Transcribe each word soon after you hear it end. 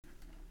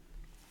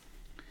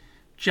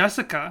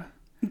Jessica,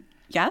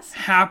 Yes?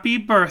 happy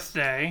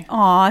birthday.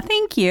 Aw,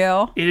 thank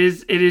you. It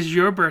is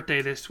your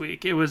birthday this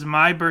week. It was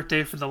my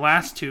birthday for the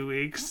last 2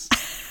 weeks.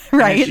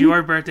 Right. It's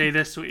your birthday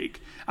this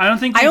week. I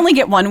only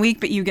get 1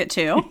 week, but you get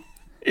 2.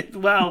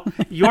 Well,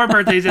 your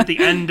birthday's at the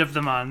end of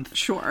the month.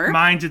 Sure.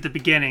 Mine's at the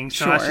beginning,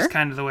 so that's Sure. just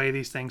kind of the way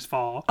these things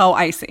fall. Oh,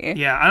 I see.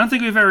 Yeah, I don't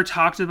think we've ever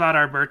talked about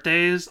our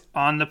birthdays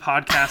on the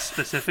podcast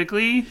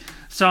specifically.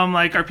 So I'm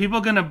like, are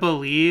people going to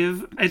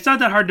believe? It's not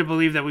that hard to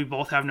believe that we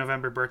both have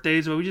November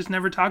birthdays, but we just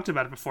never talked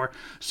about it before.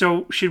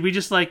 So should we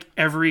just like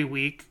every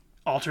week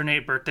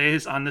alternate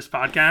birthdays on this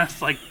podcast,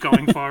 like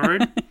going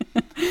forward?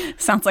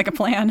 Sounds like a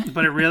plan.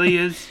 But it really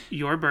is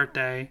your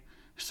birthday.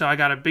 So I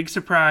got a big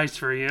surprise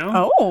for you.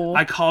 Oh.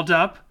 I called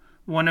up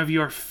one of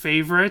your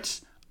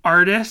favorite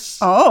artists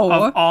Oh.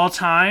 of all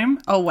time.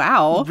 Oh,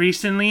 wow.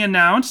 Recently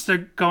announced they're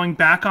going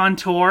back on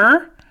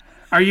tour.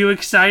 Are you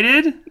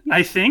excited?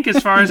 I think,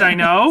 as far as I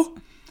know.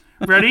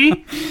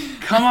 Ready?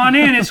 Come on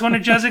in. It's one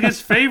of Jessica's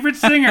favorite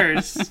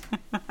singers.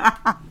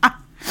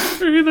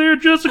 Hey there,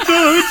 Jessica.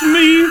 It's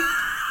me.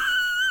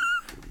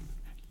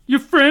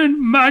 Your friend,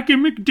 Mikey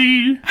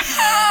McD.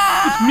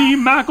 It's me,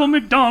 Michael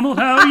McDonald.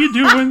 How you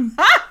doing?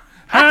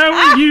 How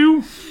are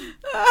you?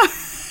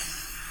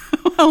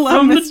 Hello,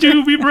 From the Mr.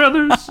 Doobie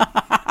Brothers.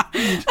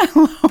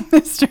 Hello,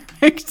 Mr.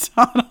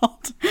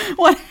 McDonald.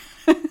 What?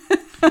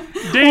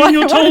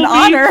 Daniel What told an me.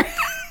 honor.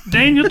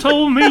 Daniel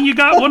told me you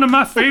got one of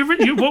my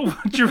favorite.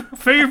 What's your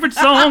favorite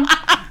song?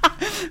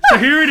 So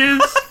here it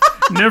is.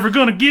 Never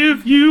gonna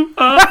give you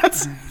up.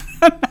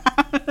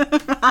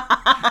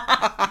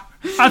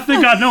 I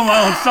think I know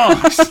my own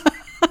songs.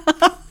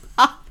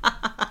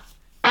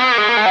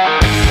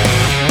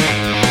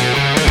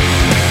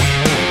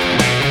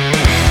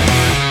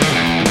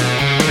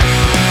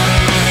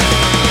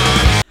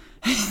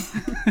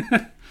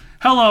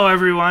 Hello,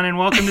 everyone, and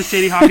welcome to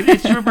Sadie Hawkins.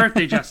 It's your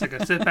birthday,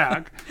 Jessica. Sit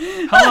back.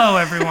 Hello,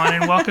 everyone,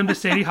 and welcome to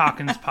Sadie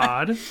Hawkins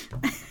Pod.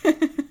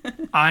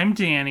 I'm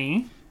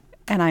Danny.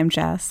 And I'm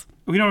Jess.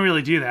 We don't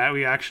really do that.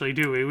 We actually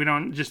do. We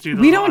don't just do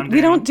the. We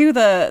don't do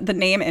the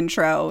name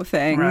intro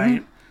thing.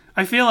 Right.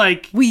 I feel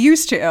like We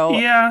used to.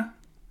 yeah.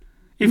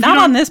 If Not you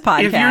don't- on this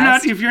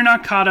podcast. If you're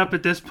not caught up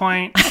at this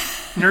point,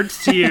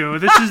 nerds to you.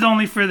 This is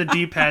only for the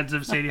deep heads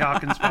of Sadie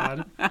Hawkins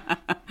Pod.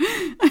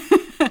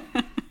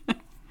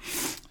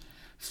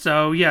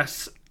 So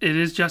yes, it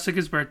is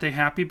Jessica's birthday.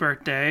 Happy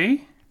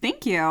birthday.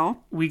 Thank you.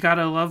 We got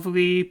a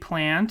lovely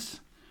plant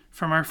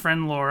from our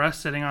friend Laura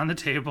sitting on the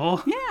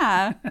table.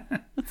 Yeah.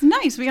 It's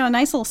nice. We got a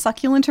nice little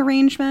succulent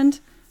arrangement.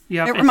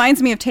 Yeah. It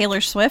reminds me of Taylor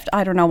Swift.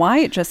 I don't know why.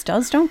 It just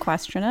does. Don't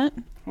question it.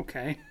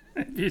 Okay,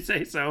 if you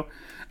say so.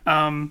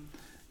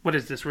 What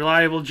is this?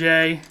 Reliable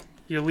J?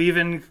 You're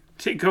leaving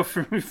to go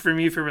for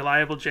me for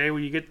Reliable J, where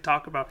you get to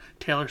talk about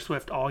Taylor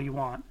Swift all you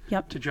want.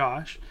 Yep. To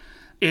Josh.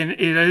 And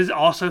it is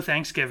also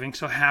Thanksgiving,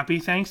 so happy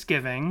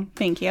Thanksgiving.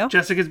 Thank you.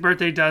 Jessica's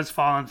birthday does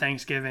fall on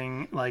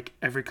Thanksgiving like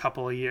every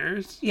couple of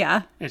years.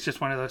 Yeah. It's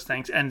just one of those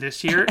things. And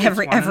this year,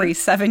 Every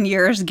 7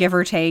 years, give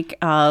or take,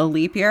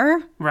 leap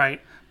year. right.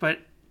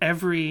 But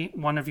every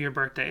one of your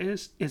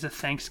birthdays is a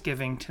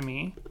Thanksgiving to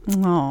me.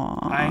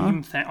 Aww. I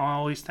am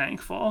always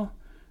thankful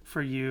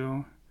for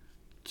you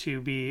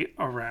to be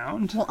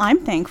around. Well,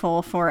 I'm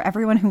thankful for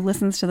everyone who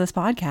listens to this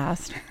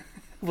podcast.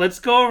 Let's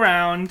go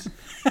around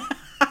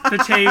the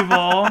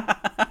table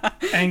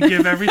and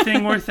give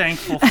everything we're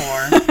thankful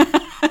for.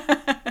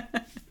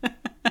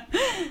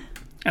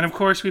 And of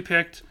course, we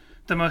picked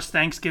the most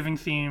Thanksgiving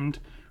themed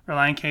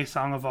Relient K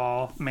song of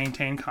all,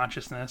 Maintain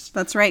Consciousness.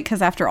 That's right,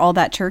 because after all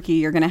that turkey,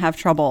 you're going to have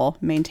trouble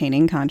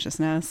maintaining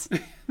consciousness.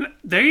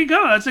 There you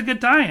go. That's a good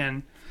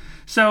tie-in.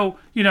 So,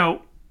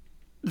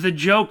 the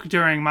joke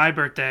during my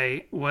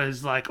birthday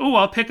was like, oh,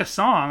 I'll pick a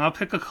song. I'll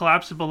pick a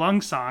Collapsible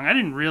Lung song. I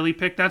didn't really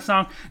pick that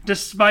song,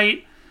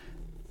 despite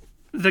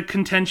the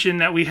contention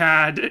that we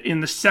had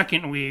in the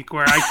second week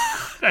where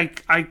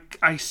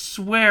I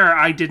swear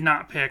I did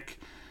not pick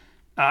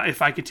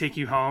If I Could Take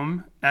You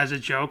Home as a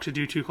joke to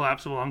do 2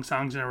 Collapsible Lung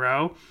songs in a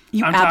row.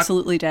 You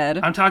absolutely did.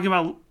 I'm talking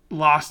about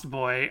Lost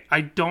Boy.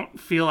 I don't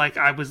feel like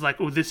I was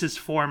like, oh, this is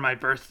for my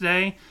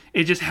birthday.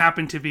 It just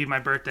happened to be my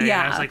birthday. Yeah,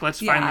 And I was like,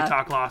 let's finally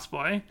talk Lost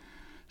Boy.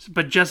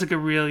 But Jessica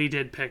really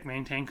did pick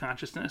Maintain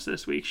Consciousness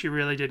this week. She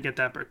really did get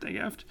that birthday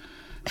gift.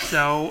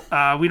 So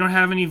we don't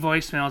have any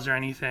voicemails or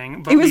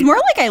anything. But it was more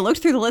like I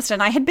looked through the list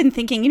and I had been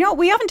thinking,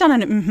 we haven't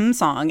done an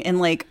song in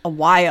like a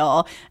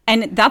while.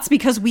 And that's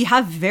because we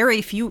have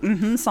very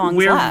few songs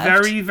We're left.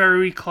 very,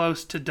 very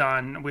close to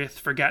done with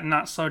Forget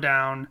Not Slow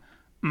Down,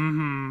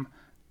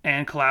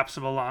 and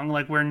Collapsible Lung.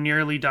 Like, we're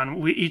nearly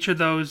done. Each of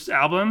those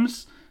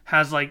albums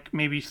has like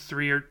maybe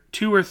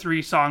 2 or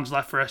 3 songs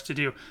left for us to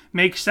do.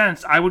 Makes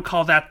sense. I would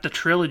call that the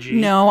trilogy.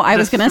 No, I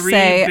was going to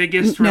say... The 3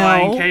 biggest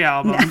Relient K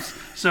albums.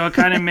 So it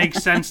kind of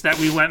makes sense that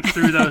we went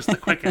through those the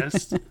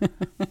quickest.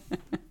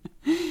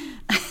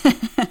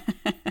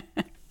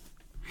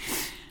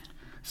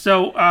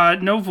 So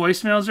no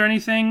voicemails or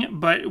anything,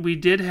 but we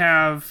did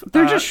have...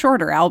 They're just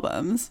shorter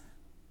albums.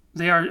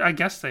 They are. I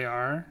guess they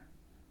are.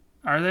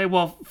 Are they?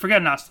 Well,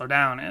 Forget Not Slow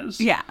Down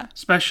is. Yeah.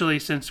 Especially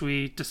since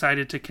we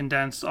decided to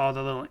condense all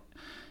the little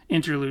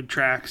interlude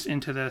tracks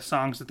into the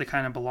songs that they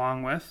kind of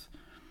belong with.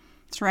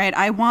 That's right.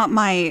 I want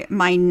my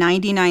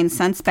 99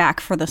 cents back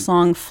for the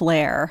song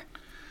Flare.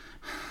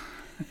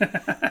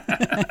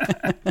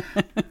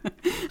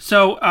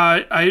 So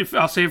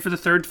I'll say it for the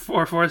third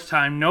or fourth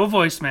time, no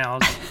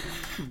voicemails,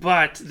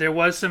 but there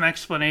was some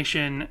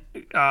explanation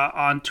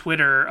on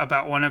Twitter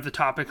about one of the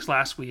topics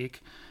last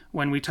week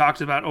when we talked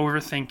about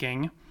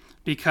overthinking,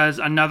 because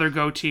another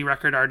Goatee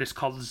record artist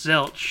called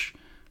Zilch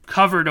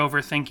covered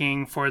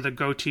Overthinking for the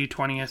Goatee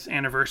 20th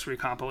anniversary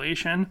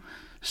compilation.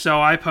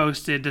 So I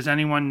posted, does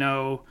anyone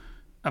know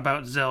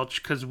about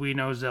Zilch? Because we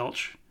know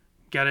Zilch.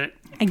 Get it?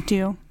 I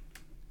do.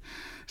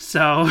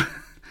 So...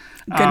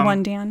 Good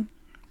one, Dan.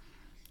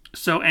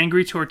 So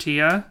Angry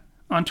Tortilla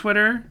on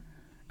Twitter,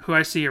 who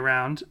I see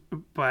around,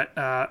 but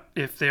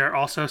if they're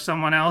also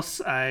someone else,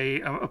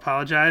 I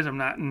apologize. I'm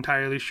not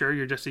entirely sure.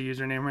 You're just a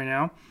username right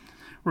now.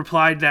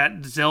 Replied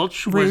that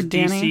Zilch was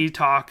DC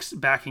Talk's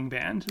backing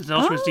band.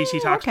 Zilch was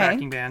DC Talk's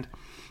backing band.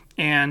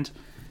 And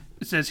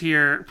it says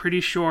here, pretty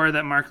sure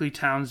that Mark Lee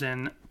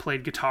Townsend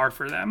played guitar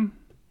for them.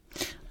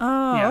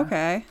 Oh, yeah.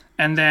 Okay.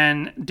 And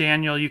then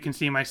Daniel, You Can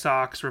See My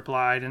Socks,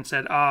 replied and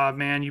said, "Oh,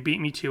 man, you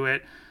beat me to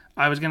it.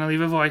 I was going to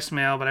leave a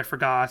voicemail, but I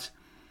forgot."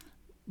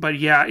 But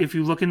yeah, if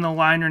you look in the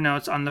liner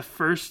notes on the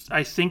first 4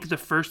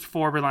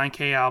 Relient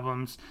K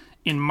albums,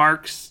 in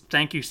Mark's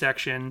thank you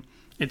section,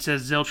 it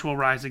says Zilch will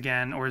rise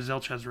again, or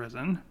Zilch has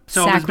risen.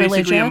 So it was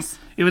basically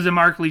it was a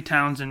Mark Lee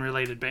Townsend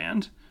related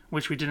band,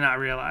 which we did not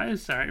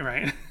realize. All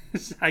right.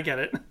 I get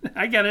it.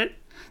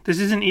 This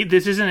isn't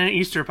an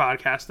Easter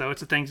podcast, though.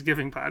 It's a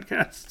Thanksgiving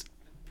podcast.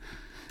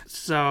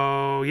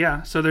 So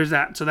yeah, so there's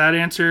that. So that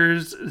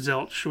answers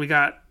Zilch. We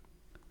got.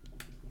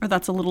 Or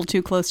that's a little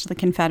too close to the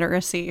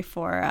Confederacy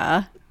for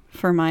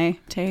my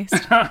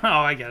taste. Oh,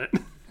 I get it.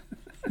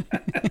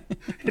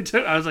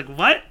 I was like,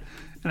 what?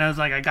 And I was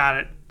like, I got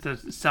it. The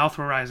South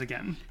will rise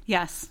again.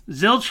 Yes.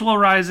 Zilch will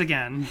rise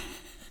again.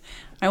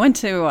 I went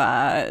to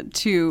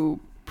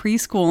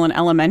preschool and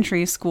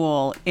elementary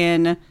school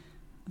in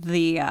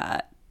the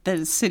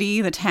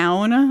city, the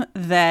town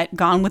that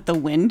Gone with the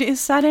Wind is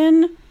set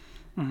in.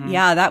 Mm-hmm.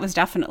 Yeah, that was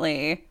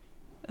definitely...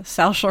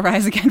 South Shall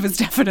Rise Again was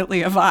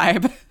definitely a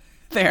vibe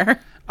there.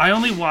 I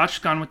only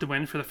watched Gone with the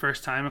Wind for the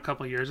first time a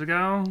couple years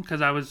ago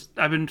because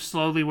I've been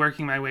slowly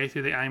working my way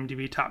through the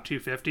IMDb Top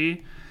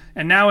 250,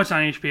 and now it's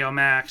on HBO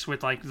Max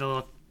with like the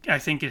little, I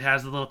think it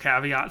has the little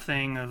caveat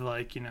thing of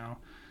like, you know,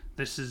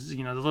 this is,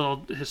 you know, the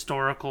little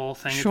historical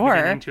thing at the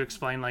beginning to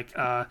explain like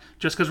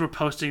just because we're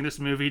posting this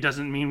movie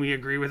doesn't mean we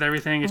agree with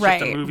everything. It's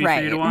just a movie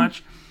for you to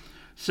watch.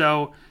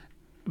 So,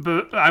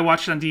 but I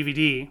watched it on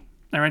DVD.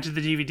 I rented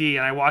the DVD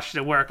and I watched it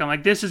at work. I'm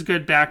like, this is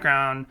good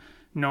background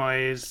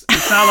noise.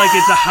 It's not like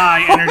it's a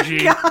high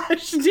energy. Oh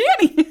gosh,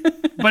 Danny.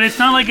 But it's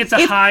not like it's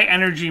a high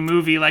energy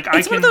movie. Like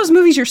it's one of those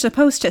movies you're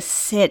supposed to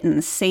sit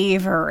and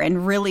savor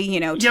and really, you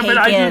know, take but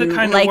I do in, the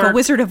kind like of work, a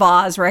Wizard of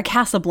Oz or a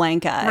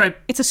Casablanca. Right.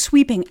 It's a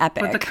sweeping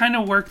epic. But the kind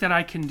of work that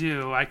I can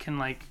do, I can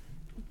like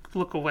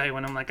look away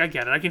when I'm like, I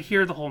get it. I can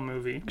hear the whole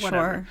movie.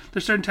 Whatever. Sure.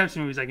 There's certain types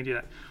of movies I can do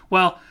that.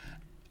 Well,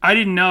 I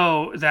didn't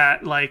know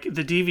that like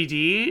the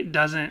DVD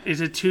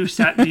is a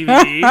 2-set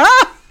DVD.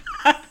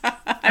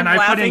 And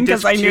I put in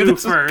disc 2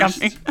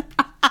 first.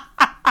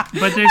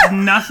 But there's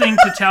nothing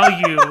to tell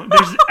you.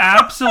 There's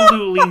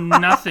absolutely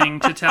nothing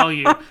to tell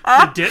you.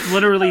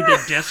 Literally,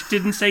 the disc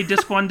didn't say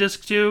disc 1,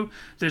 disc 2.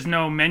 There's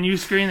no menu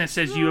screen that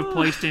says you have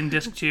placed in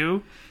disc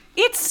 2.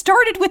 It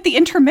started with the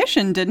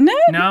intermission, didn't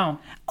it? No.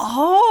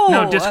 Oh.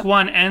 No, disc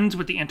 1 ends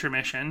with the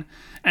intermission.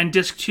 And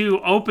disc 2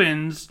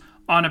 opens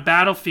on a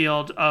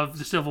battlefield of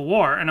the Civil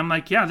War. And I'm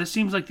like, yeah, this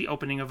seems like the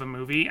opening of a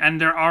movie.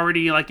 And they're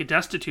already like a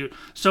destitute.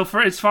 So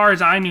for as far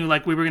as I knew,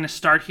 like we were going to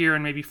start here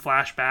and maybe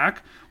flash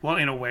back. Well,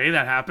 in a way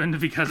that happened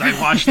because I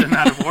watched them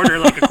out of order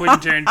like a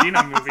Quentin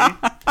Tarantino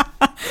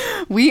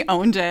movie. We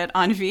owned it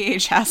on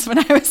VHS when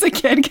I was a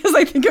kid because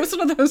I think it was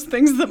one of those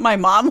things that my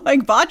mom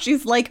like bought.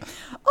 She's like,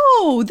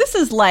 oh, this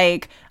is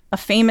like a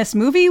famous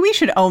movie. We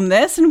should own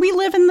this, and we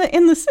live in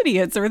the city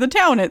or the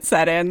town it's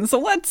set in. So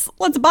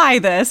let's buy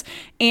this.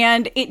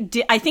 And it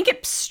did. I think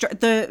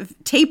the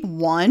tape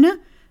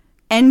 1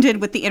 ended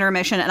with the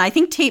intermission, and I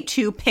think tape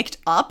 2 picked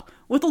up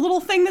with a little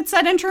thing that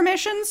said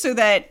intermission, so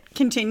that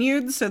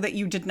continued, so that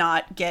you did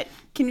not get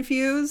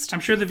confused. I'm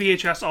sure the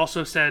VHS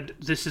also said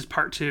this is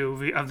part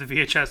 2 of the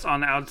VHS on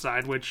the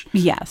outside, which the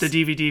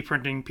DVD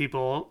printing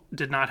people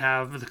did not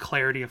have the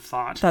clarity of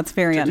thought. That's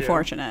very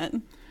unfortunate.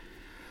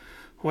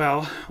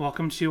 Well,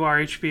 welcome to our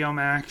HBO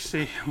Max,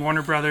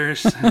 Warner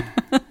Brothers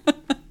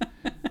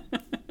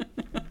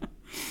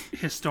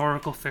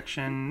historical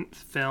fiction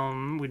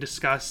film. We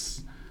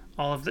discuss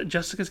all of that.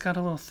 Jessica's got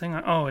a little thing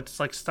on. Oh, it's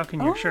like stuck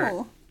in your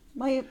shirt.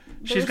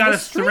 She's got a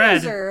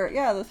thread.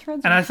 The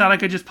threads. And I thought I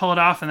could just pull it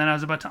off, and then I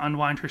was about to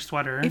unwind her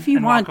sweater. If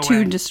you want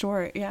to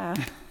destroy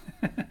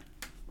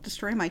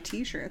my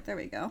t-shirt. There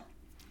we go.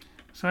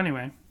 So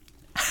anyway.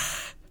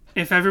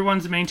 if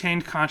everyone's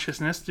maintained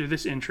consciousness through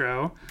this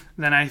intro,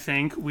 then I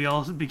think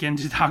we'll begin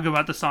to talk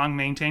about the song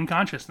Maintain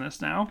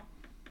Consciousness now.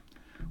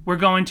 We're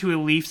going to a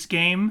Leafs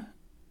game.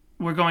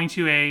 We're going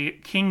to a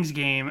Kings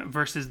game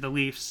versus the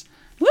Leafs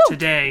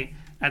today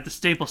at the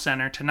Staples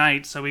Center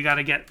tonight, so we got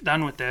to get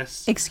done with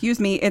this. Excuse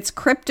me, it's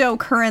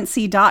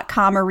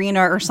cryptocurrency.com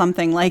arena or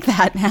something like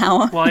that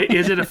now. Well,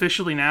 is it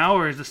officially now,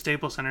 or is the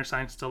Staples Center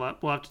sign still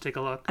up? We'll have to take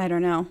a look. I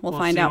don't know. We'll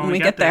find out when we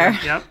get there.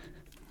 Yep.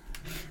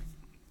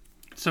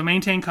 So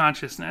Maintain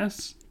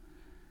Consciousness.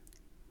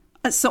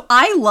 So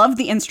I love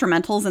the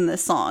instrumentals in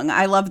this song.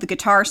 I love the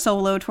guitar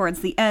solo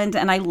towards the end,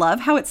 and I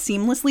love how it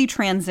seamlessly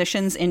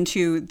transitions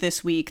into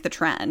This Week, the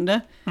Trend.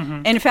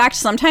 Mm-hmm. In fact,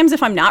 sometimes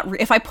if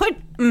I put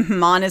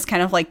on as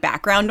kind of like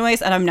background noise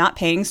and I'm not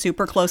paying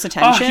super close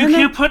attention. Oh, you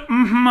can't put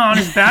on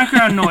as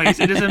background noise.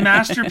 It is a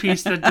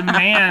masterpiece that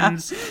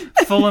demands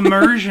full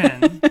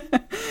immersion.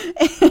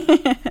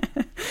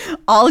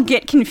 I'll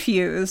get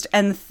confused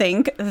and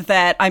think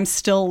that I'm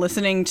still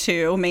listening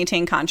to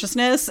Maintain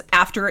Consciousness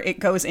after it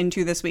goes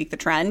into This Week, the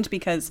Trend,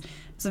 because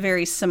it's a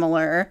very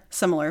similar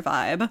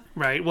vibe.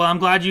 Right. Well, I'm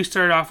glad you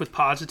started off with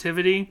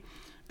positivity,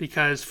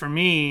 because for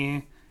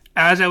me,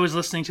 as I was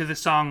listening to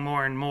this song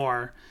more and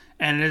more,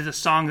 and it is a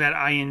song that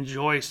I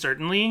enjoy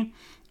certainly,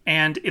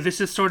 and this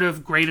is sort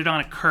of graded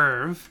on a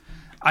curve,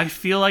 I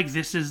feel like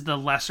this is the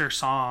lesser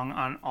song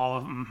on all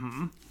of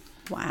them.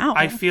 Wow.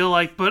 I feel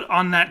like, but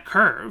on that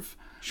curve.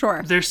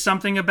 Sure. There's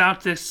something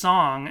about this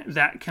song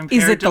that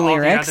compared to all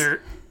lyrics? the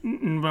other...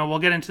 Well, we'll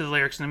get into the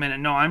lyrics in a minute.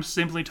 No, I'm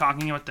simply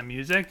talking about the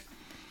music.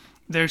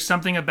 There's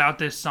something about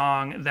this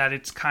song that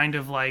it's kind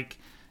of like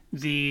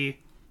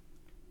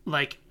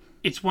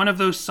it's one of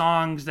those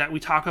songs that we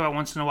talk about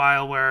once in a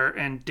while where,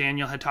 and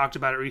Daniel had talked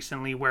about it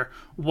recently, where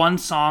one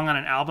song on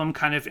an album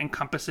kind of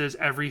encompasses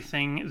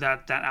everything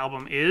that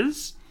album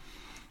is.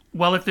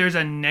 Well, if there's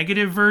a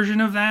negative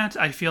version of that,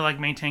 I feel like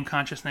Maintain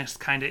Consciousness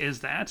kind of is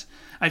that.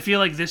 I feel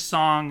like this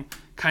song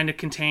kind of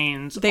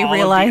contains all of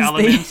the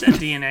elements and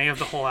DNA of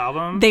the whole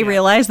album. They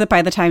realized that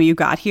by the time you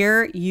got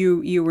here,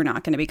 you were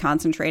not going to be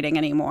concentrating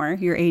anymore.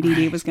 Your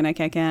ADD was going to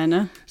kick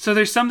in. So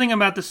there's something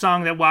about the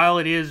song that while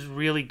it is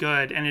really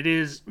good and it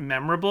is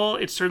memorable,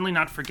 it's certainly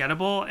not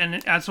forgettable.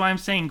 And that's why I'm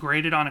saying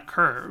graded on a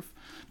curve.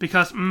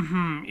 Because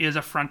is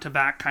a front to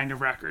back kind of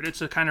record. It's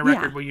a kind of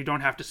record where you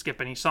don't have to skip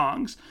any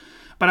songs.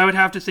 But I would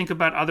have to think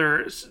about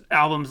other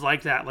albums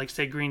like that, like,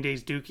 say, Green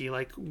Day's Dookie.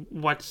 Like,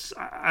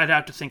 I'd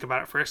have to think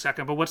about it for a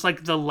second, but what's,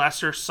 like, the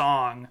lesser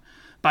song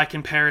by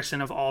comparison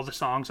of all the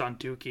songs on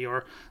Dookie,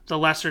 or the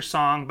lesser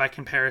song by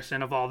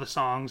comparison of all the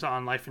songs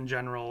on Life in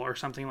General, or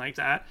something like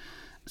that?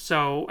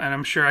 So, and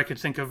I'm sure I could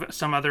think of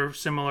some other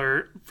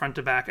similar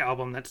front-to-back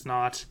album that's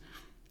not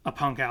a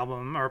punk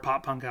album or a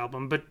pop-punk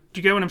album. But do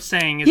you get what I'm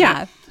saying?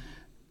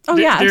 There's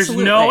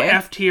absolutely. no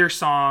F-tier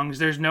songs.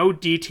 There's no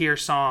D-tier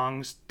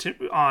songs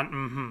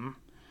on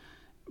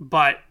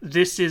But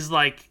this is,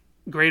 like,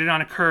 graded on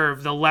a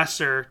curve, the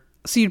lesser.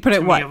 So you'd put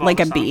it, what,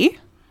 like a songs. B?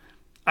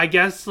 I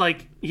guess,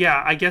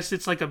 I guess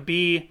it's like a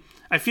B.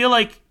 I feel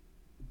like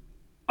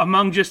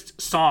among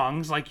just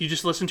songs, like, you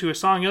just listen to a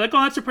song, you're like,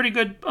 oh, that's a pretty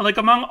good, like,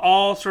 among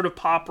all sort of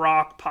pop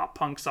rock, pop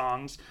punk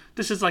songs,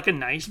 this is, like, a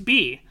nice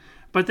B.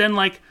 But then,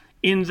 like,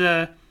 in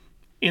the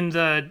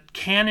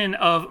canon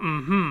of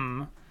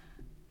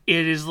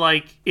it is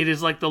like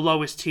the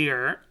lowest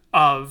tier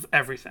of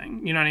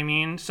everything. You know what I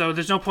mean? So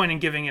there's no point in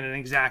giving it an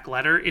exact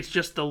letter. It's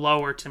just the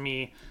lower to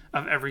me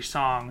of every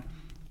song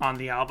on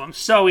the album.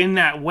 So in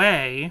that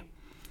way,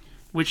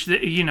 which,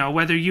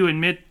 whether you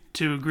admit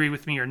to agree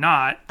with me or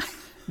not,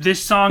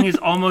 this song is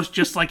almost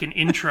just like an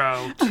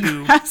intro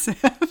to...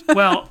 Aggressive.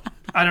 Well,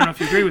 I don't know if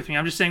you agree with me.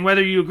 I'm just saying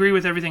whether you agree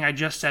with everything I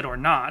just said or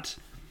not,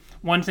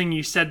 one thing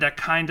you said that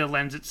kind of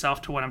lends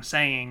itself to what I'm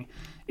saying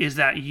is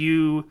that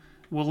you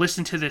will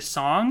listen to this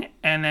song,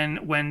 and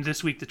then when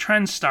This Week the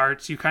Trend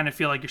starts, you kind of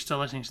feel like you're still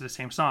listening to the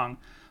same song.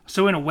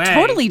 So in a way...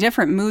 Totally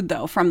different mood,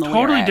 though, from the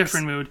lyrics. Totally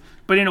different mood.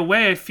 But in a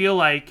way, I feel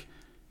like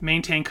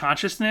Maintain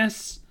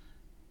Consciousness,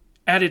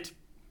 at its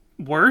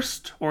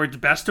worst, or its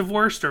best of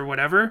worst, or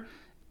whatever,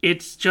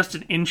 it's just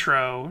an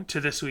intro to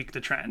This Week the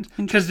Trend.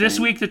 Because This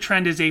Week the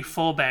Trend is a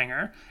full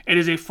banger. It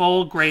is a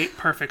full, great,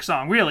 perfect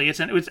song. Really,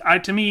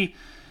 to me,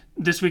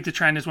 This Week the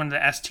Trend is one of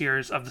the S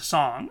tiers of the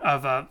song,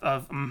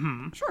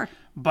 Sure.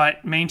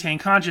 But Maintain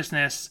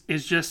Consciousness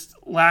is just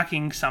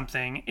lacking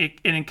something.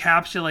 It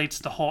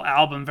encapsulates the whole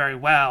album very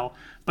well,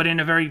 but in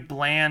a very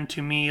bland,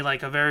 to me,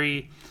 like a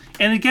very...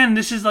 And again,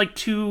 this is like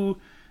too...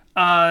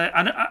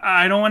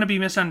 I don't want to be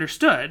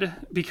misunderstood,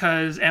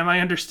 because am I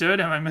understood?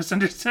 Am I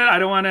misunderstood? I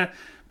don't want to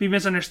be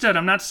misunderstood.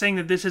 I'm not saying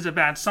that this is a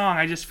bad song.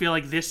 I just feel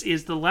like this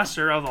is the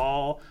lesser of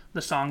all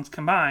the songs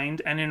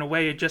combined, and in a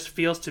way it just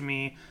feels to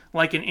me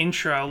like an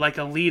intro, like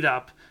a lead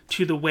up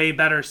to the way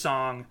better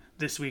song,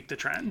 This Week the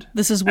Trend.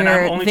 This is where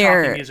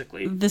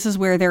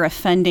they're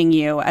offending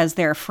you as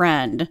their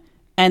friend,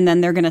 and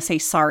then they're going to say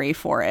sorry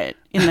for it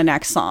in the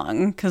next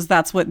song, because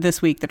that's what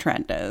This Week the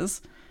Trend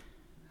is.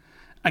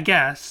 I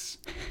guess.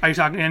 Are you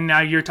talking? And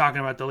now you're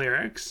talking about the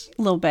lyrics.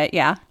 A little bit,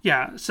 yeah.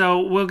 Yeah. So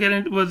we'll get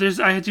into. Well,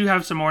 I do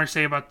have some more to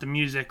say about the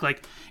music.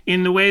 Like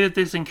in the way that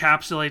this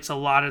encapsulates a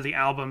lot of the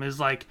album is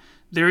like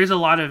there's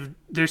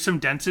some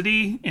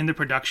density in the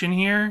production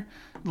here.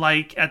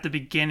 Like at the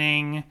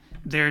beginning,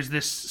 there's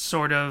this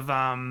sort of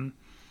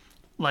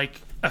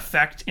like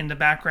effect in the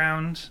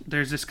background.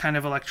 There's this kind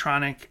of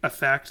electronic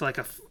effect, like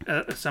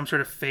some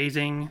sort of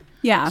phasing.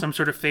 Yeah. Some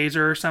sort of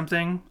phaser or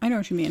something. I know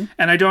what you mean.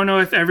 And I don't know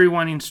if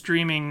everyone in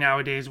streaming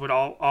nowadays would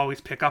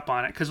always pick up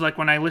on it. Because like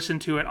when I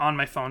listened to it on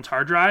my phone's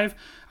hard drive,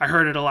 I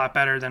heard it a lot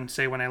better than,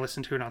 say, when I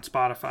listened to it on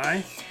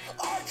Spotify.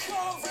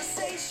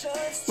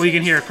 Well, you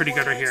can hear it pretty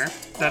good right here.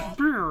 That,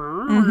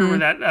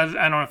 that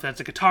I don't know if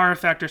that's a guitar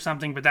effect or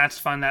something, but that's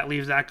fun. That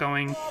leaves that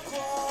going.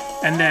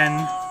 And then,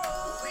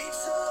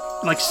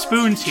 like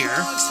spoons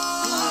here.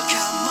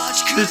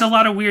 There's a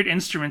lot of weird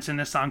instruments in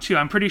this song, too.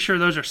 I'm pretty sure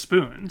those are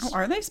spoons. Oh,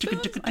 are they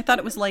spoons? I thought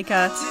it was like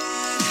a...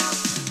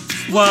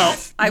 Well...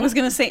 I was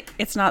going to say,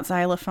 it's not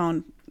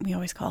xylophone. We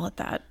always call it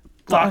that.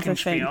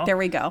 Glockenspiel. There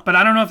we go. But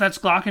I don't know if that's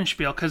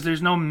glockenspiel, because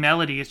there's no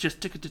melody. It's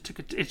just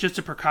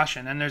a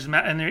percussion. And there's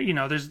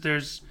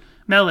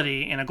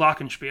melody in a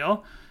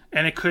glockenspiel.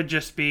 And it could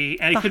just be...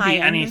 And it could be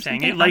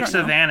anything. Like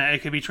Savannah,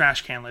 it could be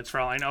trash can lids, for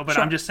all I know. But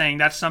sure. I'm just saying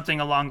that's something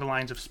along the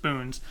lines of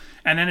spoons.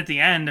 And then at the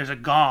end, there's a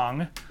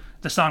gong.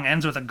 The song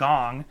ends with a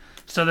gong.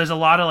 So there's a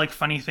lot of like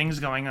funny things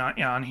going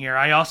on here.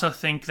 I also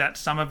think that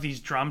some of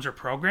these drums are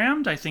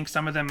programmed. I think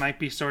some of them might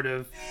be sort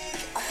of...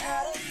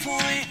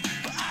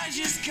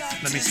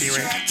 Let me see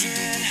right.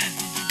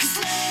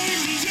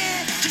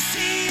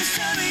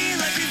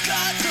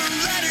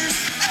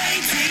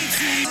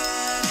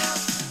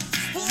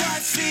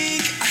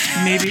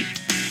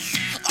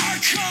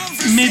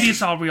 Maybe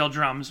it's all real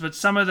drums, but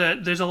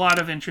there's a lot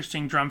of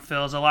interesting drum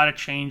fills, a lot of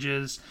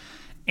changes.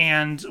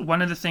 And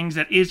one of the things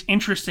that is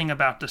interesting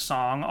about the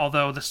song,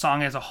 although the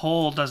song as a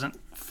whole doesn't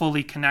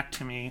fully connect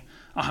to me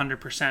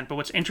 100%, but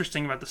what's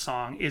interesting about the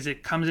song is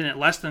it comes in at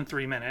less than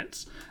 3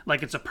 minutes,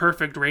 like it's a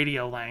perfect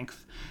radio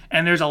length.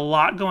 And there's a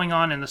lot going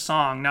on in the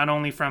song, not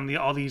only from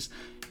all these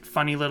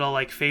funny little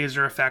like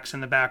phaser effects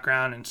in the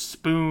background and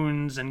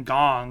spoons and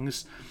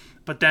gongs,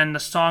 but then the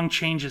song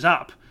changes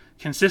up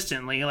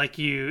consistently. Like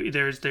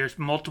there's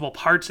multiple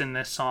parts in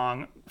this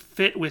song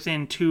fit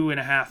within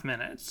 2.5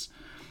 minutes.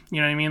 You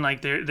know what I mean?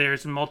 Like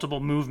there's multiple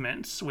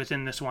movements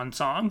within this one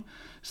song.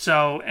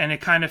 So, and it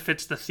kind of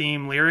fits the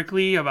theme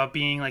lyrically about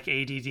being like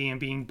ADD and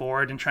being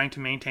bored and trying to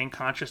maintain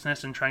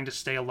consciousness and trying to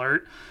stay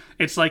alert.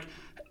 It's like,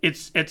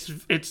 it's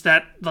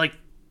that like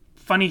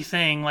funny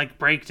thing, like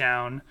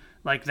breakdown,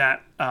 like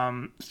that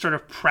sort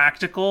of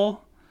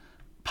practical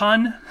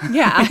pun.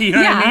 Yeah. You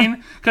know what I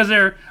mean? Because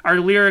there are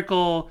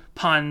lyrical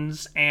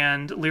puns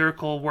and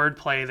lyrical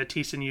wordplay that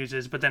Thiessen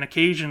uses, but then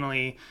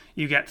occasionally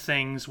you get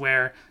things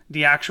where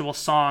the actual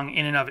song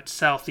in and of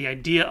itself, the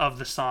idea of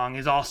the song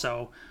is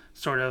also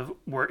sort of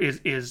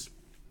is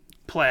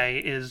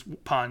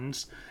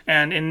puns.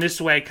 And in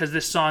this way, because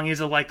this song is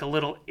like a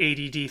little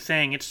ADD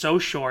thing, it's so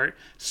short,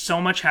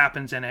 so much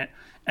happens in it,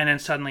 and then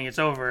suddenly it's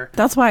over.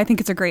 That's why I think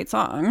it's a great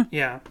song.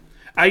 Yeah.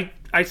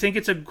 I think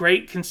it's a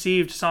great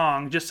conceived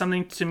song. Just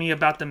something to me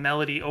about the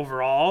melody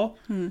overall.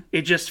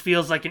 It just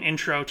feels like an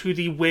intro to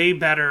the way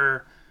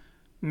better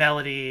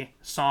melody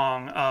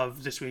song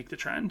of This Week, The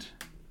Trend.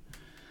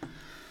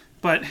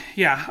 But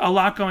yeah, a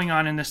lot going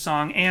on in this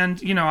song.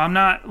 And, you know, I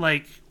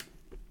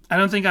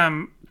don't think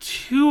I'm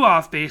too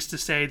off base to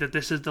say that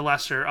this is the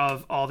lesser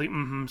of all the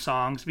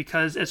songs,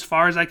 because as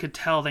far as I could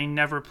tell, they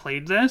never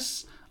played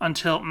this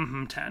until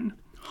 10.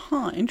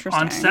 Huh,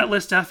 interesting. On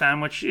Setlist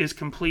FM, which is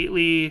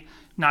completely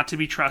not to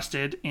be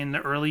trusted in the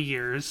early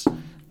years.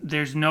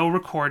 There's no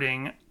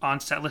recording on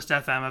Setlist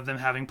FM of them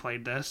having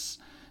played this,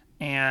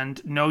 and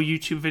no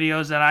YouTube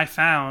videos that I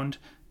found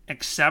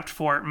except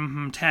for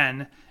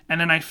 10.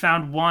 And then I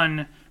found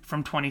one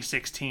from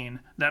 2016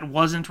 that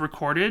wasn't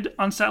recorded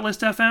on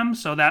Setlist FM,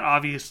 so that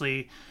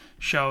obviously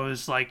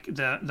shows like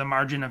the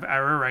margin of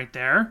error right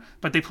there.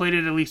 But they played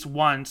it at least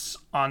once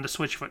on the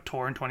Switchfoot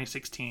tour in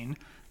 2016,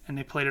 and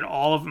they played it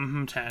all of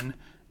 10.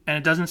 And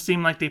it doesn't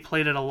seem like they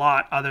played it a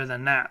lot other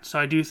than that. So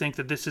I do think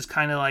that this is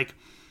kind of like,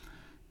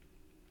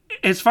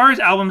 as far as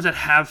albums that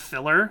have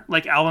filler,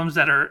 like albums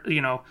that are,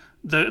 you know,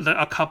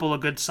 a couple of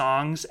good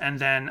songs and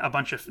then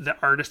the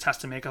artist has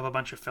to make up a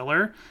bunch of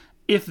filler.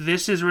 If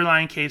this is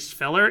Relient K's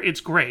filler, it's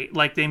great.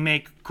 Like they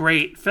make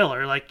great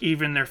filler. Like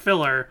even their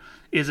filler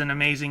is an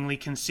amazingly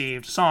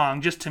conceived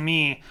song. Just to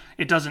me,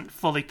 it doesn't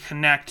fully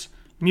connect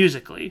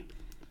musically.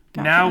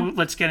 Gotcha. Now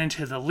let's get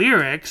into the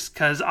lyrics,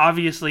 because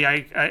obviously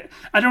I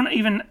don't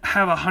even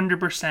have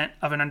 100%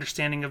 of an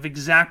understanding of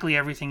exactly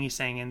everything he's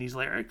saying in these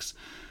lyrics.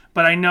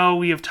 But I know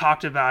we have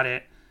talked about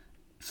it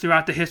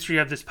throughout the history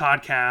of this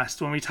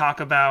podcast when we talk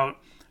about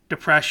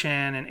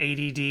depression and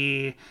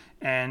ADD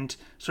and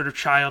sort of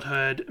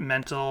childhood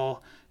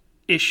mental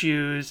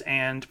issues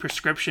and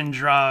prescription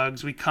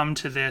drugs. We come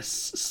to this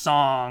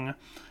song.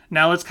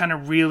 Now let's kind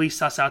of really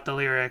suss out the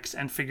lyrics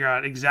and figure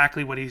out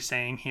exactly what he's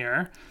saying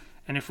here.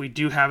 and if we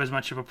do have as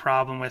much of a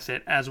problem with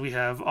it as we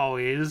have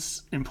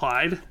always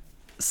implied.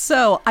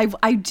 So I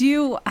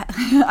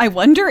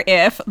wonder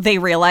if they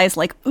realize,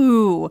 like,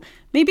 ooh,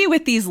 maybe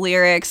with these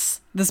lyrics,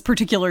 this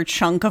particular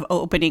chunk of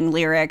opening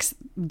lyrics,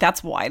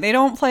 that's why they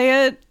don't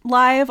play it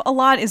live a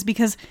lot, is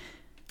because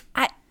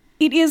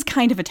it is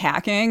kind of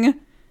attacking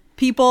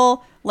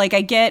people. Like, I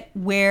get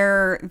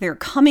where they're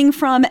coming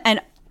from, and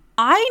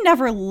I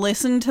never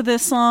listened to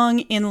this song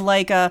in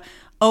like a,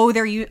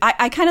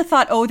 I kind of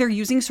thought, they're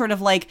using sort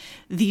of like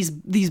these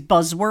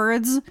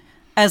buzzwords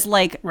as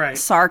like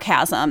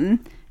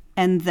sarcasm.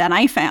 And then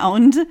I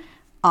found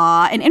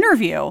an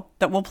interview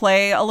that we'll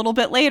play a little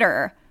bit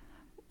later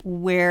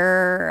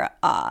where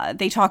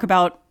they talk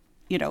about,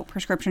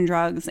 prescription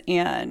drugs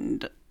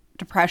and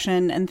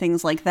depression and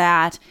things like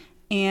that.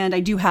 And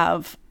I do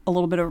have a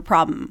little bit of a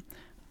problem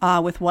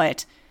with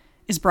what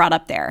is brought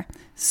up there.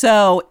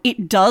 So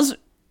it does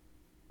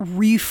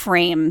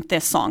reframe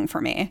this song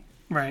for me.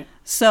 Right.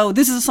 So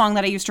this is a song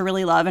that I used to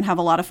really love and have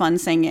a lot of fun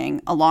singing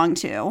along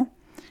to.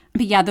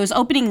 But yeah, those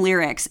opening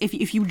lyrics,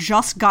 if you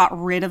just got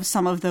rid of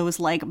some of those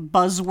like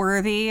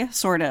buzzworthy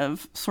sort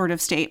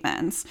of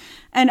statements,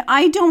 and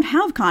I don't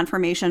have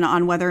confirmation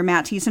on whether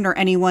Matt Thiessen or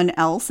anyone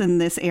else in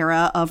this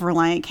era of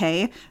Relient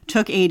K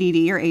took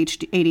ADD or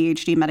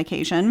ADHD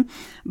medication,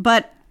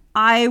 but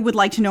I would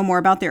like to know more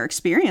about their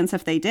experience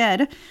if they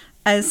did.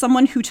 As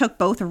someone who took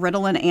both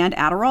Ritalin and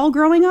Adderall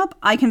growing up,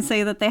 I can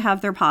say that they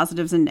have their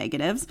positives and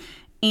negatives.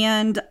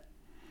 And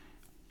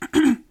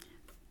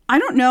I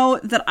don't know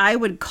that I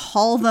would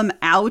call them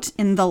out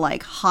in the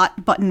like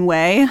hot button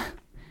way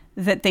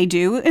that they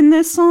do in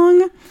this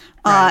song.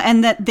 Right.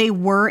 And that they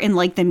were in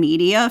like the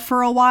media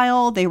for a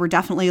while. They were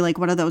definitely like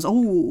one of those,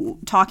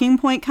 talking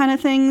point kind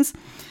of things.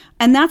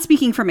 And that's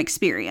speaking from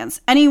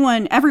experience.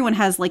 Everyone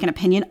has like an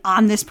opinion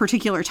on this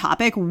particular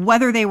topic,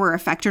 whether they were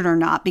affected or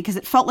not, because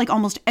it felt like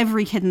almost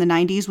every kid in the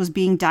 90s was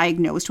being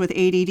diagnosed with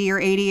ADD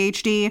or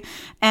ADHD.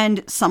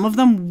 And some of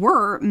them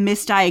were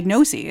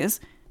misdiagnoses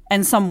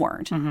and some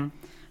weren't. Mm-hmm.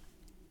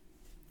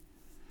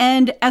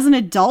 And as an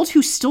adult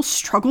who still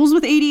struggles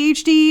with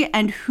ADHD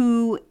and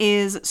who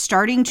is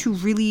starting to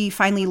really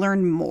finally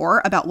learn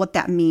more about what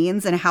that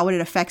means and how it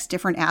affects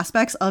different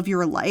aspects of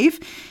your life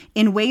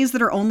in ways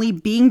that are only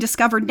being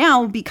discovered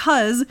now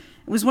because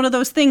it was one of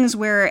those things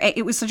where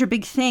it was such a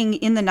big thing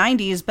in the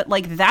 90s, but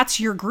like that's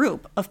your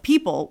group of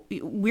people.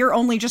 We're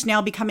only just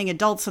now becoming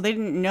adults, so they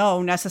didn't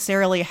know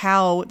necessarily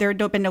how, there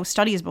had been no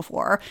studies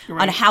before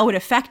on how it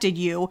affected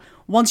you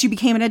once you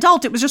became an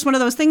adult. It was just one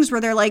of those things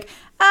where they're like,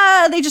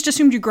 they just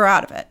assumed you grow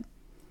out of it.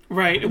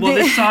 Right. Well,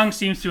 this song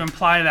seems to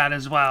imply that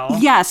as well.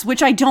 Yes,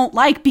 which I don't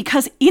like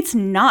because it's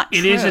not true.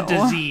 It is a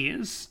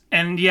disease.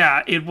 And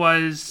yeah, it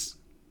was...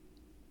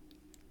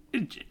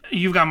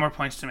 You've got more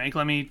points to make.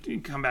 Let me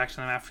come back to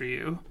them after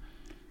you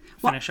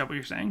finish up what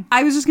you're saying.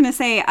 I was just going to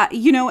say,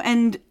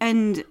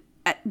 and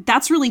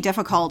that's really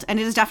difficult.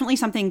 And it is definitely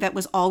something that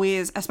was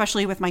always,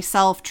 especially with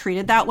myself,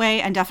 treated that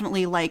way. And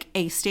definitely like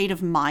a state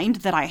of mind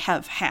that I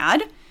have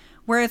had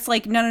where it's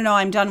like, no,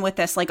 I'm done with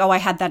this. Like, I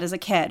had that as a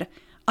kid.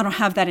 I don't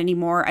have that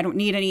anymore. I don't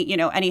need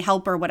any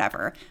help or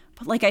whatever.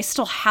 But like, I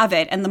still have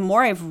it. And the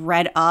more I've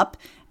read up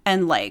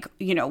and like,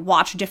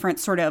 watch different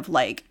sort of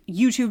like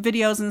YouTube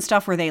videos and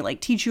stuff where they like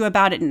teach you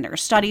about it and there are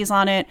studies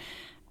on it,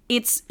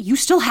 you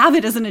still have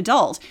it as an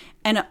adult.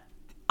 And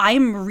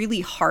I'm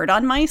really hard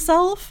on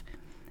myself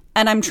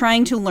and I'm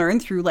trying to learn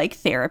through like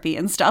therapy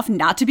and stuff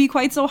not to be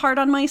quite so hard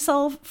on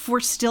myself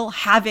for still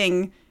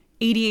having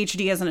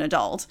ADHD as an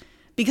adult.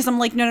 Because I'm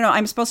like, no,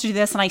 I'm supposed to do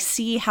this. And I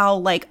see how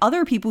like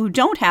other people who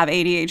don't have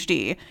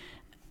ADHD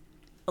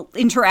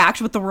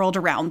interact with the world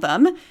around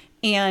them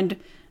and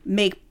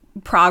make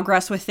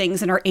progress with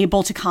things and are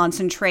able to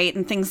concentrate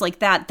and things like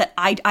that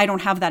I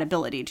don't have that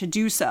ability to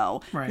do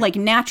so like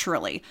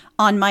naturally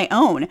on my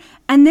own.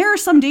 And there are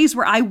some days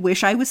where I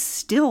wish I was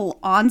still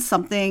on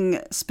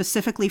something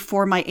specifically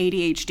for my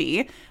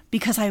ADHD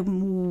because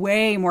I'm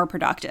way more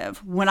productive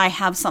when I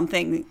have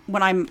something,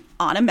 when I'm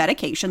on a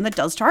medication that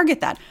does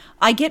target that.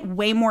 I get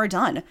way more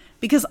done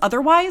because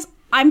otherwise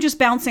I'm just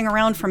bouncing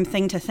around from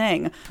thing to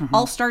thing. Mm-hmm.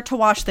 I'll start to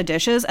wash the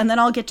dishes and then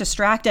I'll get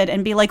distracted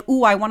and be like,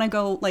 ooh, I want to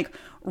go like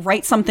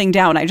write something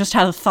down. I just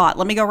had a thought.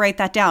 Let me go write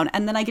that down.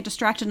 And then I get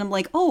distracted and I'm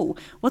like, oh,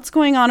 what's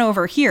going on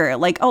over here?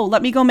 Like, oh,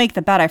 let me go make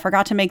the bed. I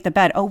forgot to make the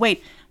bed. Oh,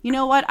 wait, you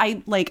know what?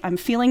 I'm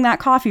feeling that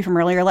coffee from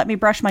earlier. Let me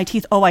brush my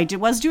teeth. Oh, I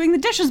was doing the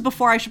dishes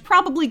before. I should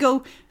probably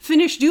go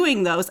finish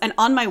doing those. And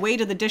on my way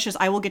to the dishes,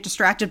 I will get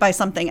distracted by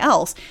something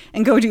else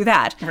and go do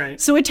that. Right.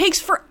 So it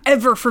takes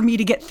forever for me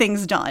to get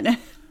things done.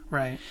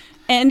 Right.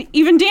 And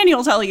even Danny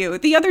will tell you,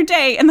 the other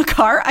day in the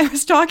car, I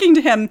was talking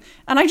to him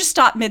and I just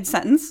stopped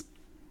mid-sentence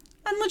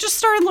and just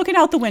started looking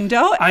out the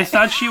window. I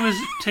thought she was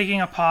taking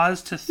a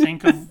pause to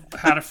think of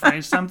how to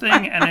phrase something,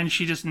 and then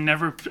she just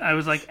never, I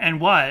was like,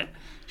 and what?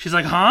 She's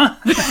like, huh?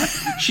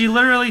 She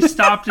literally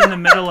stopped in the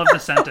middle of the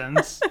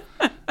sentence.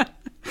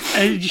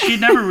 And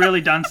she'd never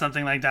really done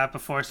something like that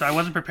before, so I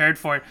wasn't prepared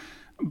for it.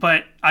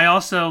 But I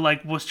also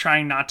was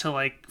trying not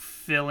to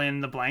fill in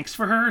the blanks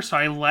for her, so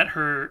I let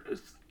her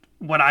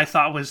what I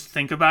thought was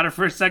think about it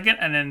for a second,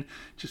 and then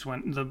just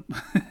went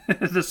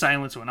the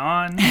silence went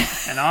on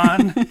and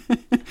on.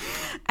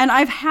 And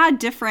I've had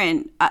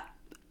different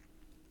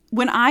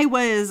when I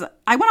went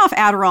off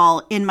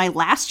Adderall in my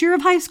last year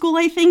of high school,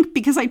 I think,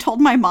 because I told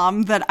my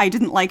mom that I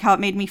didn't like how it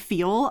made me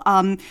feel.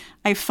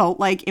 I felt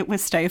like it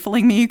was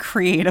stifling me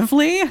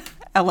creatively.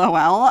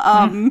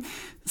 LOL.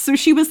 So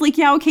she was like,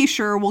 yeah, okay,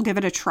 sure, we'll give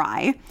it a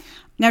try.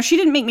 Now, she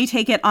didn't make me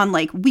take it on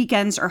like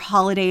weekends or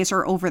holidays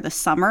or over the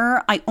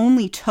summer. I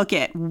only took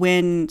it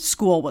when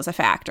school was a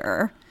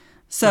factor.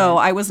 So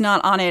I was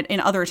not on it in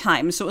other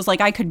times. So it was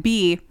like I could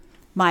be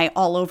my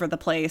all over the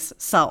place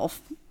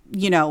self,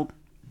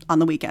 on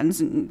the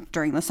weekends and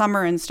during the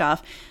summer and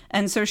stuff.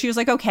 And so she was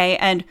like, okay.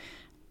 And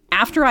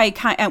after I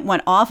kind of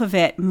went off of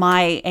it,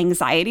 my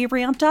anxiety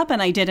ramped up,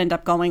 and I did end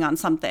up going on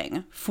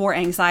something for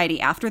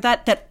anxiety after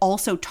that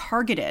also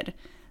targeted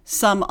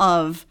some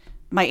of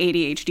my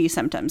ADHD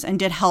symptoms and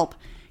did help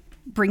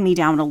bring me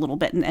down a little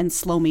bit and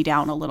slow me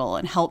down a little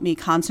and help me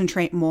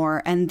concentrate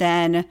more. And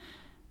then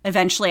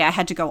eventually I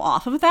had to go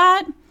off of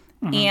that.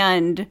 Mm-hmm.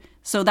 And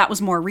so that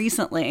was more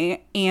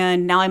recently.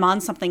 And now I'm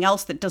on something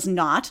else that does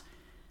not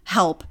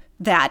help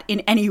that in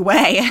any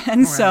way.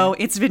 And so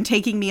it's been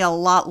taking me a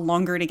lot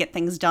longer to get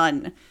things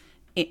done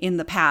in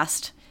the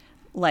past,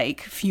 like,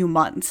 few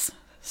months.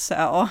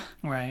 So.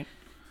 Right.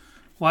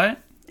 What?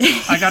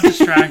 I got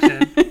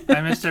distracted.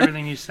 I missed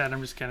everything you said.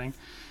 I'm just kidding.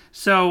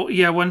 So,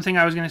 yeah, one thing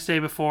I was going to say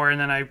before, and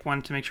then I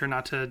wanted to make sure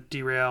not to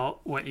derail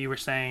what you were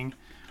saying,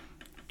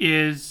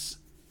 is,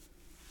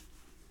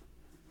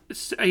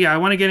 I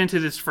want to get into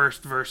this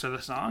first verse of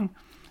the song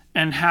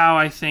and how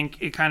I think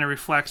it kind of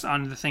reflects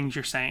on the things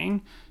you're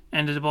saying,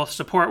 and to both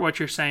support what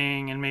you're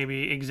saying and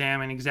maybe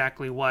examine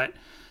exactly what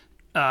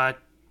Matt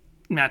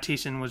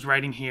Thiessen was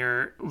writing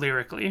here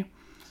lyrically.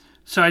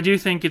 So I do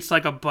think it's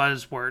like a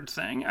buzzword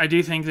thing. I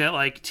do think that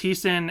like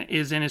Thiessen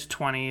is in his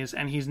 20s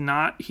and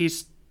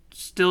he's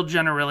still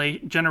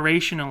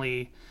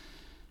generationally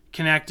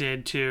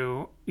connected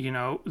to,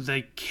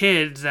 the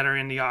kids that are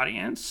in the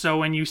audience. So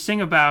when you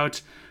sing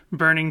about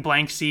burning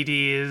blank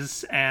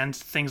CDs and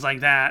things like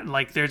that,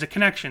 like there's a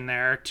connection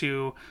there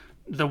to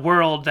the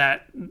world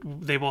that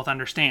they both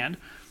understand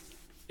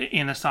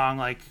in a song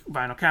like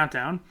Vinyl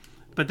Countdown.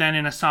 But then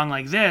in a song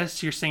like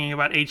this, you're singing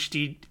about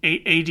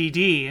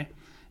ADD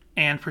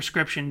and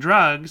prescription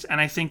drugs,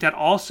 and I think that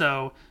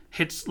also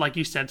hits, like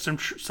you said, some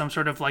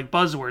sort of like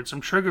buzzwords,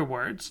 some trigger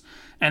words,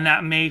 and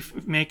that may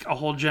make a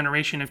whole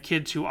generation of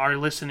kids who are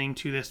listening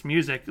to this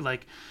music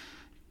like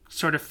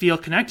sort of feel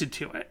connected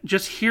to it.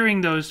 Just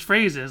hearing those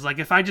phrases, like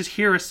if I just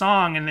hear a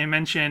song and they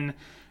mention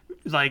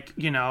like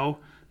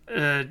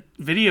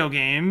video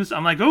games,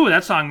 I'm like, oh,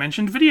 that song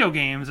mentioned video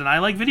games and I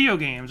like video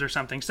games or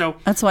something. So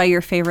that's why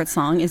your favorite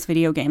song is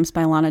Video Games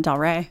by Lana Del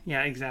Rey.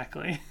 Yeah,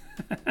 exactly.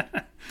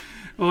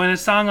 Well, when a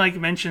song like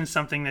mentions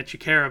something that you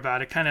care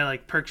about, it kind of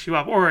like perks you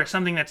up, or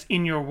something that's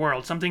in your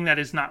world, something that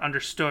is not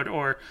understood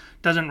or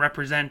doesn't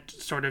represent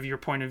sort of your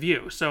point of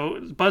view. So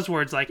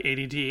buzzwords like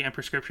ADD and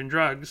prescription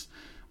drugs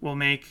will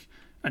make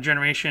a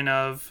generation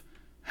of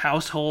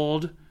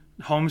household,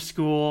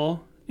 homeschool,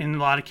 in a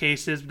lot of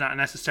cases, not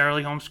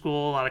necessarily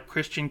homeschool, a lot of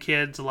Christian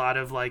kids, a lot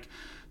of like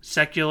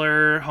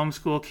secular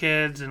homeschool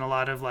kids, and a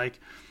lot of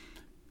like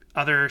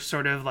other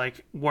sort of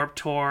like Warped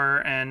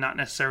Tour and not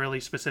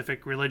necessarily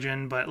specific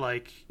religion, but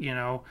like,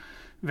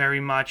 very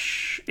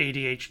much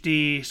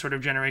ADHD sort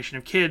of generation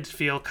of kids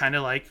feel kind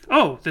of like,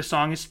 oh, this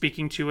song is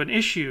speaking to an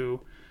issue.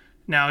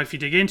 Now, if you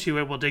dig into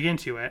it, we'll dig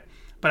into it.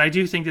 But I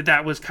do think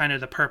that was kind of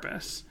the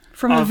purpose.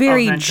 From a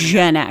very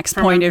Gen X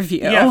point of view.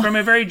 Yeah, from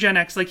a very Gen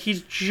X. Like,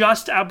 he's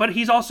just out, but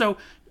he's also,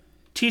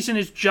 Thiessen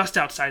is just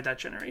outside that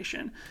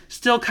generation.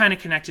 Still kind of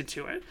connected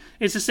to it.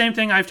 It's the same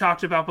thing I've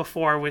talked about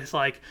before with,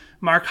 like,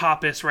 Mark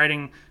Hoppus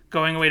writing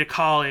Going Away to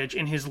College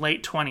in his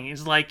late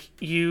 20s. Like,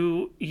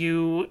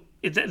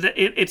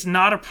 it's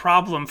not a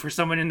problem for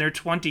someone in their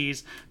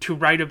 20s to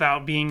write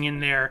about being in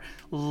their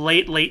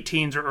late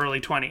teens or early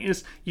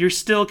 20s. You're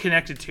still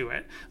connected to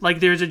it. Like,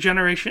 there's a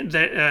generation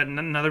that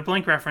another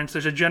Blink reference,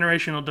 there's a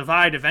generational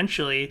divide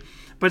eventually,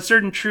 but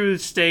certain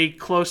truths stay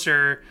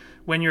closer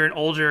when you're an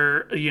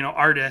older,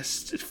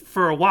 artist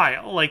for a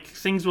while. Like,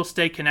 things will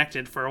stay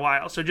connected for a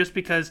while. So just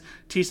because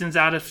Thiessen's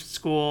out of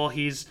school,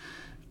 he's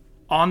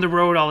on the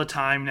road all the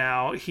time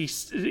now,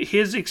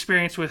 his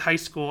experience with high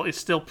school is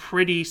still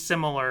pretty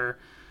similar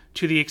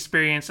to the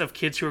experience of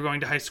kids who are going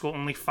to high school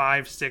only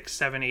 5, 6,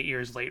 7, 8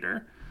 years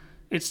later.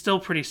 It's still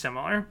pretty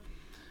similar.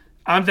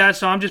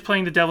 So I'm just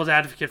playing the devil's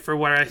advocate for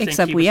what I think.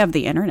 Except we have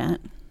the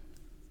internet.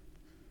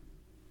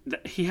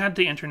 He had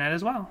the internet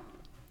as well.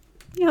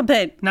 Yeah,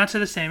 but not to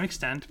the same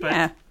extent, but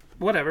yeah.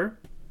 Whatever.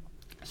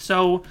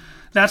 So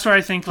that's where I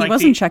think he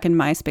wasn't checking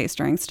MySpace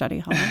during study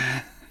hall.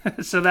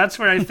 So that's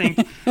where I think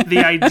the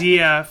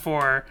idea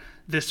for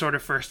this sort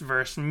of first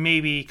verse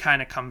maybe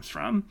kind of comes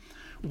from,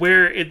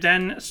 where it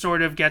then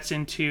sort of gets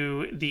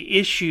into the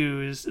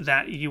issues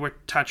that you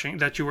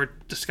were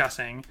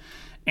discussing,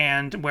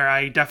 and where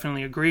I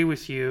definitely agree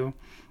with you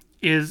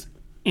is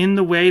in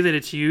the way that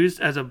it's used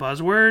as a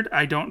buzzword.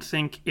 I don't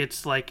think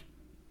it's like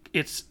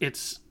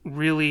it's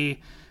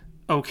really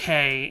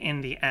okay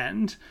in the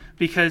end,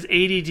 because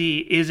ADD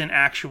is an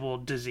actual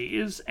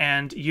disease,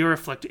 and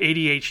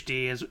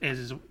ADHD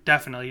is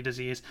definitely a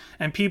disease,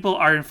 and people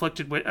are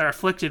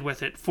afflicted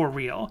with it for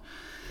real.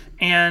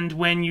 And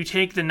when you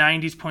take the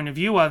 90s point of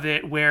view of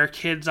it, where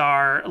kids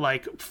are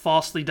like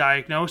falsely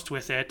diagnosed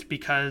with it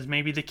because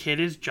maybe the kid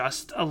is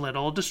just a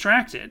little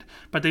distracted,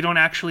 but they don't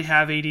actually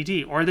have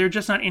ADD, or they're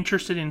just not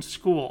interested in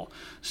school.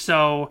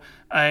 So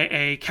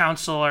a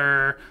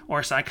counselor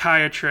or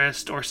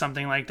psychiatrist or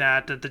something like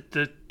that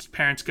the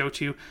parents go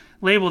to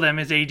label them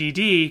as ADD,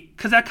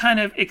 because that kind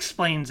of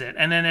explains it.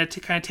 And then it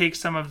kind of takes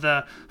some of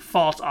the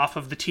fault off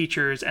of the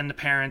teachers and the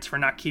parents for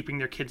not keeping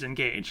their kids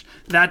engaged.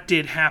 That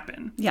did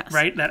happen. Yes.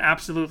 Right? That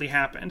absolutely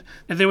happened.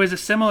 And there was a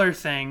similar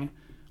thing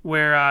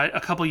where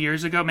a couple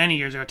years ago, many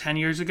years ago, 10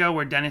 years ago,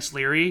 where Dennis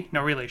Leary,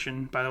 no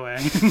relation, by the way,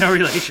 no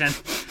relation,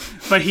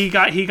 but he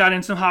got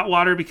in some hot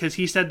water because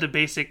he said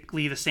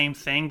basically the same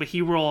thing, but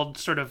he rolled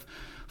sort of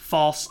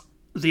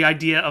the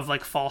idea of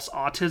like false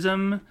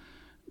autism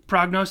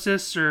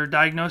prognosis or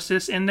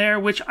diagnosis in there,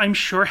 which I'm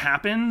sure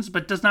happens,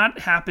 but does not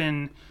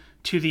happen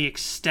to the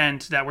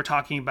extent that we're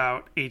talking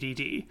about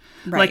ADD.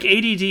 Right. Like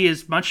ADD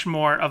is much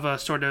more of a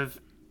sort of,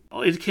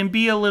 it can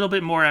be a little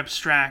bit more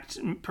abstract,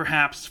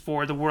 perhaps,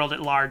 for the world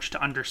at large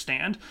to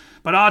understand.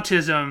 But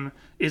autism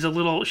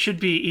should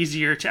be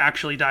easier to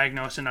actually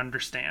diagnose and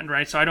understand,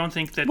 right? So I don't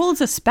think that... Well,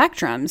 it's a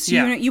spectrum. So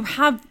you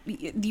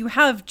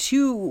have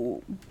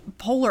two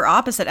polar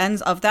opposite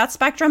ends of that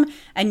spectrum,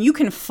 and you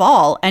can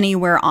fall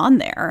anywhere on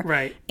there.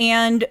 Right.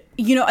 And,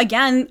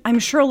 again, I'm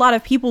sure a lot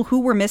of people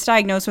who were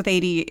misdiagnosed with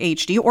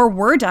ADHD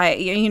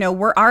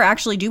or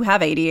actually do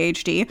have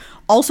ADHD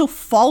also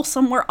fall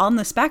somewhere on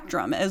the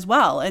spectrum as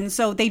well. And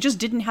so they just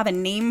didn't have a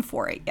name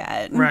for it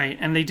yet. Right.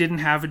 And they didn't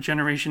have a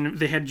generation.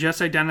 They had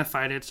just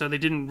identified it, so they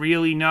didn't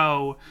really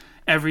know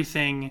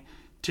everything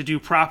to do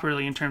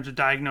properly in terms of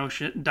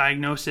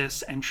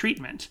diagnosis and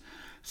treatment.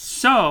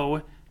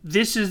 So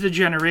this is the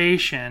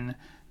generation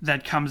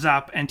that comes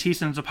up, and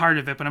Thiessen a part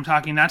of it, but I'm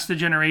talking that's the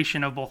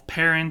generation of both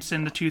parents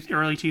in the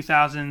early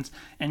 2000s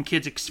and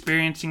kids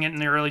experiencing it in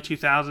the early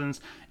 2000s,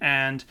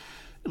 and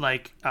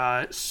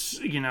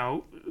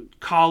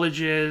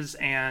colleges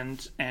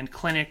and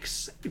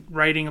clinics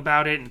writing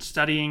about it and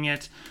studying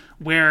it,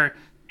 where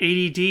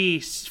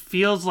ADD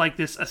feels like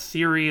this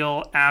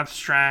ethereal,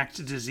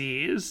 abstract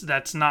disease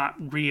that's not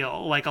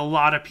real. Like, a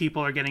lot of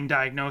people are getting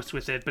diagnosed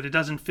with it, but it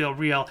doesn't feel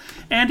real.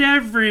 And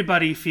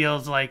everybody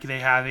feels like they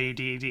have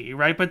ADD,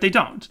 right? But they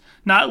don't.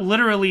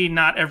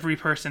 Not every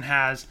person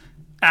has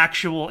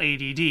actual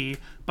ADD,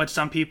 but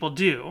some people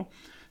do.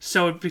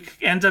 So it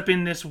ends up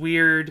in this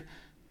weird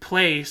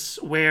place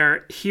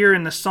where here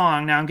in the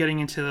song, now I'm getting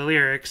into the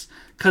lyrics,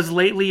 because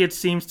lately it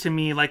seems to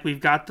me like we've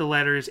got the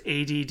letters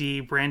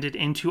ADD branded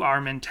into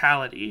our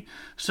mentality.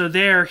 So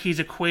there he's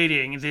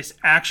equating this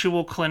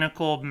actual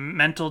clinical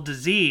mental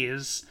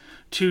disease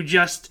to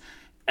just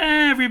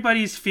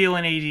everybody's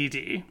feeling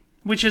ADD,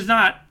 which is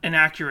not an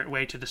accurate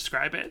way to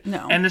describe it.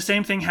 No. And the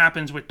same thing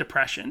happens with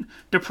depression.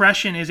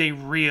 Depression is a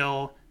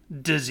real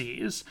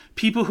disease.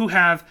 People who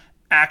have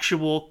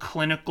actual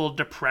clinical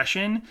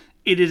depression,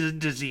 it is a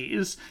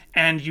disease,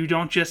 and you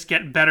don't just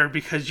get better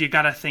because you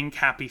gotta think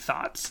happy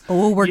thoughts.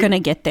 We're gonna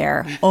get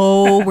there.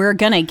 We're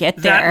gonna get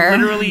there. That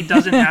literally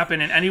doesn't happen.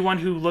 And anyone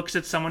who looks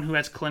at someone who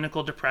has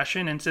clinical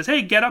depression and says,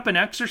 hey, get up and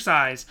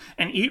exercise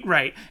and eat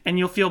right and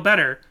you'll feel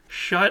better,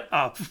 shut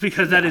up,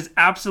 because that is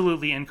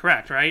absolutely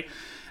incorrect, right?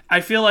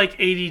 I feel like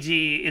ADD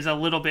is a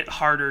little bit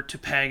harder to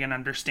peg and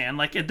understand.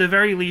 Like, at the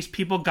very least,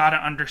 people gotta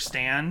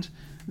understand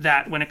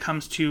that when it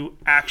comes to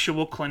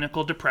actual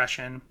clinical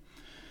depression,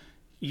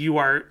 you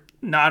are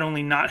not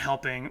only not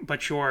helping,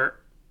 but you're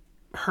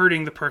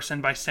hurting the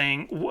person by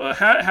saying,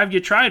 have you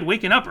tried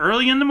waking up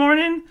early in the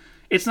morning?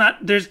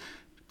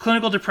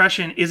 Clinical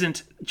depression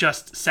isn't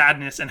just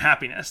sadness and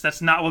happiness.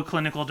 That's not what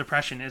clinical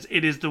depression is.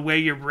 It is the way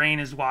your brain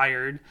is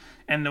wired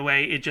and the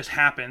way it just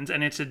happens,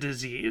 and it's a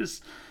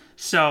disease.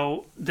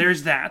 So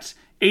there's that.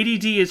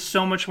 ADD is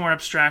so much more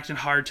abstract and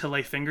hard to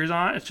lay fingers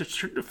on. It's just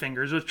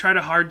fingers. It's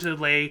hard to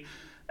lay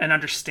an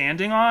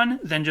understanding on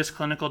than just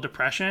clinical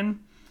depression.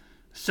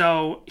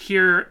 So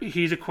here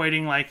he's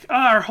equating like,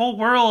 our whole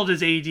world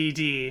is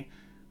ADD.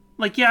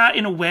 Like, yeah,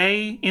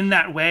 in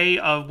that way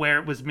of where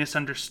it was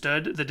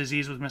misunderstood, the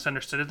disease was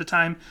misunderstood at the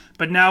time,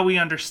 but now we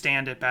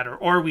understand it better,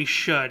 or we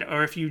should.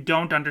 Or if you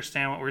don't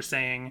understand what we're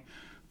saying,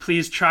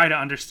 please try to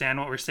understand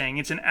what we're saying.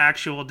 It's an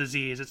actual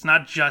disease. It's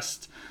not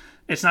just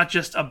a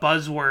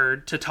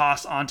buzzword to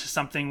toss onto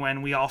something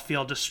when we all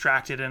feel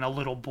distracted and a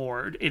little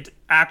bored. It's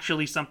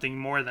actually something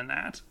more than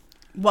that.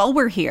 While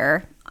we're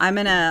here, I'm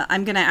gonna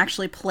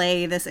actually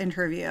play this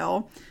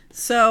interview.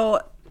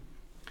 So,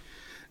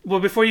 well,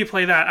 before you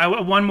play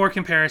that, one more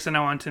comparison I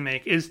want to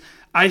make is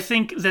I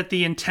think that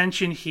the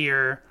intention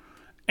here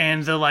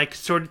and the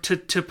sort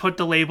of to put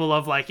the label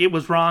of it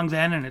was wrong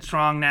then and it's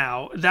wrong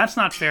now. That's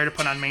not fair to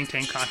put on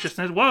Maintain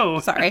Consciousness. Whoa,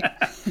 sorry,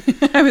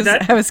 I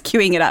was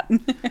queuing it up.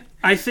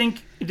 I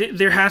think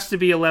there has to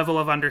be a level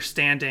of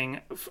understanding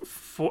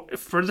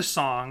for the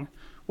song.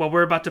 what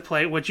we're about to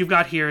play, what you've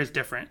got here is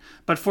different.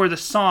 But for the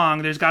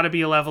song, there's got to be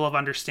a level of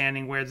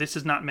understanding where this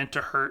is not meant to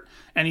hurt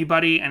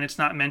anybody, and it's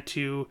not meant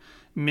to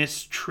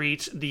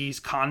mistreat these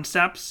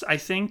concepts, I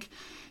think,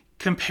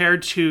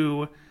 compared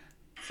to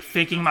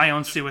Faking My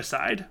Own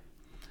Suicide.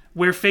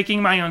 Where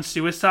Faking My Own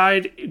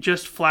Suicide,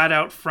 just flat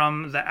out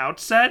from the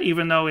outset,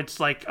 even though it's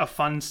like a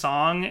fun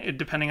song,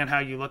 depending on how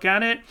you look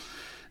at it,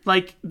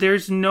 like,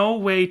 there's no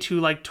way to,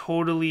 like,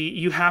 totally...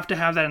 You have to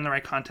have that in the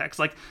right context.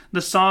 Like,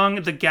 the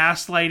song, the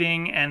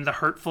gaslighting and the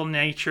hurtful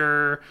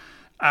nature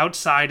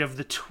outside of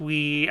the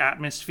twee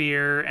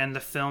atmosphere and the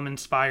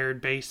film-inspired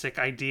basic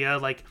idea,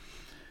 like,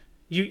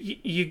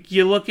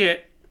 you look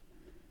at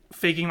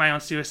Faking My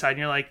Own Suicide and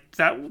you're like,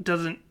 that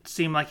doesn't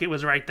seem like it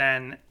was right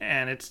then,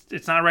 and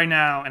it's not right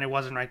now, and it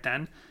wasn't right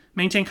then.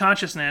 Maintain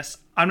Consciousness,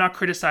 I'm not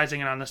criticizing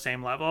it on the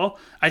same level.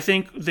 I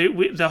think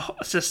the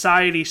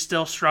society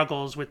still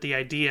struggles with the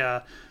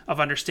idea of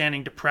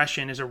understanding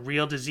depression is a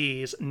real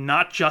disease,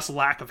 not just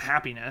lack of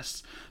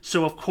happiness.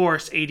 So of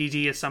course ADD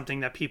is something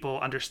that people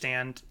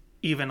understand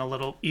even a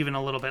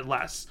little bit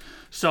less.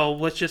 So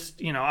let's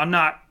just, I'm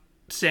not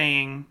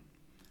saying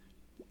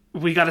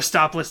we got to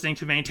stop listening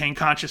to Maintain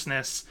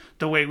Consciousness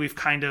the way we've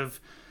kind of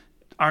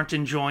aren't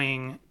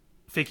enjoying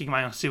Faking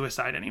My Own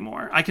Suicide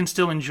anymore. I can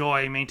still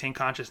enjoy Maintain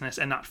Consciousness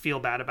and not feel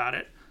bad about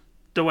it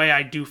the way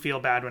I do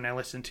feel bad when I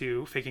listen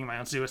to Faking My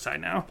Own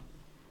Suicide now.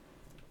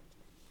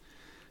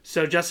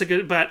 So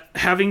Jessica, but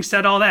having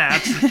said all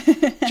that,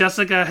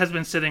 Jessica has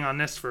been sitting on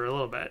this for a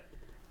little bit.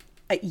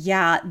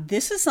 Yeah,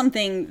 this was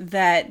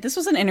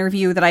an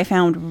interview that I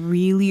found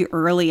really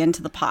early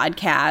into the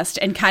podcast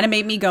and kind of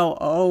made me go,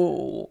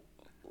 oh,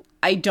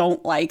 I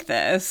don't like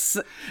this.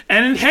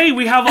 And hey,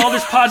 we have all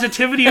this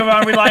positivity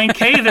around Relient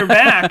K. They're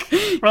back.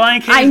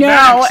 Relient K is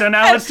back. So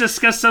now let's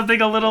discuss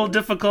something a little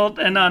difficult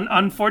and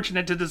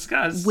unfortunate to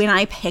discuss. When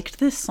I picked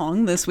this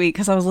song this week,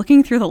 because I was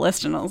looking through the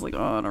list and I was like,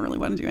 oh, I don't really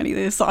want to do any of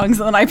these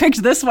songs. And then I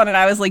picked this one and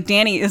I was like,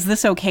 Danny, is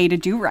this okay to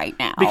do right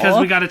now? Because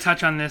we got to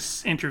touch on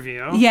this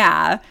interview.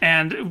 Yeah.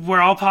 And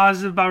we're all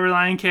positive about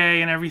Relient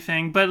K and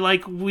everything. But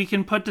like, we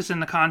can put this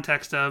in the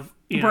context of,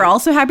 we're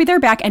also happy they're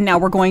back, and now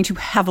we're going to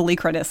heavily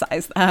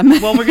criticize them.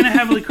 Well, we're going to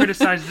heavily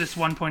criticize this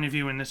one point of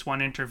view in this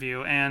one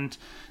interview, and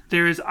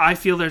I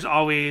feel there's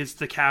always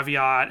the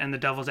caveat and the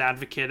devil's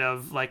advocate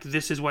of, like,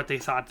 this is what they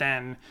thought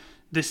then.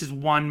 This is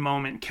one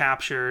moment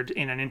captured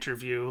in an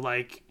interview.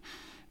 Like,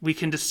 we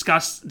can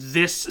discuss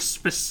this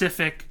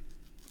specific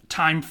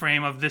time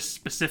frame of this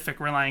specific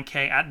Relient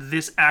K at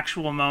this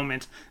actual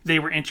moment they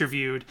were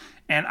interviewed,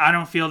 and I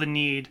don't feel the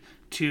need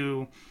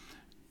to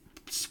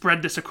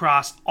spread this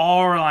across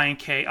all Relient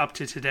K up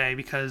to today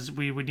because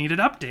we would need an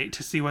update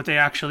to see what they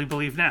actually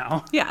believe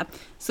now. Yeah.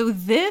 So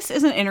this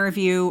is an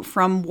interview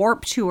from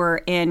Warped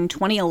Tour in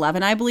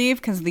 2011, I believe,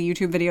 because the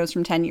YouTube video is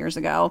from 10 years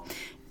ago.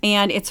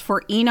 And it's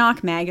for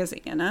Enoch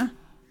Magazine.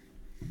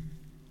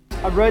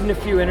 I've read in a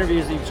few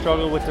interviews that you've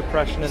struggled with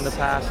depression in the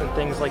past and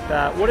things like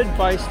that. What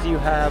advice do you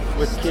have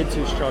with kids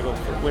who struggle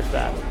with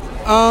that?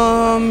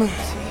 I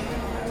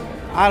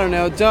don't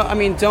know.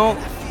 Don't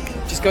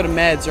just go to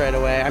meds right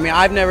away. I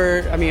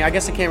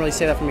guess I can't really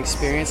say that from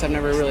experience. I've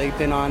never really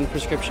been on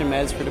prescription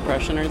meds for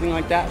depression or anything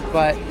like that,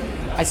 but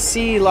I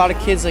see a lot of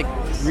kids, like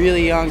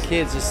really young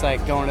kids, just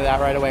like going to that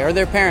right away, or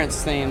their parents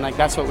saying like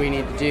that's what we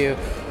need to do.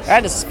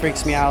 That just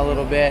freaks me out a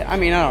little bit. I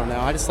don't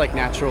know. I just like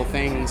natural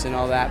things and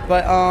all that.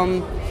 But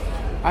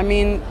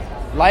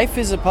life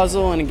is a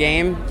puzzle and a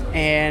game,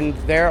 and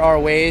there are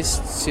ways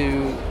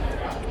to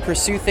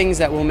pursue things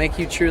that will make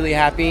you truly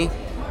happy.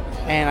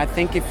 And I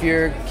think if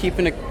you're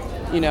keeping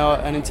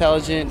an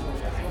intelligent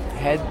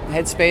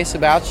headspace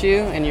about you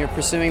and you're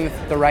pursuing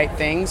the right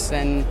things,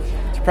 then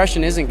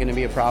depression isn't going to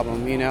be a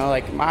problem.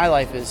 Like, my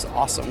life is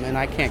awesome and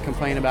I can't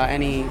complain about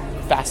any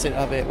facet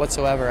of it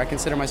whatsoever. I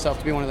consider myself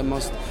to be one of the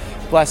most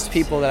blessed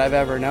people that I've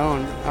ever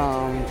known.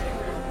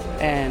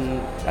 And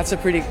that's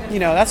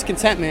that's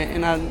contentment.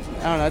 And I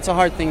don't know, it's a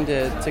hard thing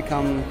to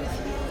come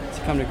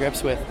to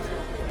grips with.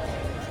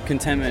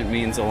 Contentment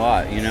means a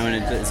lot, and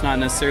it's not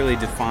necessarily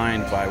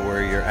defined by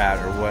where you're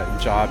at or what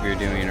job you're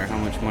doing or how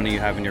much money you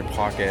have in your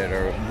pocket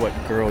or what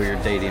girl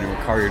you're dating or what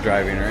car you're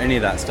driving or any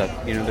of that stuff.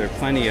 There are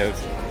plenty of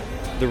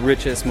the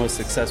richest, most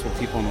successful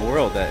people in the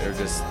world that are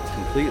just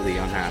completely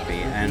unhappy,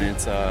 and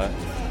it's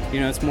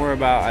it's more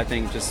about, I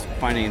think, just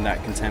finding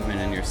that contentment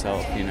in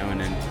yourself,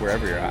 and in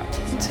wherever you're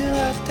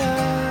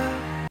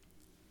at.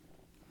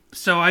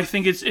 So I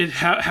think it's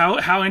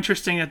how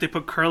interesting that they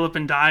put Curl Up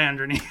and Die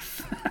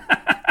underneath.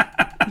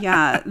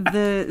 Yeah,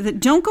 the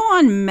don't go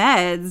on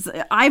meds.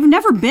 I've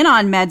never been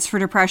on meds for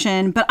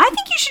depression, but I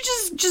think you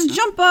should just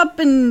jump up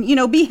and,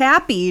 be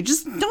happy.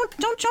 Just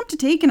don't jump to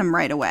taking them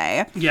right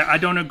away. Yeah, I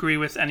don't agree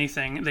with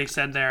anything they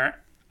said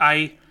there.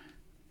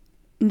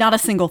 Not a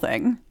single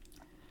thing.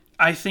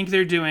 I think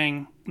they're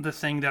doing the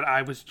thing that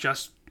I was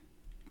just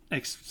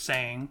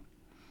saying.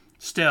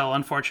 Still,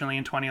 unfortunately,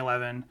 in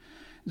 2011,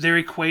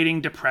 they're equating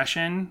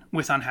depression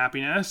with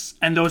unhappiness,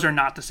 and those are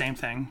not the same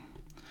thing.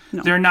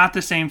 No. They're not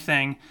the same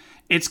thing.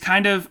 it's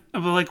kind of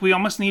like we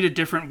almost need a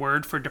different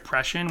word for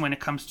depression when it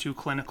comes to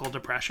clinical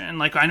depression.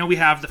 Like, I know we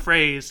have the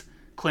phrase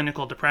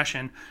clinical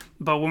depression,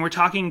 but when we're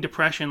talking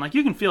depression, like,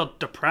 you can feel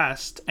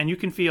depressed and you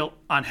can feel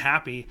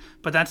unhappy,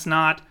 but that's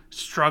not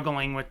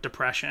struggling with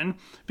depression,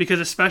 because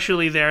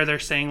especially they're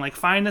saying, like,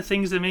 find the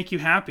things that make you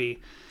happy.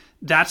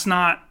 That's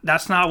not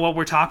what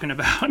we're talking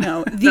about.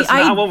 No, that's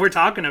not what we're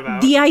talking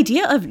about. The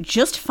idea of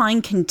just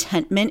find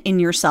contentment in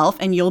yourself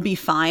and you'll be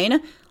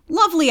fine.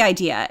 Lovely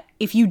idea.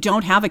 If you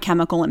don't have a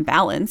chemical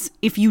imbalance,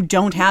 if you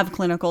don't have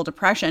clinical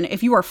depression,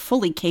 if you are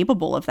fully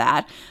capable of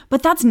that.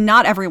 But that's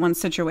not everyone's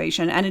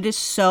situation. And it is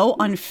so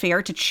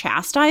unfair to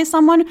chastise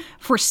someone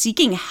for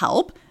seeking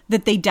help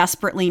that they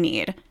desperately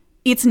need.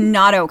 It's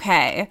not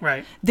okay.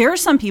 Right. There are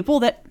some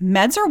people that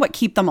meds are what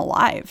keep them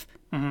alive.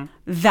 Mm-hmm.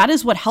 That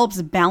is what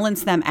helps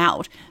balance them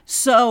out.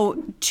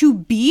 So to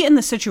be in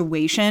the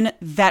situation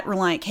that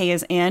Relient K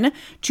is in,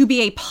 to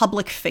be a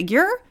public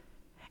figure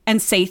and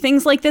say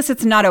things like this,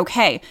 it's not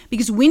okay.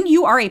 Because when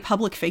you are a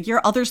public figure,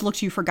 others look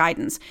to you for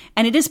guidance.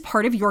 And it is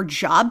part of your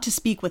job to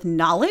speak with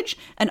knowledge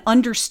and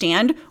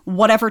understand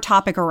whatever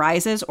topic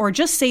arises, or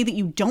just say that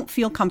you don't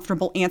feel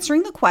comfortable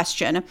answering the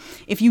question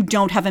if you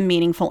don't have a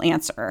meaningful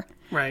answer.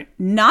 Right.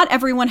 Not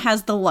everyone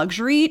has the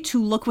luxury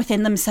to look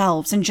within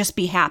themselves and just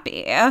be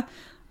happy.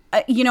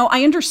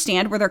 I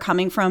understand where they're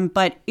coming from,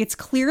 but it's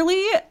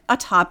clearly a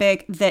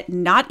topic that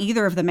not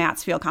either of the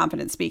Matts feel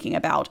confident speaking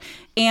about.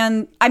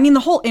 And I mean, the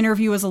whole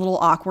interview is a little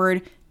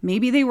awkward.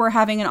 Maybe they were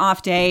having an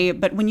off day,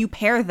 but when you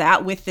pair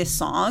that with this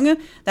song,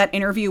 that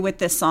interview with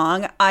this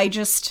song,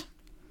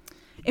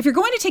 if you're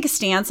going to take a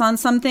stance on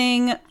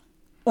something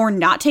or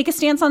not take a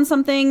stance on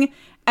something,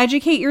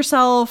 educate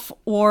yourself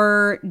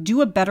or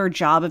do a better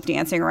job of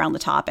dancing around the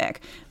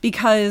topic,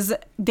 because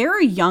there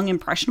are young,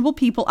 impressionable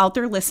people out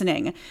there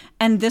listening.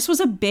 And this was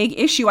a big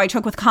issue I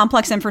took with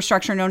complex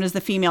infrastructure known as the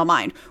female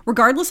mind.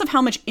 Regardless of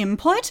how much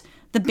input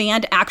the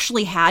band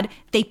actually had,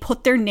 they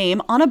put their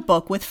name on a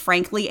book with,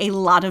 frankly, a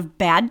lot of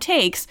bad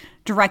takes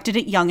directed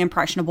at young,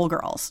 impressionable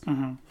girls.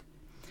 Mm-hmm.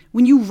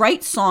 When you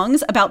write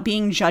songs about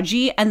being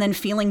judgy and then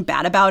feeling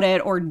bad about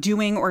it, or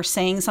doing or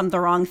saying the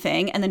wrong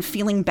thing and then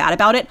feeling bad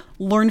about it,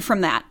 learn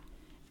from that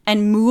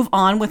and move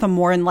on with a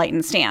more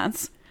enlightened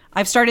stance.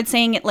 I've started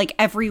saying it like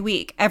every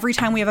week. Every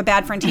time we have a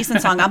Bad Friend Thiessen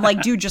song, I'm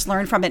like, dude, just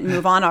learn from it and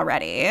move on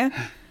already.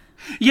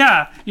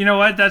 Yeah, you know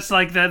what? That's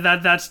like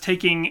that's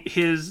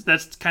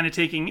kind of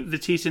taking the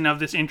Thiessen of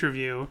this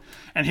interview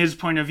and his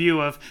point of view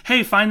of,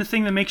 hey, find the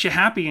thing that makes you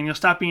happy and you'll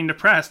stop being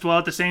depressed. Well,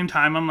 at the same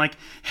time, I'm like,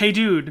 hey,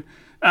 dude,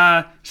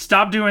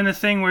 stop doing the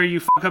thing where you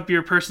fuck up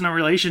your personal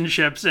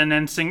relationships and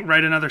then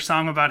write another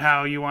song about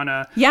how you want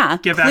to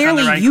get back on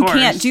the right course. Clearly you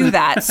can't do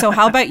that. So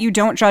how about you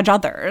don't judge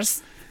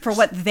others for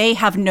what they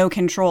have no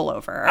control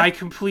over? I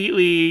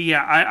completely,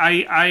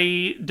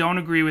 I don't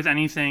agree with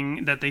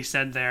anything that they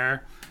said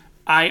there.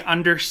 I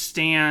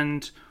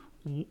understand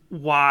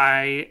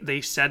why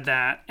they said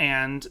that,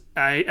 and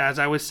as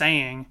I was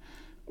saying,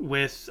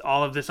 with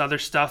all of this other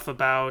stuff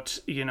about,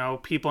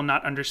 people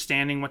not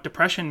understanding what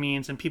depression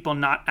means and people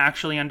not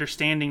actually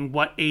understanding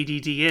what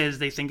ADD is.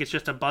 They think it's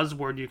just a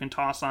buzzword you can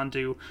toss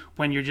onto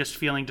when you're just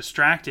feeling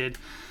distracted.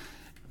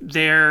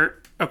 They're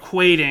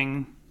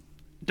equating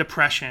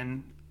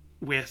depression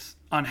with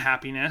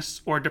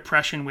unhappiness, or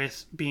depression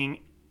with being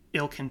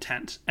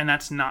ill-content, and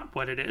that's not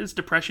what it is.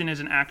 Depression is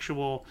an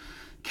actual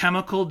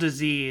chemical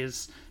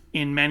disease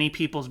in many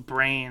people's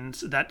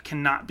brains that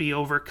cannot be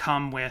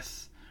overcome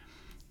with,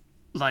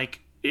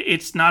 like,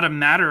 it's not a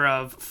matter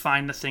of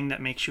find the thing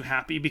that makes you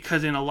happy,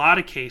 because in a lot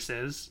of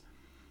cases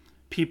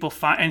people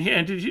find,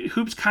 and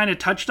Hoops kind of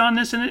touched on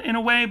this in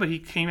a way, but he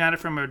came at it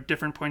from a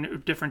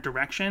different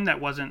direction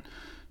that wasn't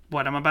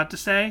what I'm about to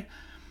say.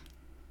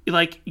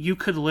 Like, you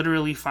could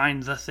literally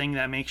find the thing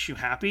that makes you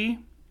happy,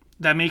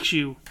 that makes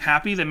you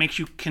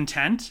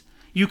content.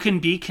 You can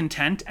be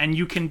content and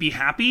you can be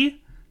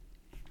happy,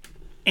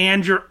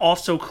 and you're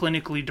also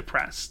clinically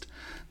depressed.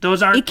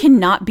 It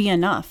cannot be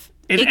enough.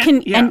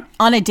 And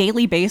on a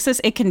daily basis,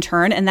 it can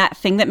turn, and that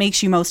thing that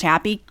makes you most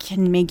happy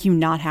can make you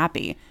not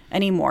happy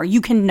anymore.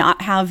 You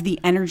cannot have the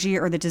energy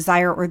or the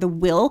desire or the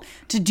will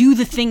to do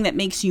the thing that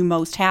makes you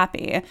most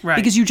happy, right?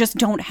 Because you just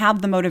don't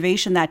have the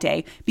motivation that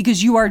day,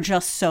 because you are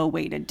just so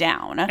weighted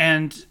down.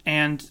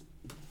 And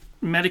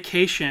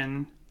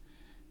medication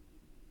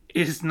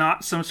is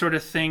not some sort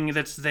of thing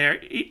that's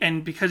there,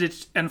 and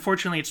because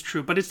unfortunately it's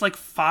true, but it's like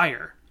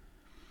fire.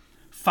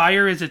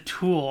 Fire is a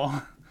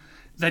tool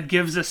that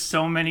gives us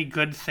so many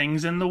good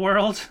things in the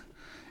world.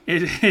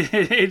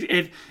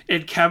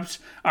 It kept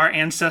our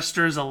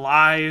ancestors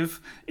alive.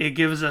 It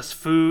gives us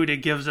food. It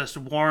gives us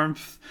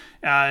warmth.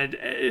 And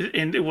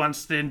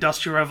once the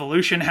Industrial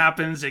Revolution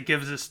happens, it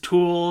gives us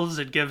tools.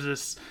 It gives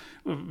us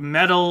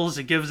metals.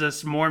 It gives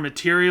us more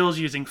materials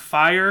using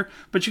fire.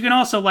 But you can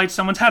also light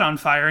someone's head on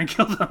fire and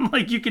kill them.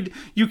 Like, you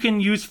can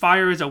use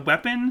fire as a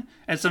weapon,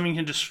 as something you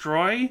can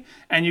destroy,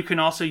 and you can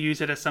also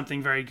use it as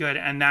something very good.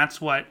 And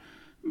that's what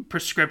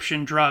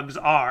prescription drugs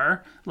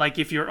are. Like,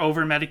 if you're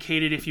over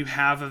medicated, if you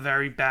have a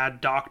very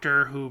bad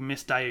doctor who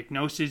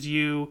misdiagnoses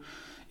you,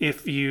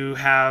 if you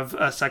have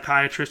a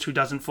psychiatrist who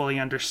doesn't fully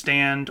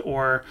understand,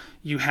 or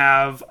you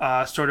have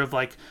sort of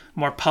like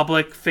more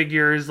public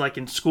figures like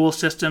in school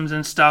systems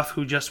and stuff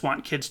who just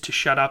want kids to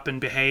shut up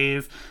and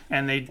behave,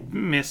 and they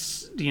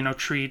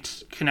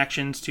treat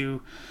connections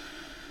to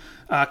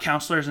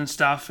counselors and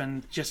stuff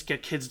and just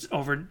get kids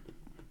over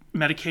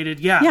medicated.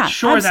 Yeah,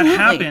 sure, absolutely. that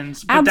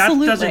happens, but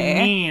Absolutely. that doesn't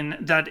mean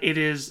that it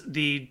is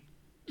the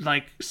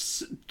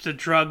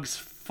drug's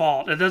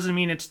fault. It doesn't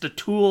mean it's the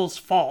tool's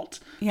fault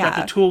that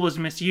the tool was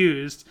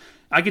misused.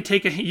 You could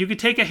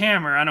take a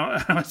hammer. I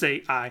don't want to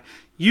say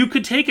you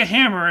could take a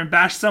hammer and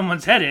bash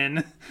someone's head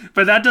in,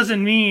 but that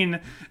doesn't mean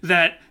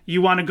that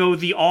you want to go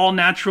the all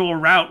natural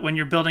route when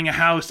you're building a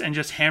house and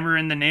just hammer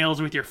in the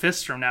nails with your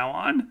fists from now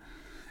on.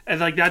 And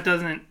like, that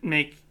doesn't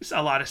make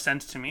a lot of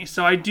sense to me.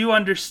 So I do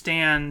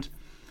understand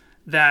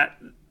that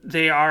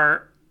they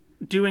are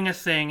doing a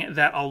thing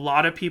that a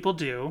lot of people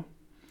do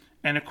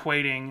and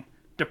equating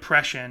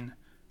depression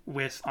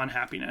with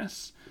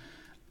unhappiness.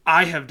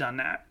 I have done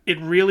that.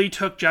 It really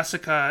took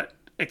Jessica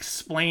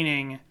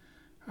explaining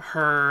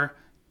her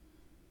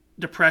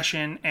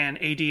depression and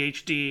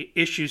ADHD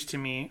issues to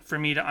me for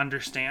me to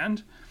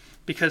understand,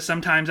 because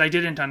sometimes I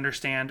didn't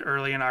understand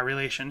early in our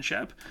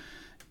relationship.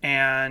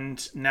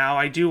 And now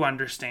I do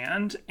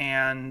understand.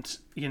 And,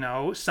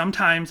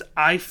 sometimes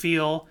I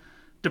feel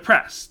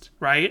depressed,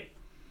 right?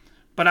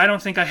 But I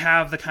don't think I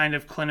have the kind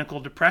of clinical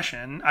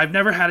depression. I've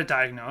never had it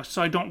diagnosed,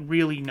 so I don't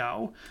really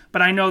know.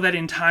 But I know that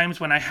in times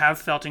when I have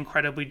felt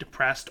incredibly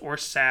depressed or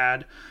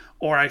sad,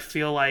 or I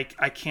feel like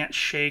I can't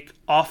shake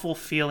awful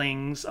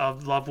feelings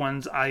of loved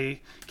ones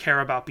I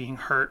care about being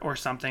hurt or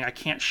something, I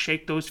can't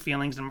shake those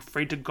feelings. I'm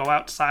afraid to go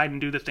outside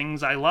and do the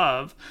things I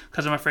love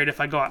because I'm afraid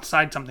if I go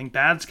outside, something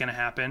bad's going to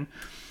happen.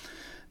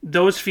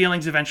 Those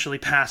feelings eventually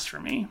pass for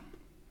me.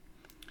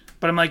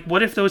 But I'm like,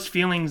 what if those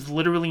feelings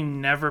literally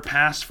never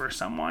pass for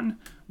someone?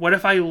 What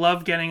if I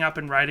love getting up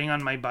and riding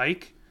on my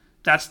bike?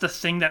 That's the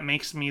thing that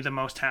makes me the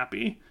most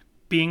happy.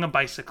 Being a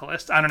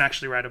bicyclist. I don't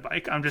actually ride a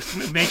bike. I'm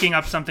just making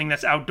up something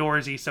that's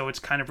outdoorsy, so it's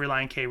kind of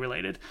Relient K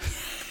related.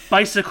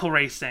 Bicycle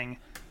racing.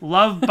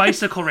 Love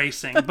bicycle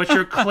racing, but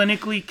you're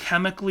clinically,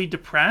 chemically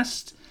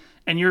depressed,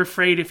 and you're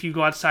afraid if you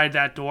go outside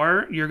that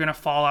door, you're going to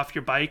fall off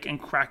your bike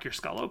and crack your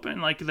skull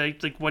open. Like,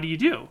 what do you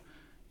do?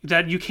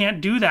 That you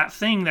can't do that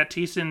thing that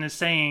Thiessen is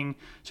saying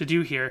to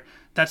do here.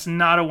 That's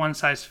not a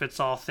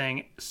one-size-fits-all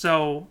thing.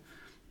 So,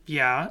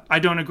 yeah, I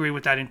don't agree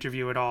with that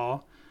interview at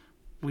all.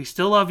 We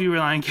still love you,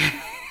 Relient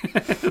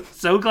K.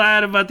 So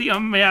glad about the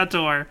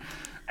Meator.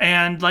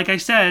 And like I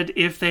said,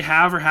 if they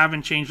have or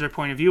haven't changed their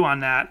point of view on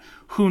that,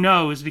 who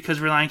knows? Because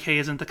Relient K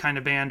isn't the kind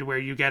of band where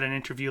you get an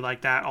interview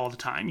like that all the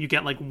time. You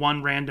get like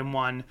one random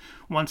one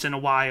once in a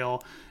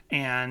while,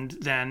 and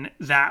then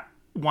that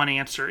one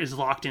answer is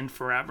locked in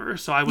forever.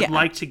 So I would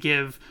like to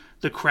give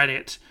the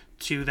credit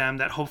to them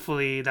that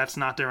hopefully that's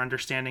not their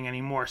understanding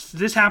anymore. So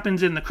this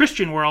happens in the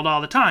Christian world all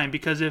the time,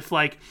 because if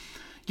like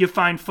you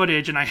find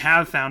footage, and I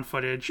have found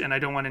footage, and I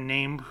don't want to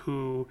name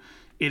who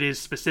it is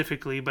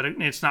specifically, but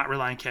it's not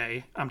Relient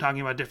K. I'm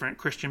talking about a different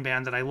Christian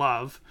band that I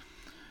love.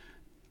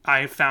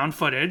 I found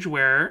footage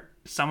where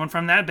someone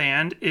from that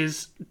band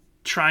is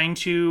trying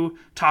to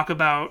talk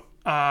about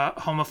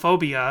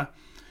homophobia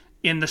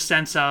in the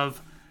sense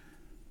of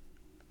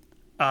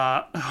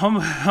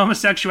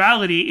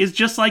homosexuality is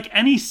just like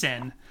any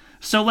sin,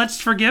 so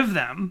let's forgive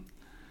them,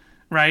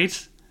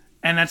 right?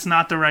 And that's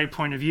not the right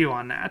point of view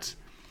on that.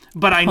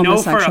 But I know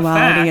for a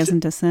fact,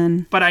 isn't a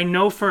sin. But I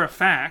know for a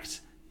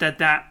fact that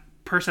that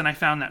person I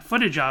found that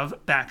footage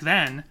of back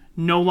then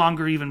no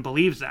longer even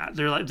believes that.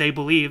 They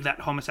believe that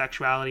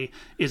homosexuality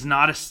is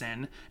not a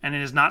sin, and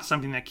it is not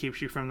something that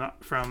keeps you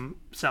from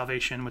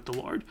salvation with the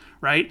Lord,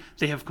 right?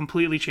 They have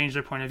completely changed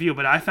their point of view.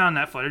 But I found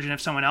that footage, and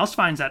if someone else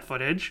finds that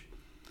footage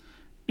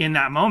in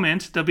that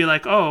moment, they'll be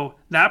like, oh,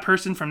 that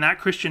person from that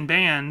Christian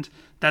band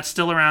that's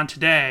still around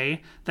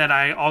today that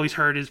I always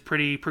heard is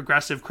pretty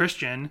progressive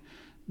Christian,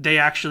 they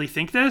actually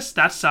think this?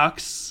 That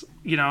sucks.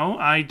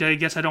 I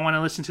guess I don't want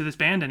to listen to this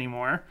band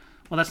anymore.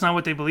 Well, that's not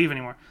what they believe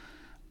anymore.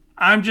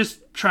 I'm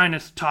just trying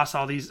to toss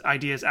all these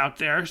ideas out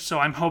there, so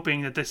I'm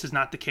hoping that this is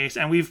not the case,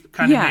 and we've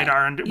kind of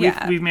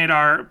we've made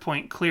our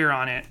point clear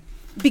on it.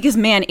 Because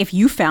man, if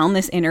you found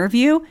this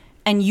interview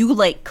and you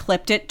like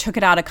clipped it, took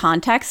it out of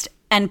context,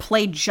 and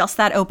played just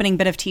that opening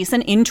bit of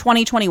Thiessen in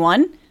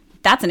 2021,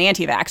 that's an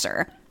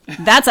anti-vaxxer.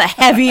 That's a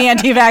heavy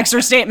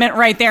anti-vaxxer statement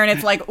right there, and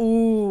it's like,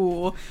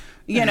 ooh.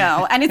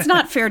 And it's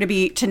not fair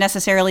to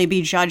necessarily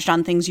be judged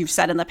on things you've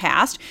said in the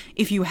past.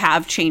 If you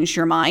have changed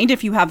your mind,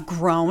 if you have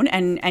grown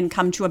and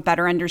come to a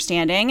better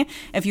understanding,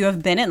 if you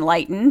have been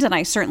enlightened, and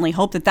I certainly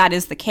hope that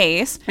is the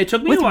case. It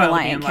took me a while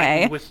to be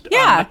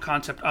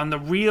enlightened on the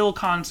real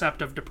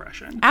concept of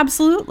depression.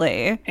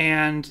 Absolutely.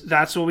 And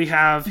that's what we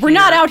have. We're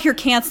not out here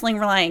canceling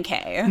Relient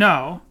K.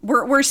 No.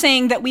 We're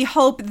saying that we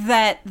hope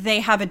that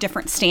they have a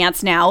different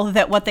stance now,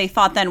 that what they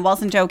thought then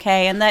wasn't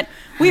okay, and that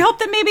we hope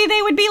that maybe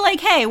they would be like,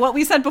 hey, what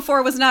we said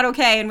before was not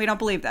okay, and we don't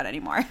believe that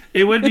anymore.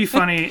 It would be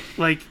funny,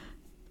 like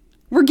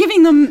we're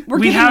giving them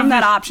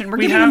that option. We're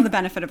giving them the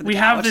benefit of the doubt. We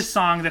have this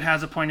song that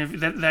has a point of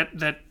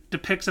that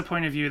depicts a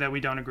point of view that we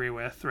don't agree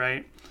with,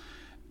 right?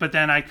 But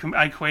then I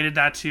equated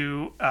that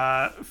to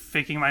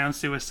faking my own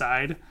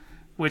suicide,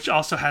 which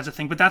also has a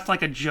thing. But that's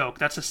like a joke.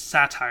 That's a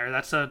satire.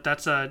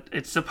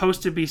 It's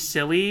supposed to be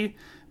silly,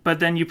 but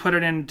then you put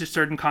it into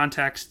certain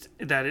context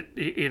that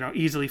it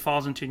easily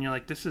falls into, and you're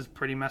like, this is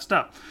pretty messed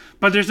up.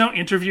 But there's no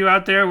interview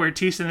out there where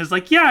Thiessen is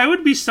like, yeah, it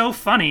would be so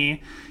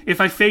funny if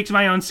I faked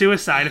my own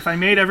suicide, if I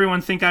made everyone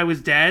think I was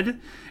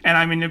dead and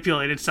I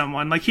manipulated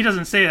someone. Like, he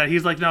doesn't say that.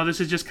 He's like, no, this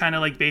is just kind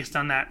of like based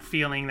on that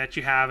feeling that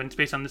you have, and it's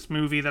based on this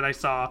movie that I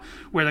saw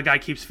where the guy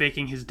keeps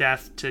faking his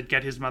death to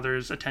get his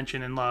mother's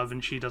attention and love,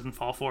 and she doesn't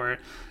fall for it,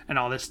 and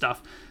all this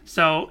stuff.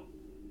 So,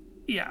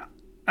 yeah.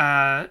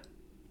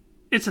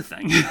 It's a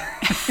thing.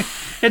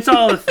 It's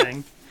all a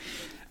thing.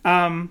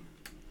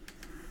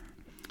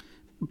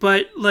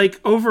 But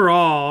like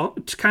overall,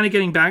 kind of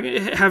getting back,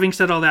 having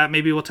said all that,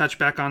 maybe we'll touch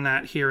back on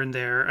that here and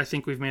there. I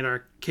think we've made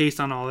our case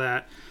on all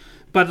that.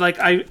 But like,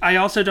 I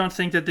also don't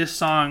think that this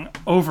song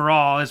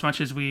overall, as much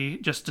as we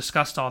just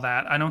discussed all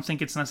that, I don't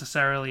think it's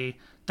necessarily,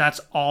 that's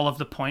all of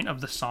the point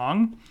of the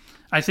song.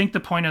 I think the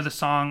point of the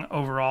song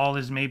overall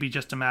is maybe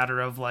just a matter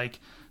of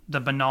like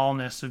the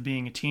banalness of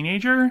being a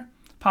teenager,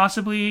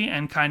 possibly,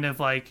 and kind of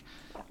like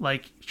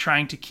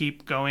trying to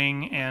keep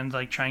going and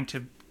like trying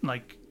to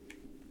like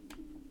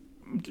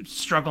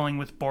struggling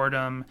with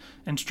boredom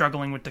and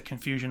struggling with the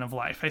confusion of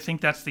life. I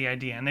think that's the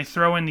idea. And they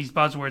throw in these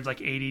buzzwords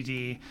like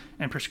ADD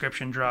and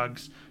prescription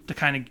drugs to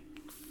kind of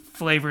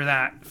flavor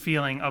that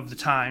feeling of the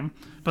time.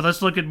 But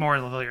let's look at more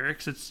of the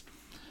lyrics. It's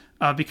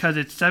because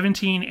it's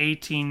 17,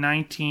 18,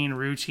 19,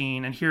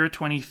 routine, and here at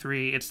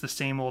 23, it's the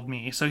same old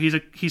me. So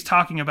he's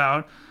talking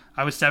about,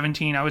 I was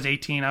 17, I was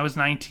 18, I was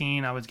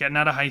 19, I was getting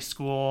out of high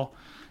school,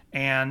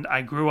 and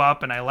I grew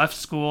up and I left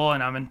school,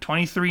 and I'm in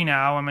 23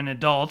 now, I'm an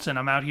adult, and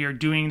I'm out here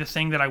doing the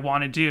thing that I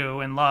want to do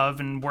and love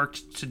and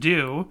worked to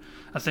do,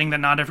 a thing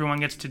that not everyone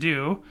gets to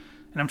do,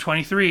 and I'm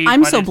 23.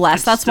 I'm so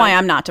blessed. That's why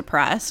I'm not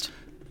depressed.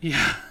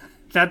 Yeah,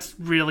 that's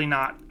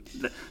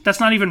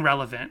not even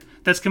relevant.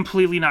 That's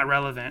completely not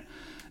relevant.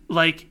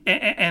 Like,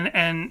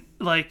 and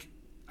like,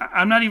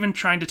 I'm not even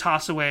trying to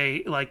toss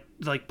away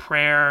like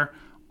prayer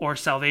or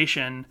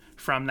salvation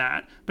from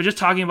that, but just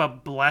talking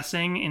about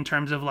blessing in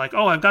terms of like,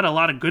 oh, I've got a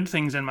lot of good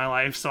things in my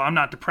life, so I'm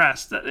not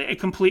depressed.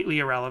 Completely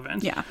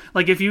irrelevant. Yeah.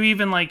 Like if you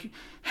even like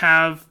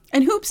have,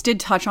 and Hoops did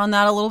touch on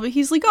that a little bit.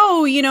 He's like,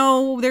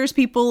 oh, there's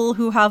people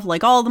who have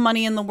like all the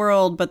money in the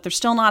world, but they're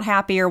still not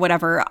happy or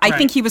whatever. I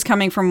think he was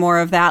coming from more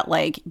of that,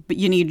 like,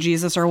 you need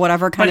Jesus or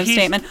whatever kind of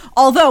statement.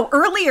 Although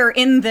earlier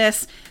in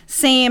this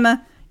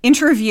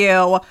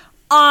interview,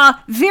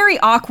 very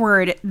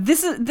awkward.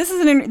 This is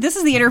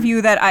the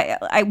interview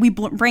that we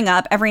bring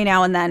up every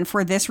now and then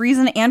for this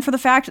reason, and for the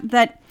fact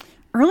that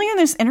earlier in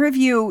this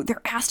interview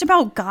they're asked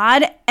about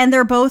God, and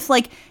they're both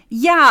like,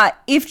 yeah,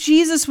 if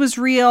Jesus was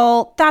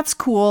real, that's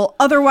cool.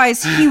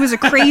 Otherwise, he was a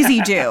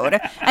crazy dude.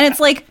 And it's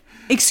like,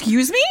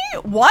 excuse me,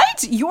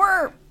 what?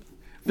 You're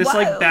this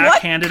like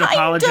backhanded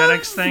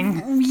apologetics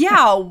thing.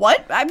 Yeah,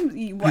 what?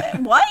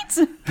 What?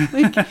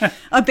 Like,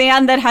 a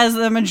band that has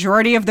the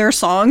majority of their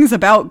songs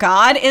about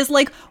God is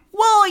like,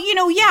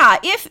 well, yeah,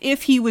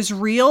 if he was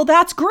real,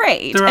 that's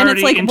great. They're and already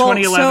it's like, in well,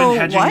 2011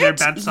 hedging what? their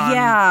bets on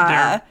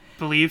their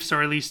beliefs,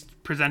 or at least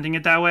presenting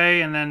it that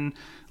way, and then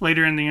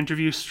later in the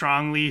interview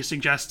strongly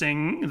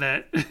suggesting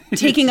that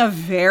taking a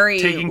very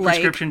taking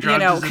prescription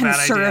drugs is a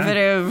bad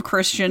conservative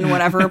Christian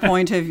whatever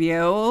point of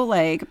view.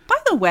 Like, by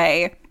the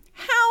way,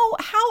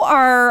 how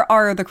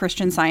are the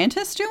Christian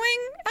scientists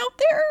doing out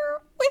there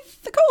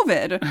with the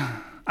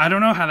COVID? I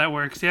don't know how that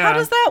works. Yeah. How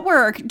does that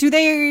work? Do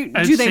they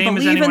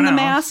believe in the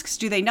masks?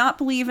 Do they not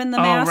believe in the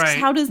masks? Right.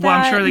 How does that? Well,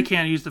 I'm sure they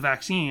can't use the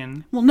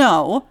vaccine. Well,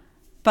 no.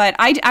 But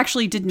I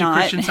actually did not.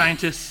 Christian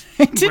scientists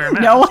I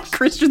didn't know what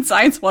Christian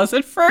Science was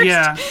at first.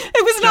 Yeah.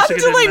 It was not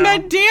until I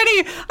met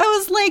Danny. I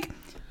was like,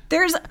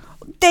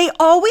 they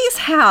always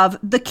have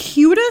the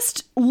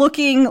cutest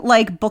looking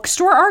like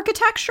bookstore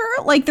architecture.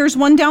 Like there's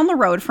one down the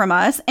road from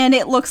us, and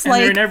it looks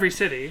like they're in every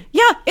city.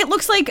 Yeah, it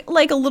looks like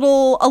a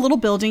little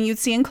building you'd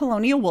see in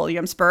Colonial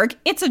Williamsburg.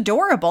 It's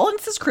adorable, and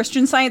it's this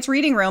Christian Science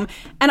reading room.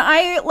 And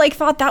I like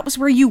thought that was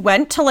where you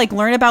went to like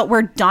learn about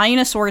where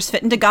dinosaurs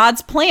fit into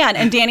God's plan.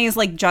 And Danny's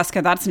like,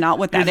 Jessica, that's not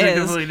what that is. It's a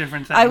completely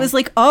different thing. I was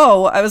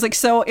like,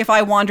 so if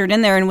I wandered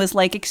in there and was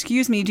like,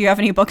 excuse me, do you have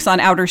any books on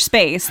outer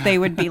space? They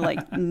would be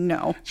like,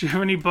 no. Do you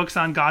have any books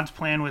on God's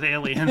plan with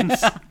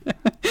aliens?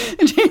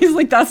 And Jamie's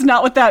like, that's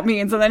not what that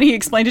means. And then he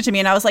explained it to me,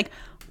 and I was like,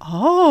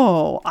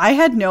 oh, I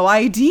had no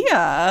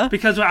idea.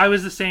 Because I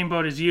was the same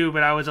boat as you,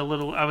 but I was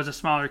a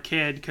smaller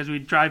kid, because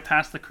we'd drive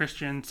past the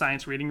Christian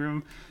Science reading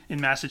room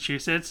in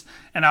Massachusetts,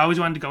 and I always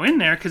wanted to go in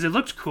there because it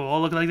looked cool. It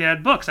looked like they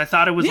had books. I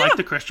thought it was like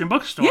the Christian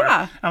bookstore.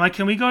 Yeah. I'm like,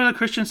 can we go to the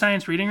Christian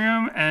Science reading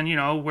room? And,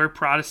 we're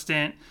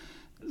Protestant,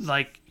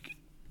 like,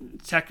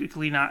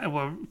 technically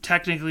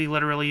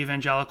literally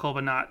evangelical,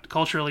 but not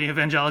culturally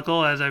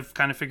evangelical, as I've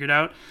kind of figured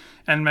out.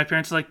 And my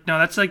parents are like, no,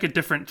 that's like a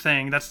different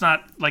thing. That's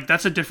not like,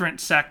 that's a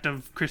different sect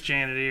of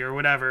Christianity or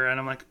whatever. And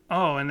I'm like,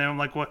 oh, and then I'm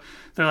like, what?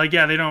 They're like,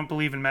 yeah, they don't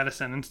believe in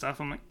medicine and stuff.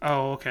 I'm like,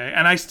 oh, okay.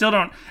 And I still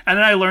don't. And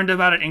then I learned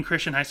about it in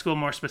Christian high school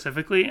more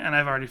specifically, and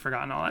I've already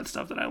forgotten all that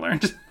stuff that I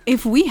learned.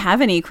 If we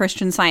have any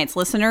Christian Science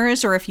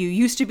listeners, or if you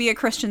used to be a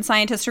Christian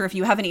Scientist, or if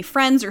you have any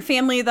friends or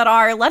family that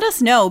are, let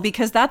us know,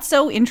 because that's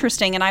so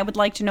interesting. And I would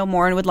like to know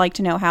more and would like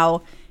to know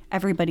how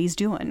everybody's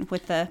doing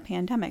with the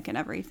pandemic and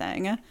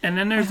everything. And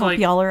then there's I hope like,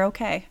 y'all are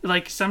okay.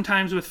 like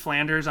sometimes with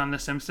Flanders on The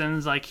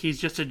Simpsons, like he's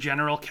just a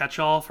general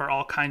catch-all for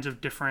all kinds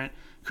of different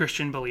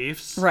Christian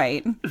beliefs.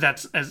 Right.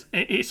 That's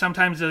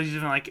sometimes there's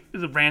even like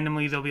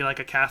randomly there'll be like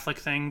a Catholic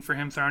thing for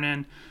him thrown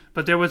in.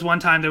 But there was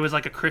one time there was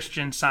like a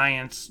Christian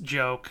Science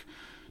joke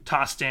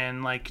tossed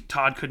in, like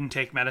Todd couldn't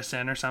take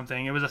medicine or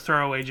something. It was a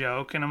throwaway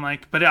joke, and I'm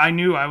like, but I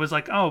knew, I was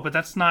like, oh, but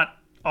that's not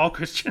all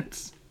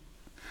Christians.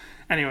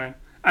 Anyway.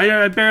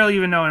 I barely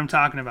even know what I'm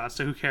talking about,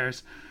 so who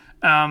cares?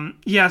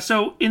 Yeah,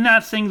 so in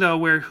that thing, though,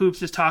 where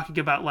Hoops is talking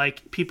about,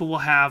 like, people will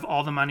have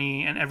all the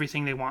money and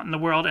everything they want in the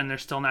world and they're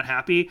still not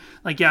happy,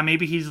 like, yeah,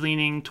 maybe he's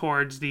leaning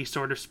towards the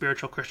sort of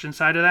spiritual Christian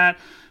side of that,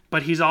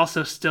 but he's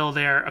also still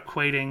there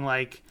equating,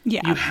 like,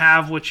 yeah, you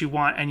have what you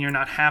want and you're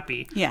not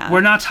happy. Yeah. We're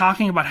not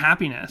talking about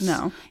happiness.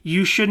 No.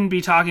 You shouldn't be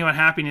talking about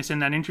happiness in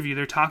that interview.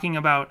 They're talking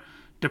about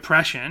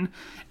depression.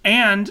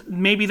 And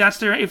maybe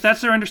if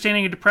that's their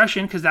understanding of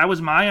depression, because that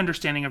was my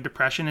understanding of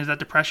depression, is that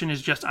depression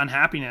is just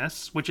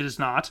unhappiness, which it is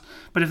not.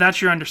 But if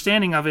that's your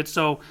understanding of it,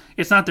 so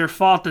it's not their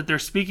fault that they're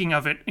speaking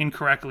of it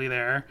incorrectly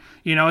there,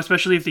 you know,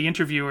 especially if the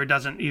interviewer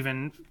doesn't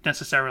even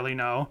necessarily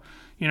know.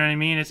 You know what I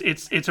mean?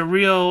 It's a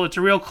real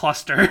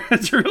cluster.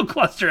 It's a real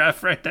cluster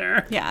F right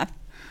there. Yeah.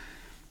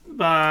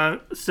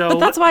 But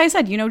that's why I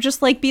said, you know,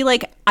 just like be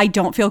like, I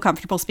don't feel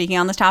comfortable speaking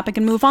on this topic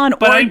and move on,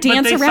 or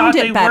dance around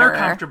it better. Were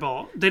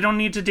comfortable. They don't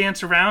need to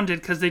dance around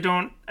it because they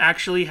don't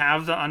actually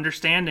have the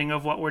understanding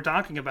of what we're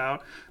talking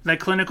about. That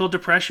clinical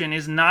depression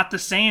is not the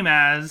same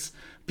as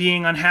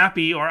being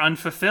unhappy or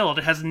unfulfilled.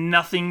 It has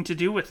nothing to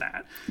do with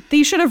that.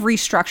 They should have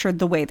restructured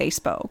the way they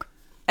spoke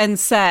and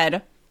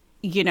said,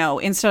 you know,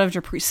 instead of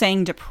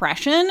saying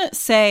depression,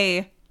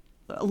 say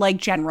like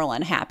general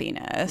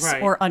unhappiness,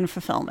 right, or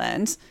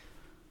unfulfillment.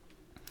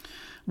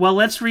 Well,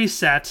 let's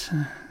reset.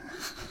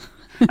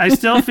 I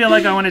still feel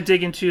like I want to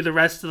dig into the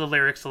rest of the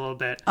lyrics a little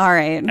bit. All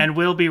right. And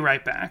we'll be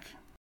right back.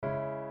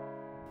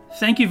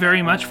 Thank you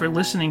very much for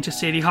listening to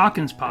Sadie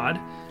Hawkins Pod.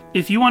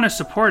 If you want to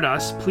support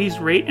us, please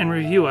rate and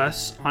review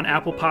us on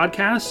Apple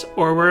Podcasts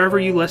or wherever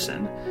you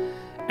listen.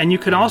 And you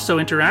can also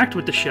interact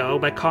with the show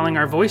by calling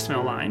our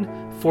voicemail line,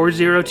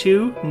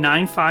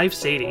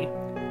 402-95-SADIE.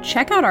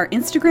 Check out our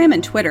Instagram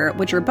and Twitter,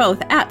 which are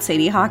both at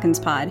Sadie Hawkins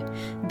Pod.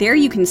 There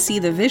you can see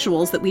the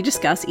visuals that we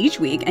discuss each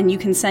week, and you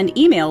can send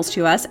emails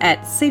to us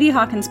at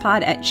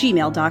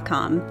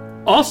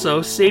sadiehawkinspod@gmail.com.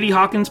 Also,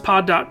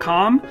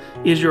 sadiehawkinspod.com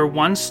is your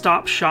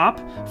one-stop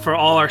shop for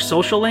all our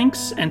social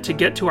links and to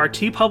get to our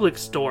TeePublic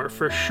store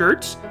for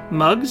shirts,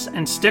 mugs,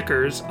 and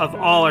stickers of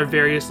all our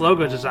various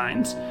logo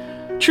designs.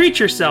 Treat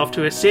yourself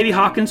to a Sadie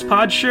Hawkins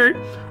Pod shirt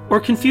or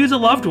confuse a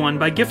loved one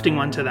by gifting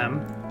one to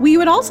them. We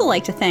would also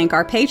like to thank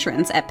our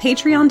patrons at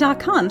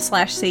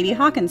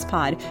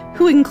patreon.com/SadieHawkinsPod,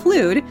 who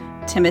include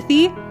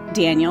Timothy,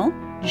 Daniel,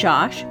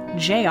 Josh,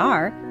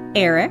 JR,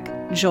 Eric,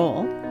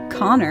 Joel,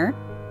 Connor,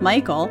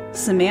 Michael,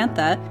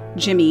 Samantha,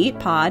 Jimmy Eat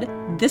Pod,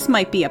 This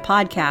Might Be a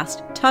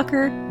Podcast,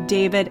 Tucker,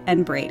 David,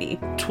 and Brady.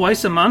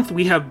 Twice a month,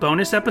 we have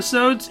bonus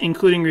episodes,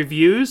 including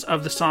reviews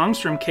of the songs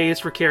from K is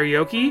for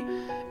Karaoke,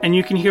 and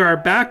you can hear our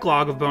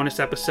backlog of bonus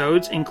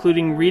episodes,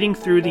 including reading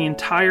through the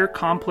entire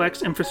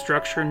complex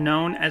infrastructure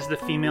known as the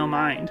Female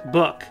Mind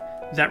book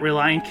that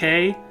Relient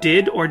K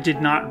did or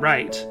did not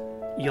write.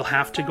 You'll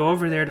have to go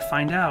over there to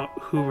find out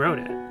who wrote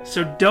it.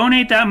 So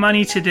donate that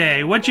money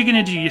today. What you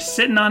gonna do? You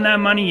sitting on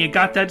that money? You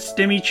got that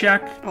stimmy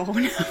check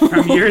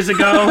from years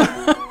ago?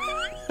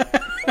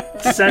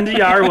 Send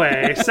it our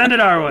way. Send it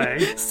our way.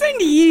 Send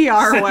ye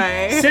our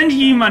way. Send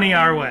ye money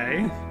our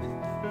way.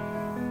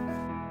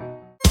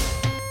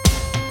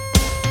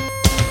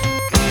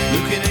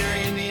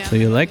 So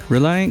you like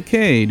Relient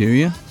K, do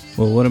you?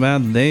 Well, what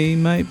about They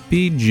Might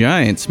Be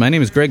Giants? My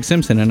name is Greg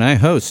Simpson, and I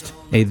host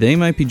a They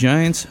Might Be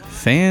Giants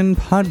fan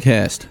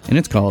podcast, and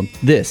it's called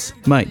This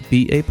Might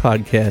Be a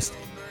Podcast.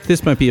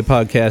 This Might Be a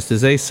Podcast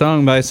is a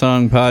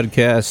song-by-song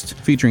podcast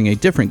featuring a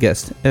different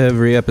guest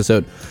every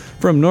episode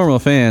from normal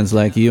fans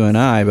like you and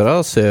I, but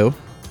also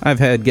I've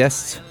had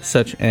guests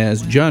such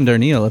as John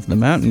Darnielle of the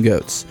Mountain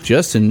Goats,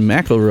 Justin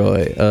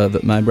McElroy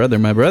of My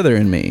Brother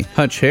and Me,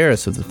 Hutch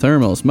Harris of the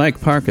Thermals, Mike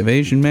Park of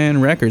Asian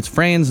Man Records,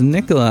 Franz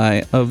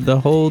Nikolai of The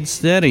Hold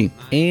Steady,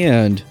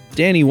 and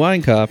Danny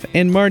Weinkauf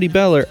and Marty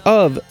Beller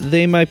of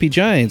They Might Be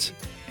Giants,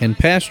 and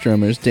past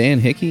drummers Dan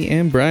Hickey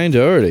and Brian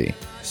Doherty.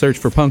 Search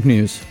for Punk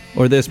News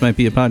or This Might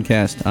Be a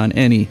Podcast on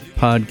any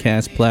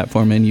podcast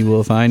platform and you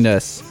will find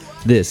us.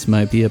 This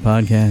Might Be a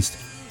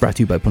Podcast, brought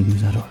to you by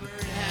punknews.org.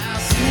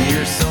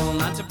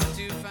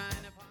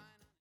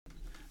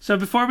 So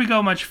before we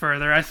go much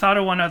further, I thought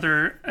of one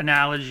other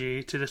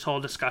analogy to this whole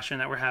discussion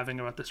that we're having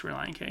about this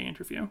Relient K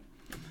interview.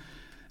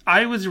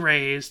 I was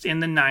raised in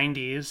the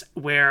 90s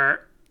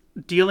where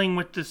dealing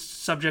with the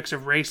subjects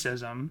of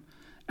racism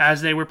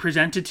as they were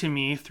presented to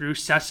me through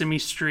Sesame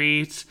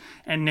Street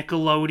and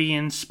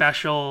Nickelodeon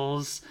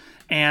specials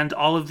and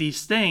all of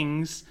these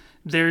things,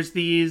 there's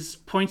these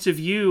points of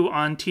view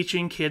on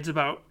teaching kids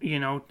about,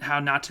 how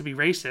not to be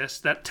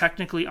racist that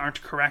technically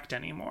aren't correct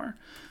anymore.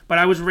 But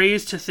I was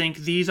raised to think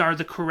these are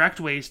the correct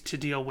ways to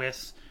deal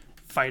with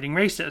fighting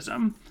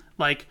racism.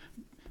 Like,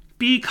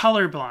 be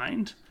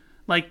colorblind.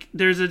 Like,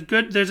 there's a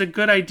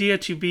good idea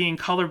to being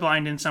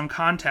colorblind in some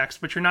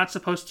context, but you're not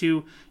supposed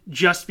to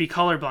just be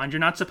colorblind. You're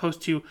not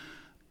supposed to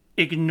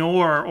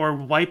ignore or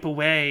wipe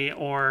away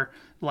or,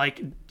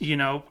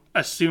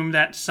 assume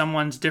that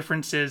someone's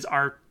differences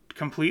are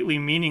completely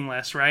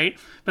meaningless, right?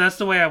 But that's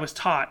the way I was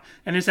taught.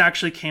 And this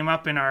actually came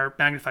up in our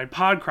Magnified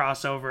Pod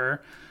crossover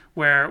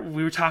where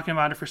we were talking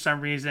about it for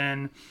some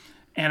reason.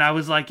 And I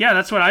was like, yeah,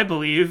 that's what I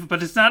believe,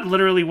 but it's not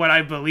literally what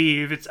I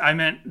believe.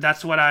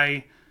 That's what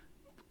I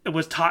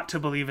was taught to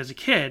believe as a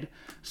kid.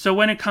 So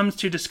when it comes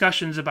to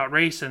discussions about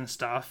race and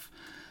stuff,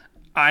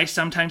 I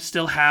sometimes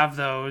still have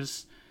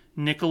those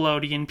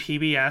Nickelodeon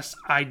PBS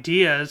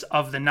ideas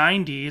of the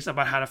 90s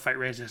about how to fight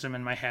racism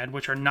in my head,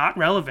 which are not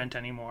relevant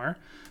anymore.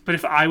 But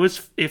if I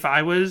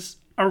was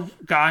a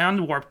guy on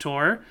the Warped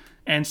Tour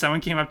and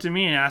someone came up to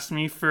me and asked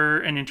me for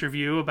an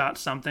interview about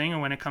something,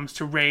 and when it comes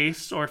to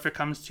race, or if it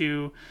comes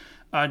to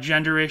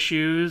gender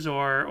issues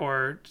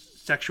or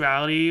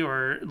sexuality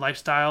or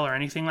lifestyle or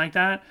anything like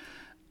that,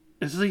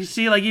 it's like,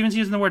 see, like even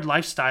using the word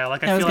lifestyle,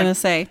 like I was going to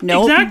say,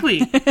 nope.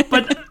 Exactly.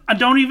 But I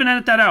don't even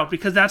edit that out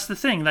because that's the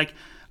thing. Like,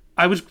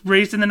 I was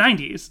raised in the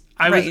 90s.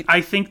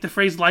 I think the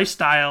phrase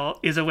lifestyle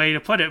is a way to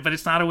put it, but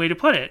it's not a way to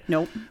put it.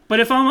 Nope. But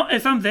if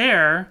I'm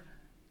there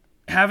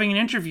having an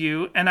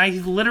interview and I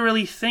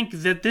literally think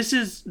that this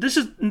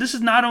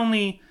is not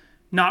only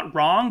not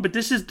wrong, but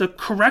this is the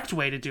correct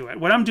way to do it.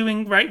 What I'm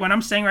doing right, what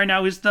I'm saying right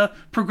now is the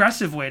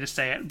progressive way to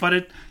say it,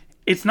 but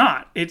it's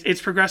not.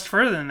 It's progressed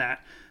further than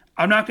that.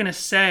 I'm not going to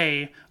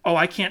say, oh,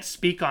 I can't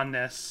speak on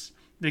this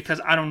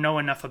because I don't know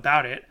enough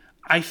about it.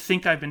 I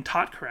think I've been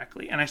taught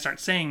correctly, and I start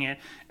saying it,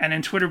 and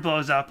then Twitter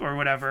blows up or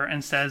whatever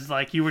and says,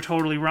 like, you were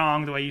totally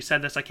wrong the way you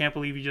said this. I can't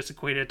believe you just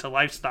equated it to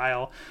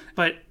lifestyle.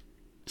 But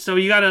so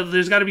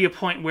there's got to be a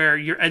point where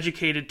you're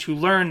educated to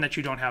learn that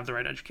you don't have the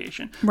right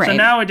education. Right. So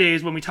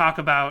nowadays, when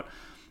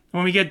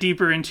we get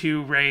deeper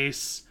into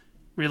race,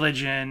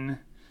 religion,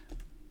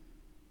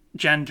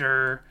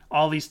 gender,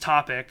 all these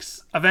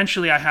topics,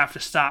 eventually I have to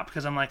stop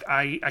because I'm like,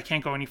 I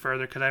can't go any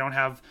further because I don't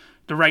have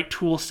the right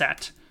tool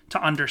set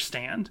to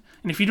understand.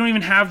 And if you don't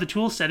even have the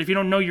tool set, if you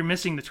don't know you're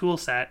missing the tool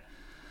set,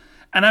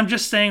 and I'm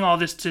just saying all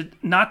this to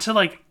not to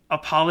like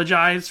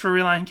apologize for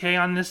Relient K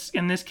on this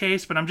in this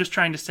case, but I'm just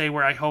trying to say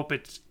where I hope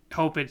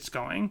it's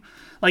going.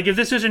 Like if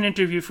this was an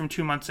interview from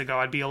 2 months ago,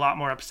 I'd be a lot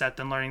more upset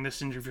than learning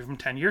this interview from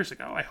 10 years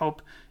ago. I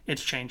hope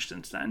it's changed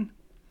since then.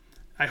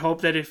 I hope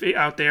that if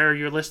out there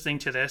you're listening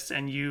to this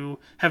and you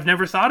have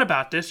never thought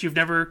about this, you've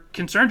never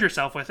concerned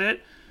yourself with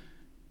it,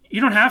 you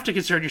don't have to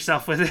concern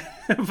yourself with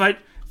it, but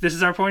this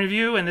is our point of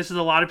view, and this is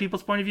a lot of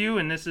people's point of view,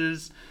 and this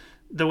is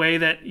the way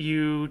that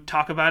you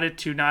talk about it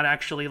to not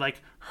actually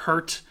like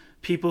hurt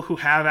people who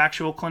have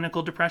actual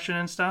clinical depression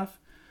and stuff.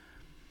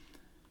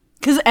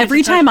 Because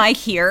every time I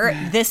hear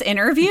this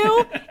interview,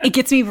 it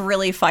gets me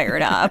really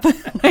fired up.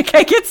 Like,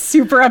 I get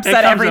super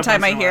upset every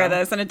time I hear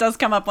this, and it does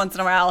come up once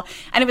in a while.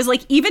 And it was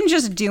like, even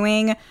just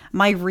doing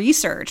my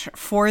research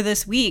for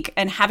this week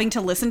and having to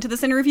listen to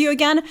this interview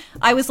again,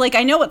 I was like,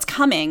 I know what's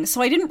coming,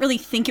 so I didn't really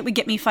think it would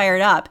get me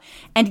fired up.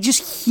 And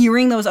just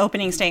hearing those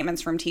opening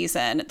statements from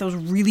Thiessen, those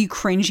really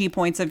cringy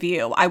points of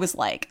view, I was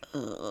like,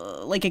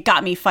 ugh, like it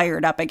got me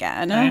fired up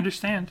again. I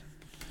understand.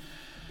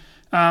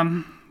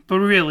 But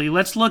really,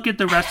 let's look at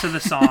the rest of the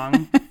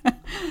song.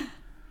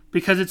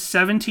 Because it's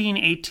 17,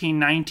 18,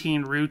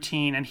 19,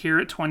 routine, and here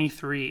at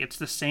 23, it's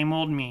the same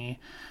old me.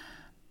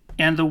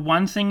 And the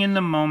one thing in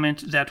the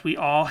moment that we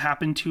all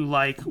happen to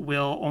like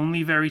will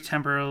only very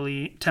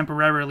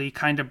temporarily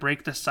kind of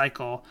break the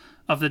cycle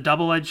of the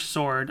double-edged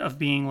sword of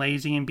being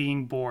lazy and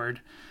being bored.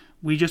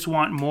 We just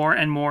want more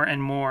and more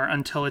and more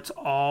until it's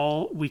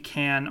all we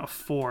can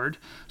afford.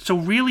 So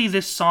really,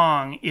 this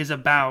song is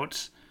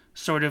about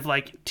sort of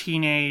like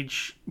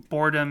teenage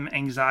boredom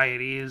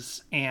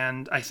anxieties,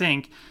 and I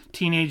think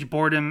teenage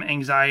boredom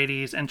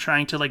anxieties and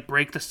trying to like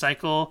break the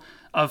cycle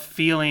of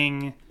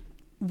feeling.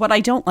 What I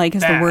don't like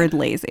is bad. the word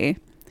lazy.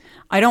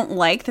 I don't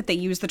like that they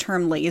use the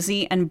term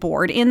lazy and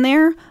bored in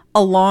there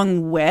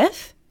along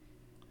with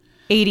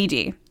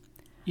ADD.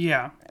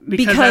 Yeah,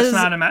 because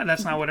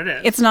that's not what it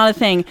is. It's not a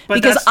thing. But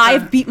because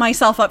I've beat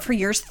myself up for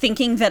years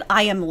thinking that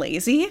I am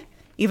lazy.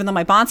 Even though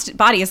my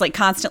body is like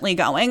constantly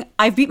going,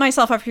 I've beat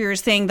myself up for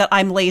years saying that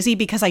I'm lazy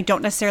because I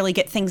don't necessarily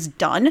get things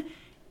done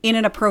in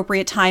an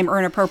appropriate time or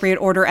an appropriate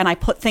order, and I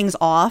put things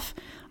off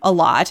a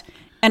lot.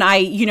 And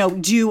I,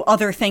 do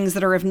other things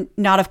that are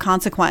not of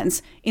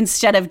consequence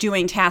instead of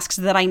doing tasks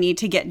that I need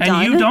to get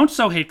done. And you don't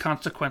so hate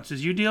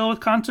consequences. You deal with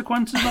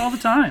consequences all the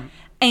time.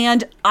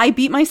 And I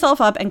beat myself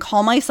up and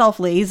call myself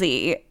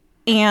lazy,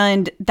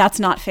 and that's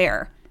not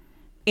fair.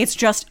 It's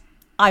just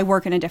I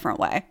work in a different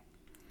way.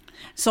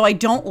 So I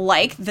don't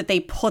like that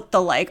they put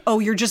the like, oh,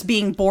 you're just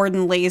being bored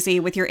and lazy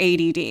with your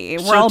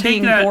ADD. We're all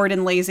being bored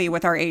and lazy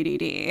with our ADD.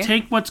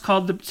 Take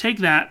take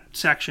that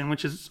section,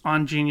 which is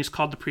on Genius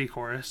called the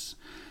pre-chorus,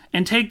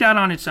 and take that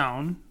on its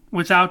own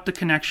without the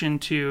connection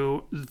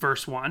to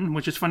verse 1,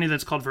 which is funny that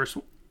it's called verse.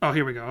 Oh,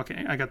 here we go.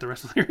 Okay, I got the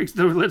rest of the lyrics.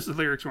 The rest of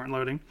the lyrics weren't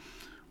loading.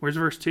 Where's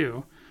verse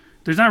 2?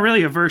 There's not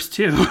really a verse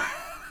 2.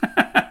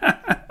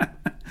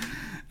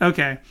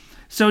 Okay.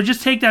 So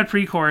just take that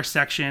pre-chorus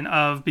section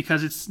of,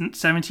 because it's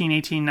 17,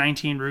 18,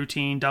 19,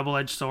 routine,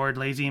 double-edged sword,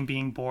 lazy and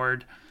being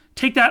bored.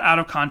 Take that out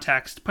of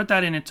context. Put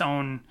that on its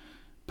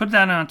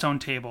own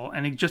table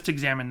and just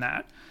examine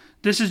that.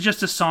 This is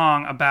just a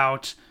song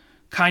about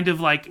kind of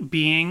like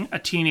being a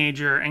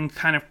teenager and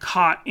kind of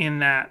caught in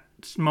that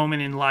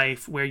moment in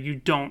life where you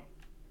don't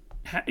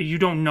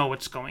know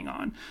what's going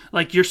on.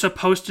 Like, you're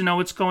supposed to know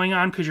what's going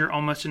on because you're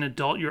almost an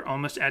adult. You're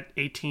almost at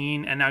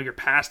 18 and now you're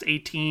past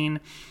 18.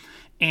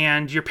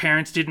 And your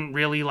parents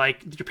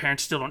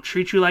still don't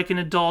treat you like an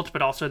adult,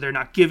 but also they're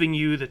not giving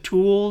you the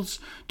tools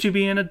to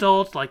be an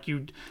adult. Like,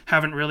 you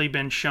haven't really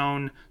been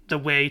shown the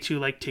way to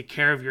like take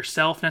care of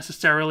yourself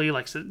necessarily.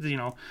 Like, you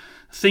know,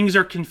 things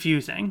are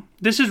confusing.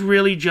 This is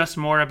really just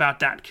more about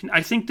that.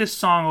 I think this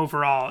song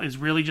overall is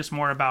really just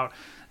more about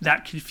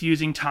that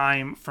confusing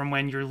time from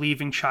when you're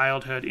leaving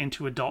childhood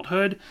into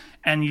adulthood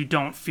and you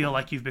don't feel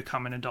like you've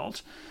become an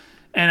adult.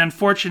 And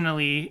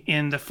unfortunately,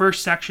 in the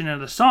first section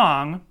of the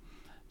song,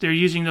 they're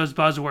using those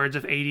buzzwords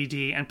of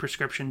ADD and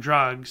prescription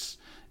drugs,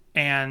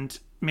 and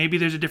maybe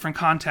there's a different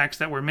context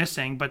that we're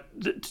missing, but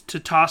to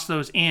toss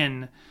those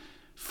in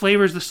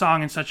flavors the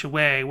song in such a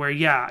way where,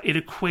 yeah, it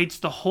equates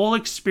the whole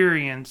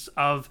experience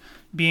of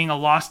being a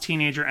lost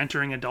teenager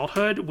entering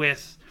adulthood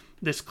with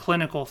this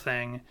clinical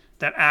thing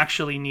that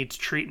actually needs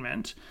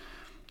treatment,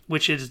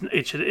 which it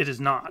is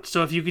not.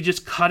 So if you could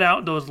just cut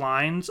out those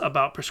lines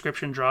about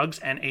prescription drugs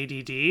and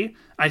ADD,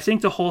 I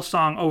think the whole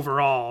song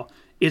overall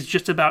is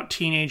just about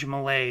teenage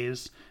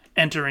malaise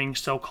entering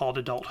so-called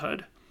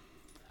adulthood.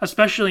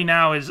 Especially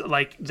now, is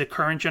like the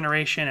current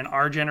generation and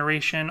our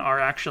generation are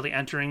actually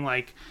entering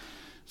like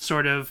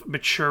sort of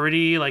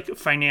maturity, like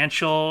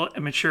financial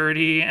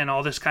maturity and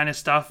all this kind of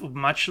stuff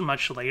much,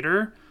 much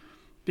later,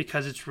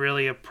 because it's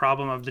really a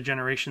problem of the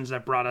generations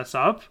that brought us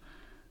up.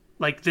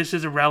 Like, this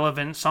is a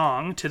relevant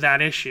song to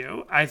that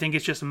issue. I think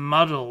it's just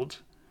muddled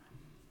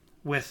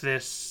with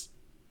this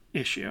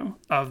issue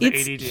of the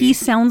ADD. He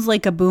sounds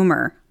like a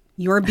boomer.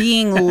 You're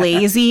being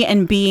lazy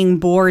and being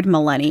bored,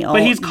 millennial.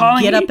 But he's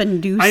calling... Get up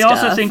and do stuff. I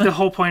also think the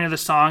whole point of the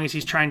song is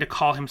he's trying to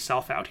call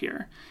himself out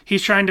here.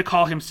 He's trying to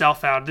call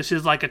himself out. This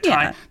is like a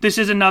time... Yeah. This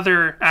is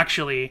another...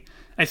 Actually,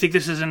 I think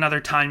this is another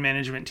time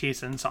management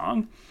Thiessen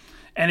song.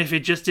 And if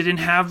it just didn't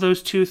have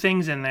those two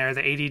things in there,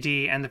 the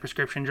ADD and the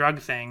prescription drug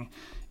thing,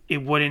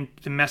 the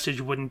message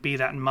wouldn't be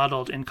that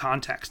muddled in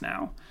context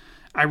now.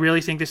 I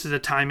really think this is a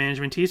time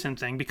management Thiessen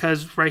thing,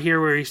 because right here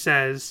where he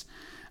says...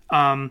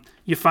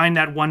 you find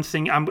that one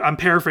thing, I'm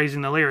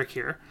paraphrasing the lyric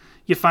here,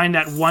 you find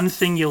that one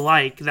thing you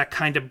like that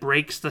kind of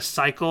breaks the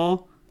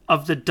cycle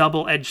of the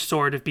double-edged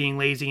sword of being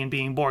lazy and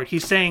being bored.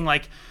 He's saying,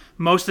 like,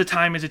 most of the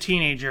time as a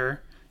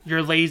teenager,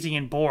 you're lazy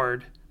and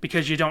bored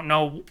because you don't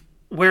know,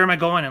 where am I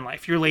going in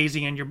life? You're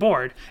lazy and you're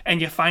bored. And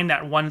you find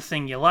that one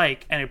thing you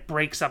like, and it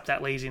breaks up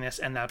that laziness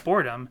and that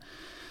boredom.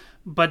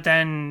 But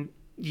then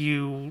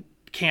you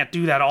can't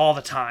do that all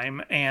the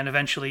time, and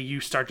eventually you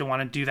start to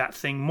want to do that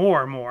thing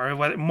more and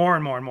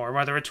more,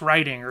 whether it's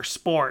writing or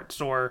sports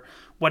or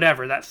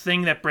whatever, that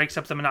thing that breaks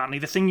up the monotony,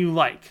 the thing you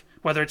like,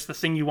 whether it's the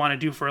thing you want to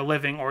do for a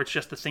living or it's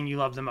just the thing you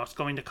love the most,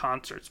 going to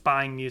concerts,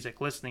 buying music,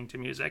 listening to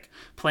music,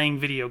 playing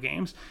video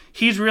games.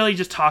 He's really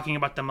just talking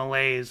about the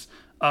malaise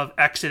of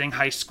exiting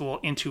high school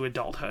into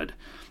adulthood.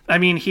 I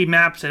mean, he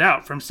maps it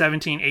out from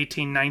 17,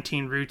 18,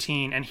 19,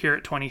 routine, and here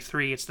at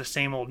 23, it's the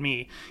same old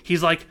me.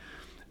 He's like,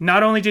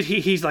 not only did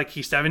he's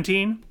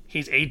 17,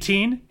 he's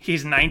 18,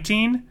 he's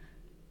 19, and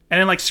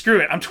then like, screw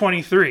it, I'm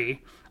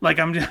 23. Like,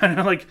 I'm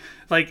like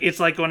it's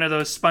like one of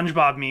those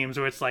SpongeBob memes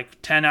where it's like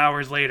 10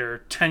 hours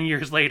later, 10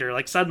 years later,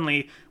 like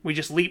suddenly we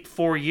just leap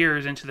 4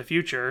 years into the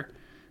future,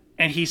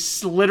 and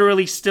he's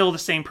literally still the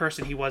same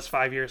person he was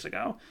 5 years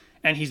ago.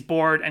 And he's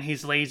bored, and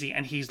he's lazy,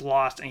 and he's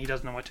lost, and he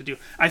doesn't know what to do.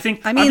 I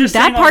mean,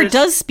 that part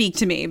does speak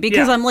to me,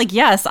 because I'm like,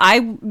 yes,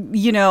 I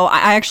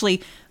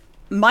actually...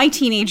 My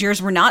teenage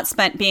years were not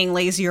spent being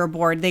lazy or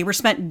bored. They were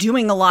spent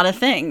doing a lot of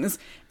things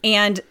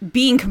and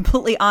being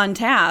completely on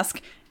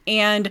task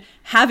and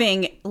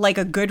having like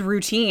a good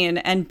routine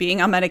and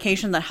being on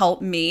medication that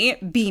helped me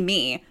and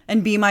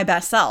be my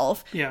best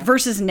self. Yeah.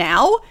 Versus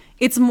now,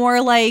 it's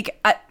more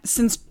like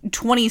since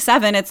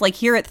 27, it's like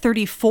here at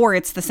 34,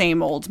 it's the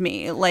same old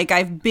me. Like,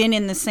 I've been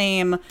in the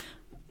same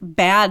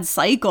bad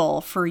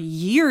cycle for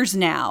years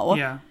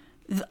now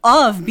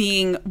of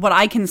being what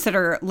I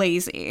consider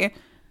lazy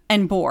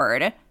and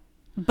bored,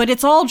 but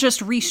it's all just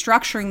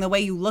restructuring the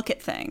way you look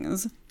at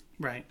things.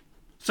 Right.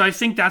 So I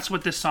think that's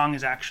what this song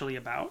is actually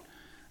about.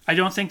 I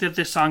don't think that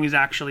this song is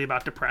actually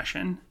about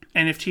depression.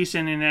 And if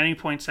Thiessen at any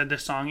point said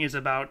this song is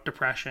about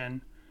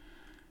depression,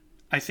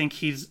 I think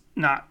he's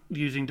not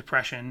using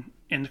depression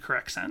in the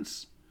correct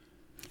sense.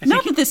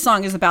 Not that this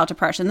song is about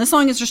depression. This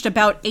song is just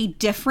about a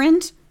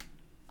different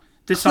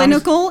This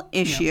clinical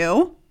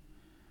issue.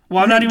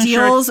 Well, I'm not even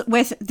deals sure.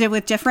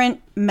 with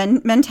different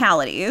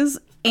mentalities,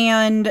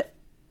 and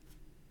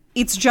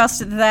it's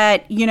just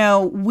that, you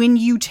know, when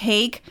you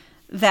take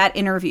that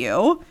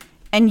interview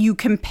and you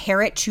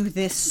compare it to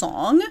this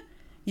song,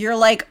 you're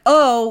like,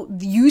 oh,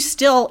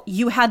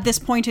 you had this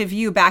point of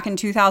view back in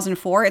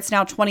 2004. It's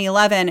now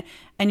 2011,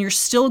 and you're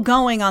still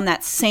going on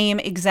that same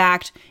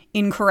exact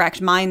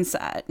incorrect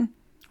mindset.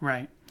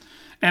 Right.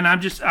 And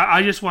I'm just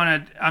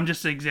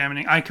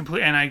examining. I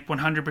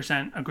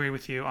 100% agree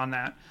with you on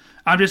that.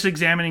 I'm just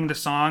examining the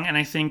song, and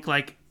I think,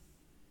 like,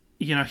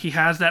 you know, he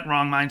has that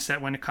wrong mindset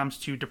when it comes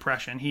to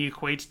depression. He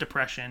equates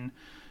depression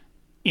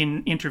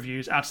in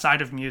interviews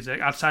outside of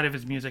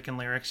his music and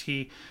lyrics.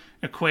 He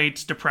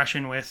equates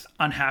depression with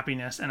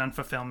unhappiness and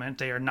unfulfillment.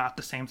 They are not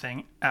the same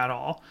thing at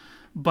all.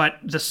 But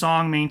the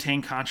song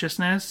Maintain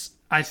Consciousness,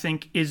 I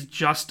think, is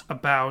just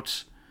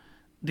about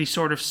the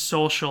sort of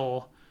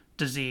social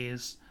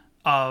disease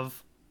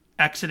of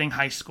exiting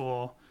high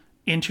school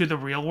into the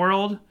real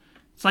world.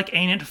 It's like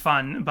Ain't It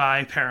Fun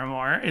by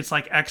Paramore. It's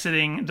like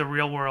exiting the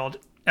real world,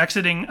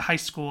 exiting high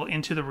school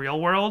into the real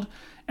world,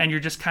 and you're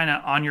just kind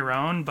of on your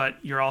own, but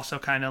you're also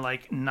kind of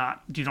like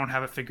you don't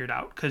have it figured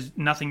out because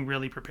nothing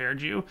really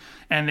prepared you.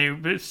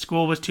 And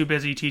school was too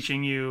busy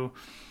teaching you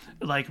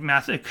like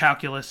math,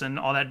 calculus, and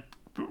all that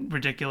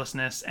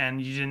ridiculousness,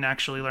 and you didn't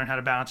actually learn how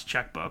to balance a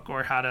checkbook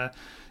or how to,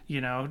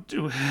 you know,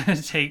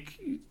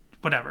 take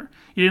whatever.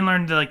 You didn't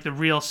learn the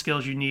real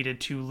skills you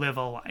needed to live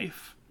a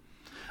life.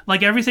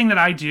 Like everything that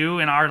I do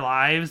in our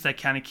lives that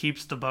kind of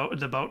keeps the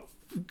boat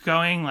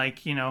going,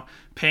 like, you know,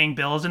 paying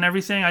bills and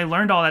everything, I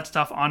learned all that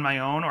stuff on my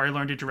own, or I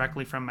learned it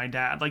directly from my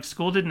dad. Like,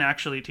 school didn't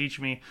actually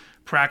teach me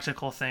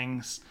practical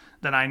things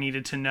that I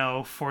needed to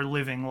know for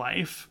living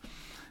life.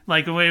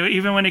 Like,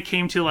 even when it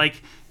came to,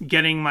 like,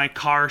 getting my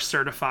car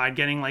certified,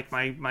 getting, like,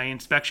 my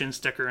inspection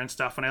sticker and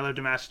stuff when I lived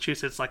in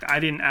Massachusetts, like,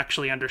 I didn't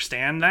actually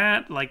understand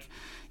that. Like,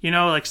 you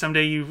know, like,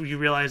 someday you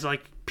realize,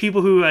 like,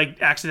 people who,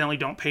 like, accidentally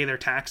don't pay their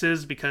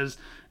taxes because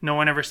no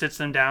one ever sits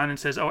them down and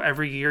says, oh,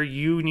 every year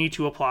you need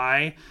to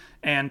apply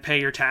and pay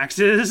your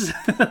taxes.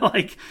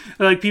 like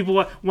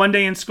people one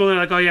day in school, they're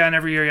like, oh yeah, and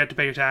every year you have to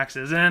pay your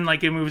taxes. And then,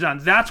 like, it moves on.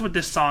 That's what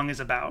this song is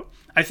about.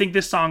 I think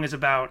this song is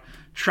about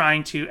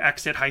trying to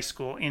exit high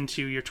school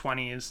into your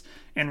 20s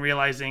and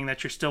realizing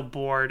that you're still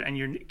bored and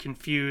you're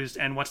confused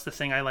and what's the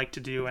thing I like to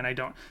do and I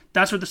don't.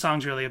 That's what the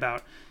song's really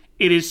about.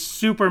 It is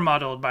super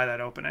muddled by that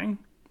opening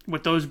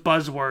with those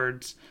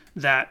buzzwords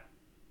that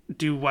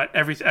do what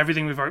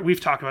everything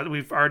we've talked about.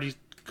 We've already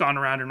gone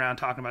around and around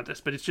talking about this,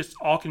 but it's just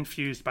all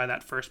confused by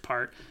that first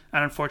part.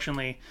 And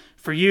unfortunately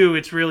for you,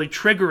 it's really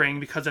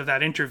triggering because of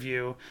that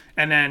interview.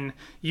 And then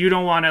you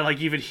don't want to, like,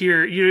 even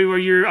hear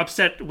you're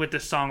upset with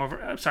this song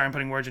over. Sorry, I'm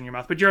putting words in your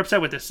mouth, but you're upset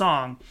with this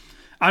song.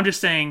 I'm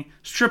just saying,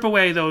 strip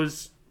away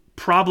those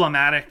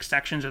problematic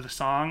sections of the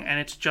song, and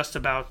it's just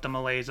about the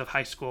malaise of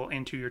high school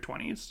into your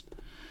 20s.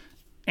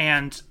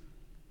 And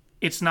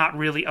it's not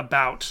really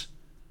about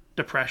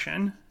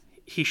depression.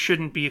 He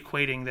shouldn't be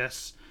equating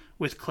this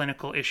with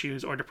clinical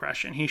issues or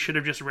depression. He should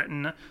have just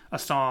written a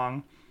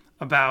song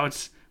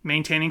about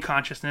maintaining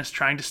consciousness,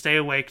 trying to stay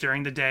awake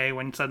during the day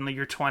when suddenly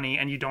you're 20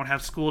 and you don't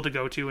have school to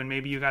go to and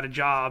maybe you got a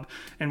job,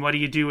 and what do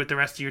you do with the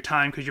rest of your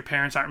time because your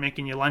parents aren't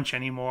making you lunch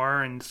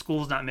anymore and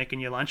school's not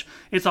making you lunch.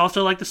 It's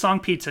also like the song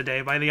Pizza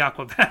Day by the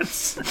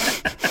Aquabats.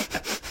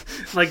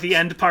 Like the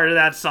end part of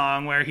that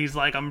song where he's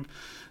like, I'm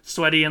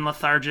sweaty and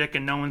lethargic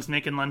and no one's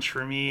making lunch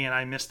for me and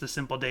I miss the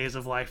simple days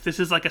of life. This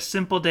is like a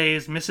simple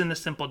days, missing the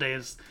simple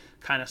days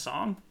kind of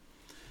song.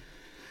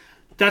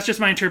 That's just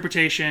my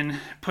interpretation,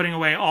 putting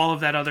away all of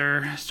that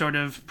other sort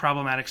of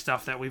problematic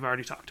stuff that we've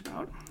already talked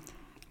about.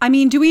 I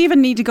mean, do we even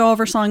need to go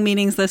over song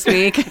meanings this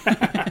week?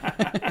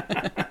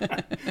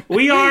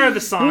 We are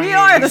the song We meanings.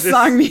 are the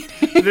song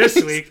meanings. This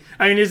week.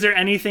 I mean, is there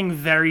anything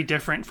very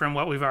different from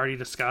what we've already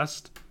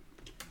discussed?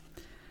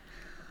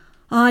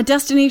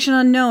 Destination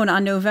Unknown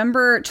on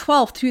November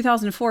 12th,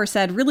 2004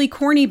 said, really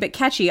corny but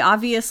catchy,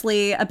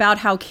 obviously about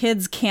how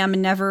kids can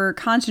never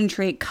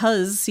concentrate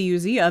cuz,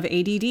 C-U-Z, of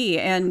ADD,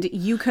 and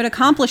you could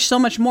accomplish so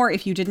much more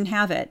if you didn't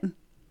have it.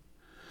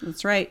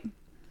 That's right.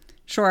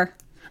 Sure.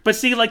 But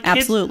see, like, kids,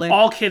 Absolutely.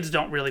 all kids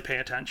don't really pay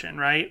attention,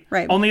 right?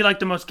 Right. Only, like,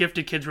 the most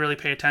gifted kids really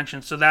pay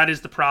attention. So that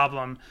is the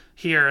problem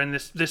here. And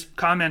this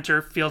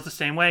commenter feels the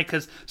same way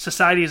because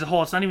society as a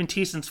whole, it's not even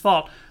Thiessen's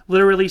fault.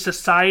 Literally,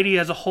 society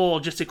as a whole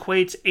just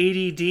equates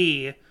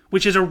ADD,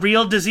 which is a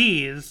real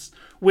disease,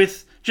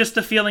 with just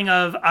the feeling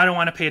of, I don't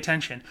want to pay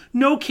attention.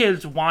 No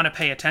kids want to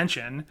pay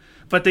attention,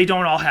 but they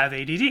don't all have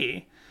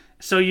ADD.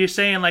 So you're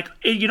saying, like,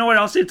 you know what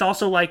else? It's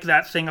also like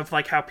that thing of,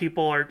 like, how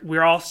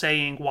we're all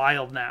saying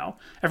wild now.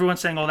 Everyone's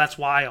saying, oh, that's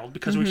wild.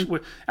 Because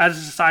we're, as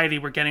a society,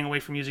 we're getting away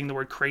from using the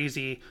word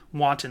crazy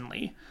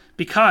wantonly.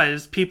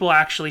 Because people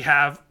actually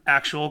have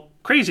actual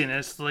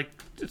craziness. Like,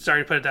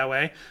 sorry to put it that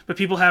way, but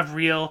people have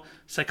real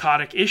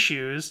psychotic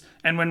issues.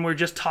 And when we're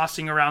just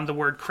tossing around the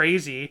word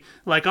crazy,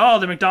 like, oh,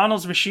 the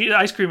McDonald's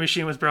ice cream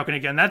machine was broken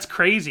again, that's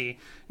crazy.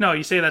 No,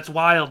 you say that's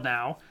wild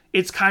now.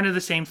 It's kind of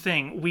the same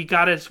thing.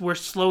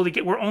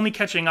 We're only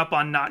catching up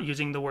on not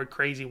using the word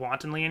crazy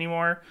wantonly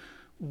anymore.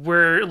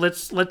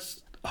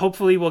 Let's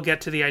hopefully we'll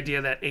get to the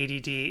idea that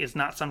ADD is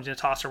not something to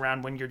toss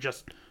around when you're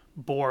just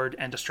bored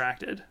and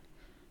distracted.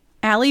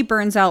 Allie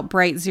Burns Out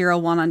Bright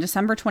 01 on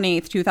December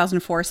 28th,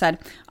 2004 said,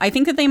 I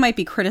think that they might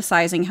be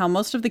criticizing how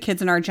most of the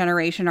kids in our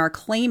generation are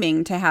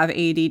claiming to have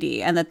ADD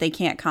and that they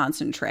can't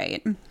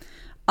concentrate.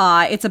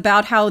 It's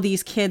about how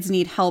these kids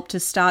need help to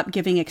stop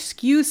giving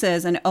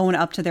excuses and own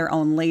up to their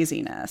own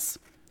laziness.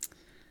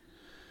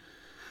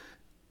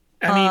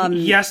 I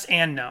mean, yes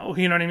and no.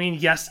 You know what I mean?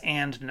 Yes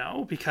and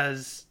no.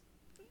 Because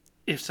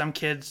if some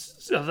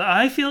kids,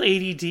 I feel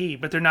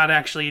ADD, but they're not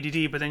actually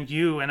ADD, but then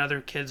you and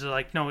other kids are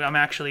like, no, I'm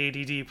actually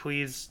ADD.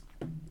 Please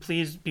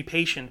be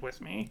patient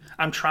with me.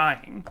 I'm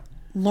trying.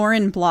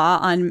 Lauren Blah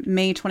on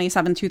May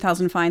 27,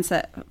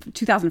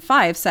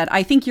 2005 said,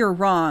 I think you're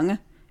wrong.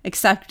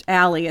 Except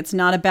Allie, it's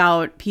not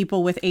about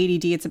people with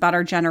ADD. It's about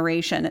our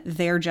generation,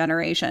 their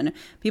generation.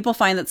 People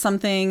find that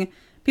something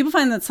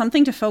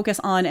to focus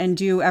on and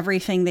do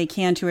everything they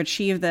can to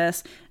achieve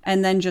this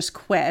and then just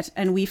quit.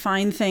 And we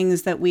find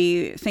things that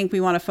we think we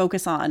want to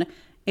focus on,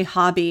 a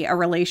hobby, a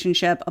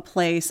relationship, a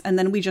place, and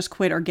then we just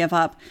quit or give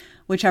up,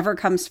 whichever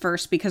comes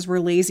first, because we're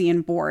lazy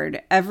and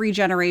bored. Every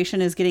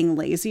generation is getting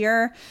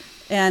lazier.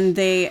 And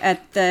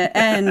at the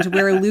end,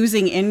 we're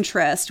losing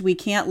interest. We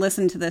can't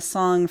listen to this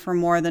song for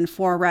more than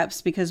 4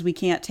 reps because we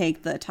can't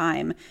take the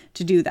time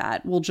to do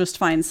that. We'll just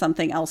find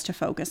something else to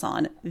focus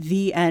on.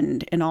 The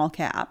end, in all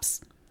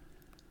caps.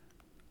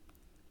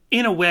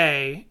 In a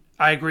way,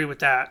 I agree with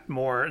that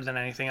more than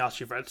anything else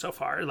you've read so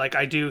far. Like,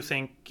 I do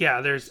think,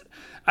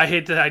 I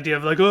hate the idea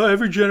of like, oh,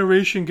 every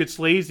generation gets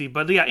lazy.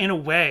 But yeah, in a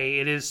way,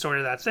 it is sort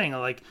of that thing.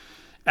 Like,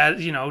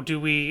 do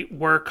we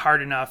work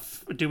hard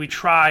enough? Do we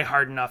try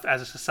hard enough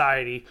as a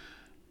society,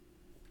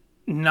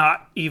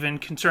 not even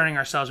concerning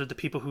ourselves with the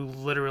people who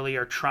literally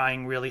are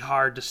trying really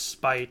hard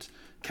despite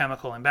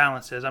chemical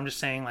imbalances? I'm just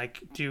saying,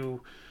 like,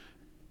 do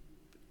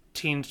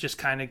teens just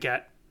kind of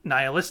get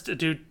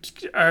nihilistic?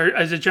 Or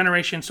as a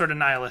generation sort of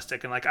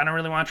nihilistic and like, I don't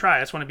really want to try.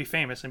 I just want to be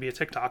famous and be a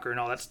TikToker and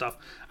all that stuff.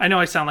 I know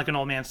I sound like an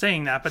old man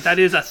saying that, but that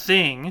is a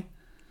thing.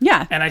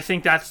 Yeah. And I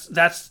think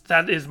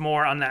that is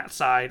more on that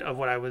side of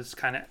what I was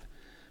kind of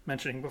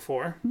mentioning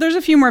before. There's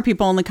a few more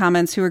people in the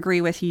comments who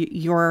agree with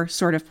your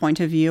sort of point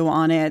of view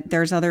on it.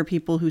 There's other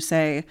people who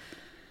say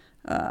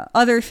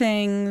other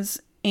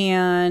things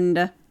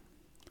and...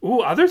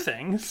 Ooh, other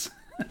things?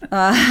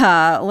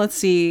 Let's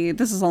see.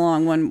 This is a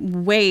long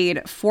one.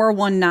 Wade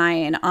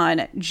 419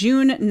 on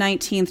June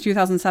 19th,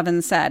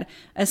 2007 said,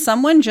 as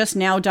someone just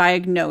now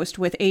diagnosed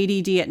with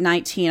ADD at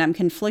 19, I'm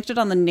conflicted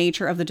on the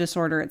nature of the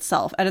disorder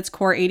itself. At its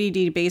core,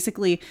 ADD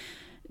basically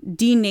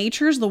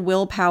denatures the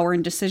willpower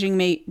and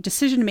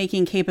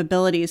decision-making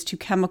capabilities to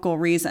chemical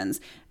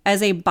reasons.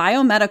 As a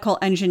biomedical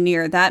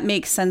engineer, that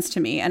makes sense to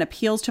me and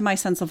appeals to my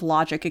sense of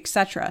logic,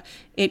 etc.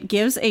 It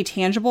gives a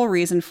tangible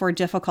reason for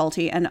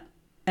difficulty and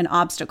an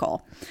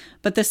obstacle.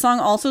 But this song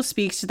also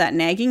speaks to that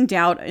nagging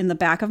doubt in the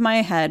back of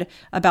my head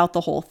about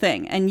the whole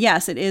thing. And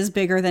yes, it is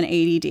bigger than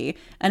ADD,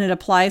 and it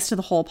applies to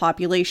the whole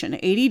population.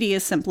 ADD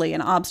is simply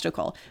an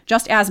obstacle,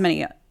 just as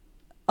many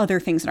other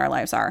things in our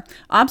lives are.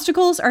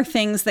 Obstacles are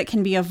things that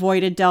can be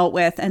avoided, dealt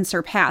with, and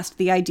surpassed.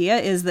 The idea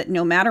is that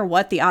no matter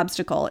what the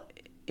obstacle,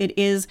 it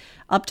is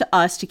up to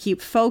us to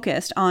keep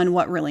focused on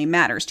what really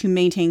matters, to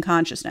maintain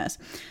consciousness.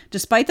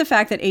 Despite the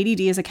fact that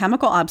ADD is a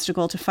chemical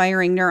obstacle to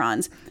firing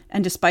neurons,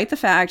 and despite the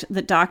fact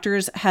that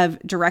doctors have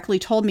directly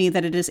told me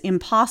that it is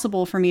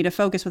impossible for me to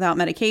focus without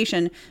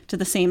medication to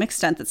the same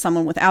extent that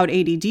someone without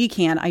ADD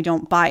can, I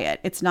don't buy it.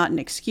 It's not an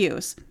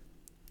excuse.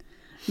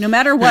 No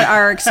matter what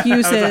our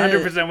excuses... I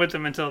was 100% with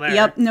them until there.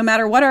 Yep. No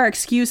matter what our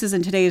excuses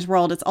in today's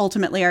world, it's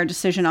ultimately our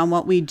decision on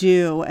what we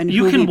do and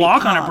who we become. You can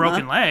walk on a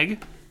broken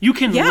leg. You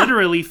can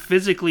literally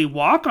physically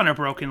walk on a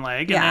broken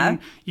leg, and then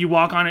you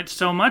walk on it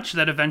so much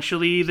that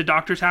eventually the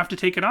doctors have to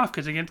take it off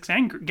because it gets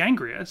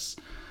gangrenous.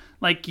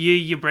 Like,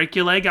 you break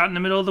your leg out in the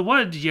middle of the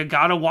woods, you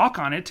gotta walk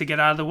on it to get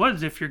out of the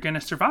woods if you're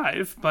gonna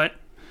survive. But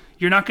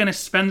you're not gonna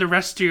spend the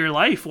rest of your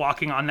life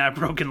walking on that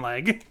broken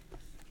leg.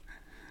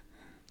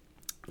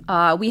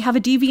 We have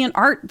a deviant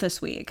art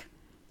this week.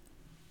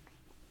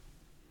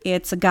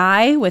 It's a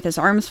guy with his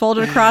arms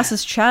folded across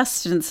his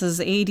chest, and it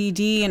says ADD,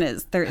 and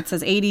it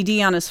says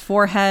ADD on his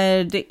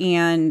forehead,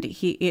 and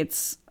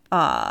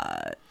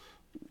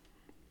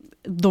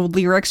the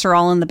lyrics are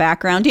all in the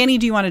background. Danny,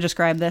 do you want to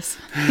describe this?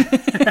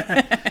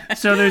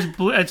 So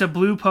it's a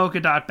blue polka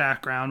dot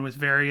background with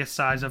various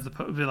sizes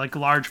of like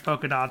large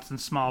polka dots and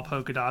small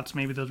polka dots.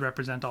 Maybe those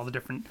represent all the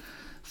different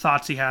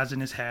thoughts he has in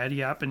his head.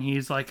 Yep, and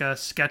he's like a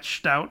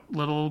sketched out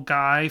little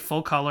guy,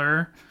 full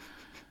color,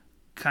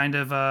 kind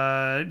of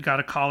got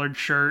a collared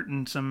shirt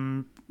and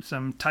some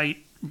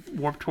tight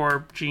Warped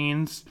Tour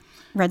jeans,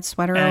 red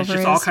sweater, and over it's just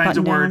his all kinds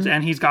of words, down.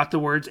 and he's got the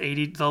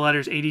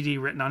letters ADD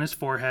written on his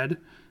forehead,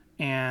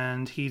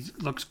 and he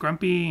looks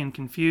grumpy and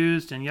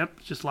confused, and yep,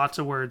 just lots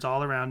of words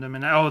all around him.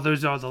 And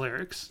those are all the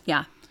lyrics.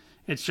 Yeah.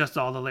 It's just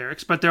all the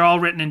lyrics, but they're all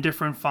written in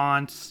different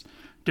fonts,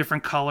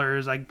 different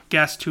colors, I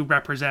guess, to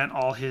represent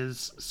all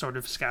his sort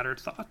of scattered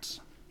thoughts.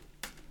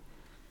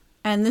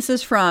 And this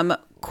is from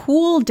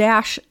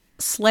Cool-Slayer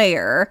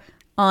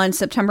on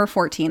September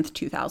 14th,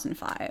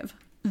 2005.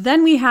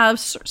 Then we have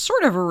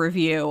sort of a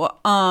review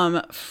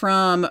from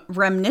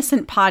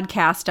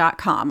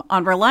reminiscentpodcast.com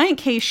on Relient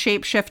K's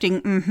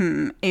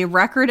Shape-Shifting a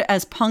record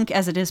as punk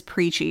as it is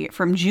preachy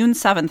from June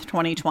 7th,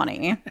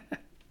 2020.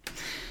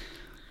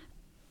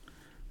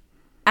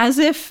 As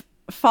if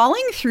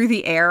falling through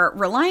the air,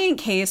 Relient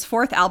K's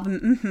fourth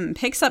album,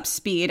 picks up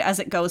speed as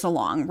it goes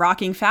along,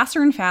 rocking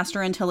faster and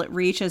faster until it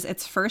reaches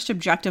its first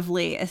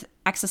objectively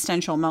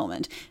existential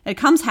moment. It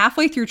comes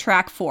halfway through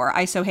track 4,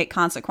 I So Hate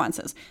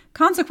Consequences.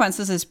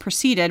 Consequences is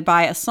preceded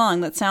by a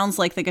song that sounds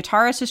like the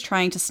guitarist is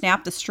trying to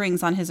snap the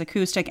strings on his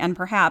acoustic and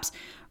perhaps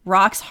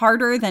rocks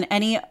harder than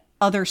any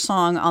other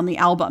song on the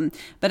album.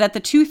 But at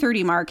the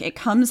 2:30 mark, it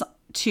comes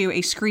to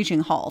a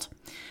screeching halt.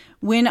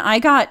 When I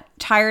got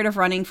tired of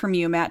running from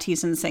you, Matt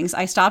Thiessen sings,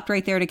 I stopped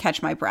right there to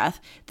catch my breath.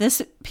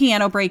 This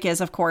piano break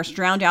is, of course,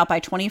 drowned out by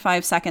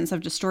 25 seconds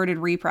of distorted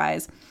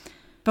reprise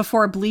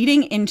before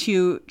bleeding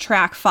into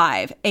track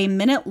 5, a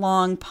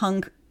minute-long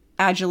punk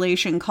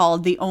adulation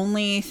called The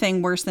Only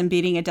Thing Worse Than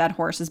Beating a Dead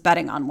Horse is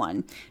Betting on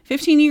One.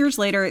 15 years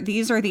later,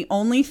 these are the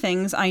only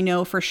things I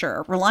know for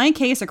sure. Relient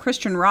K is a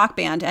Christian rock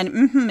band,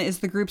 and is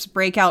the group's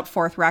breakout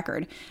fourth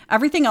record.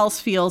 Everything else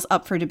feels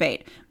up for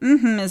debate.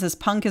 Is as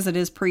punk as it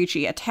is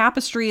preachy, a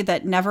tapestry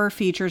that never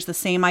features the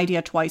same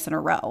idea twice in a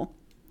row.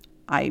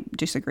 I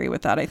disagree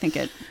with that. I think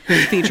it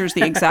features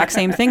the exact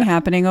same thing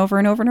happening over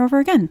and over and over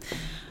again.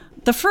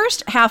 The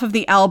first half of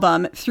the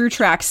album, through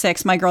track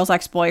 6, My Girl's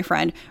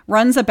Ex-Boyfriend,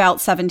 runs about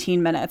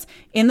 17 minutes.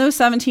 In those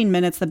 17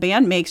 minutes, the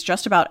band makes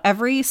just about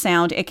every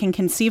sound it can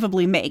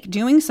conceivably make,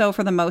 doing so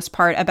for the most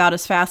part about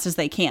as fast as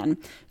they can.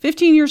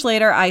 15 years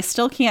later, I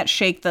still can't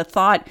shake the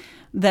thought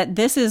that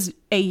this is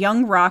a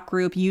young rock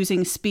group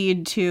using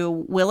speed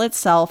to will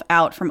itself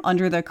out from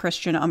under the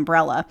Christian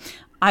umbrella.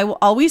 I will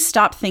always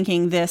stop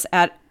thinking this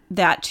at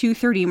that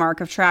 2:30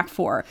 mark of track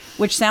 4,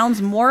 which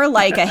sounds more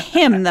like a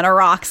hymn than a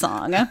rock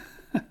song.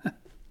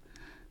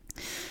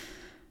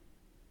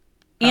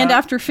 And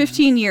after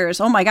 15 years,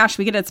 oh my gosh,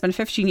 we get it, it's been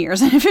 15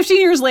 years. And 15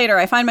 years later,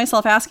 I find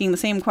myself asking the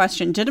same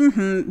question.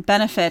 Did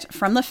benefit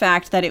from the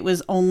fact that it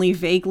was only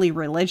vaguely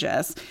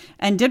religious?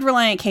 And did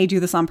Relient K do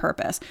this on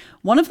purpose?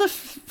 One of the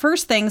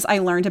first things I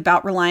learned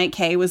about Relient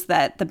K was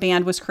that the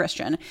band was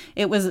Christian.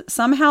 It was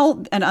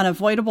somehow an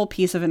unavoidable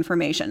piece of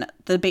information.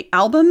 The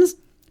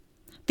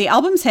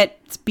albums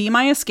hits Be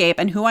My Escape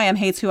and Who I Am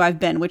Hates Who I've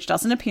Been, which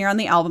doesn't appear on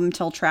the album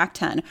until track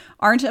 10,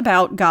 aren't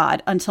about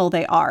God until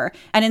they are.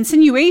 An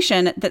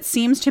insinuation that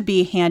seems to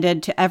be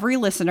handed to every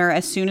listener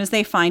as soon as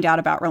they find out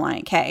about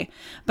Relient K.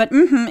 But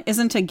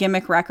isn't a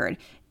gimmick record.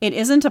 It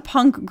isn't a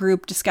punk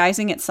group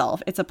disguising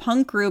itself. It's a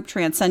punk group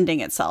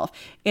transcending itself.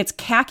 It's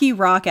khaki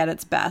rock at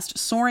its best,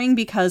 soaring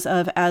because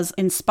of, as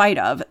in spite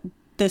of,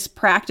 this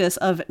practice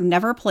of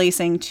never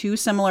placing two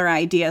similar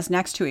ideas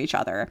next to each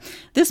other.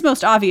 This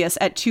most obvious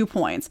at 2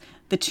 points,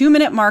 the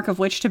 2-minute mark of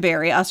Which to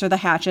Bury, Us or the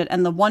Hatchet,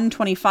 and the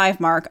 125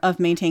 mark of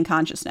Maintain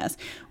Consciousness,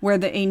 where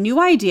a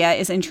new idea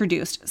is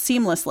introduced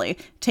seamlessly,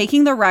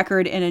 taking the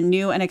record in a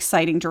new and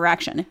exciting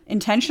direction.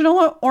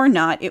 Intentional or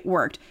not, it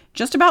worked,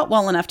 just about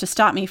well enough to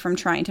stop me from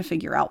trying to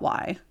figure out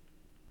why.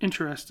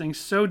 Interesting.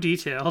 So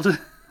detailed.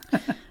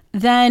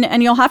 Then,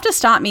 and you'll have to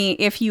stop me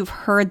if you've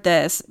heard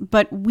this,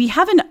 but we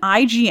have an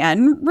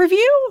IGN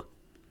review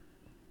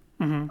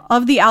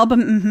of the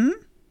album,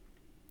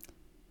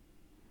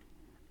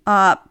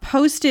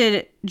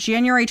 posted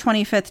January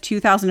 25th,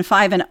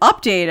 2005, and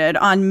updated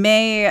on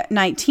May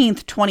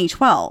 19th,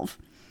 2012,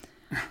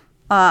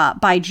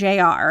 by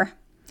JR.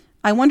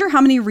 I wonder how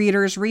many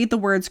readers read the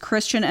words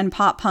Christian and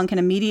pop punk and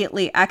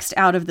immediately X'd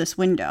out of this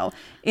window.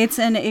 It's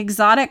an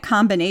exotic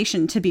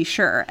combination, to be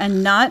sure,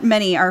 and not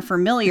many are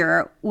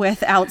familiar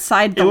with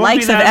outside the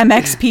likes of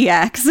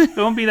MXPX. It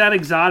won't be that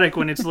exotic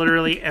when it's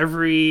literally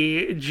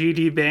every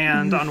GD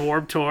band on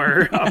Warped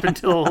Tour up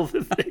until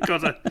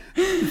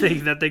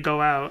they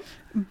go out.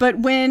 But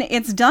when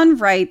it's done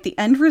right, the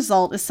end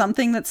result is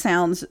something that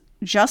sounds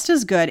just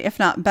as good, if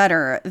not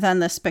better, than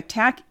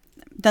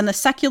the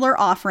secular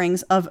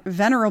offerings of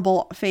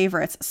venerable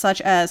favorites, such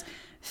as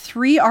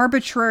 3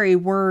 arbitrary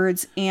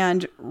words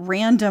and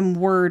random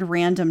word,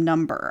 random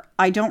number.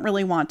 I don't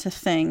really want to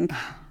think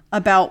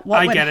about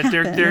what would happen. I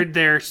get it.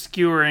 They're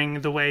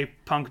skewering the way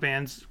punk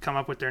bands come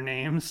up with their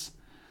names.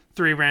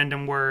 3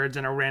 random words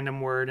and a random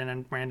word and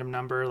a random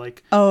number,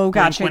 like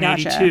gotcha,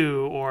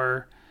 182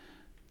 or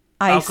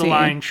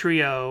Alkaline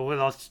Trio with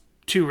all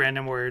 2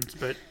 random words,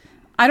 but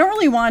I don't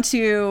really want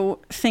to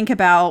think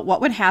about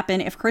what would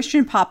happen if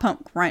Christian pop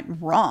punk went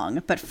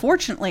wrong, but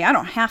fortunately, I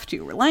don't have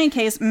to. Relient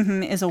K's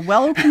is a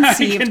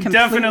well-conceived, I can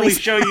definitely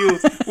show you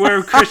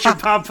where Christian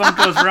pop punk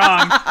goes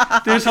wrong.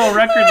 There's whole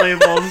record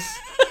labels.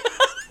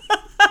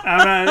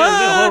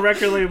 The whole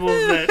record labels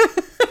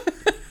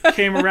that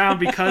came around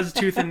because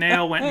Tooth and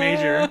Nail went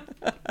major.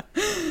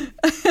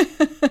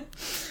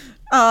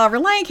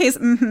 Relient K's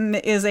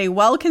is a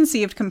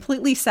well-conceived,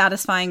 completely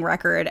satisfying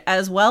record,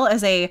 as well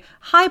as a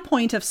high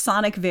point of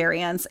sonic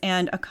variance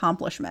and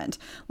accomplishment.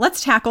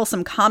 Let's tackle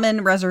some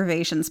common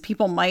reservations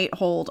people might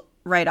hold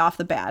right off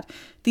the bat.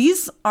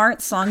 These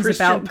aren't songs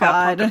Christian about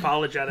pop-punk God.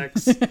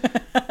 apologetics.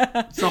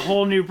 It's a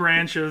whole new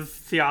branch of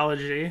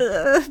theology.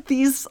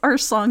 These are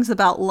songs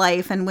about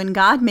life, and when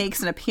God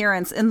makes an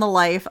appearance in the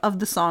life of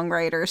the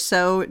songwriter,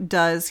 so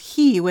does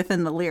he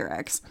within the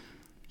lyrics.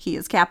 He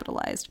is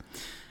capitalized.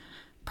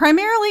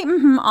 Primarily,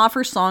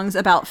 offer songs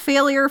about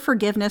failure,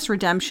 forgiveness,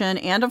 redemption,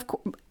 and of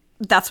course,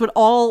 that's what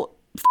all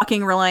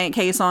fucking Relient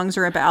K songs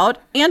are about.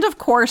 And of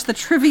course, the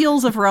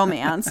trivials of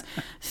romance.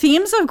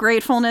 Themes of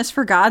gratefulness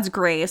for God's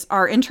grace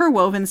are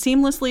interwoven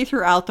seamlessly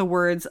throughout the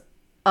words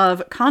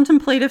of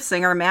contemplative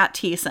singer Matt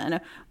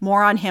Thiessen.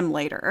 More on him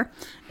later.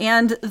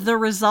 And the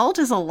result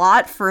is a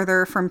lot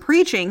further from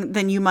preaching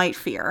than you might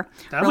fear.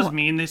 That was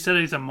mean. They said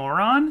he's a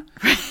moron.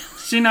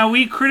 See, now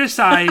we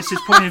criticize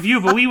his point of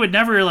view, but we would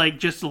never like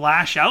just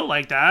lash out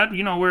like that.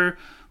 You know, we're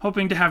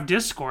hoping to have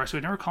discourse.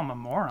 We'd never call him a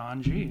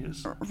moron.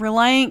 Jeez.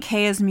 Relient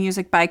K is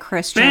music by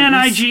Christians. Ban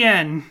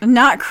IGN.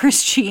 Not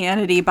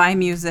Christianity by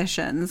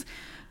musicians.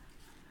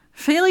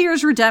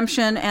 Failures,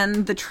 redemption,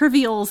 and the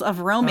trivials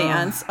of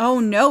romance. Oh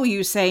no,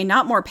 you say,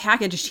 not more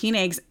packaged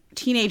teenage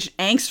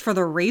angst for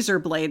the Razor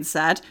Blade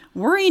set.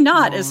 Worry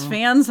not, as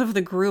fans of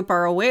the group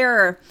are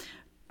aware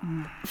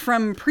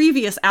from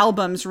previous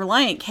albums,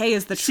 Relient K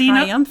is the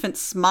triumphant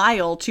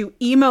smile to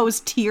emo's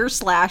tear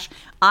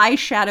 /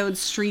 eyeshadowed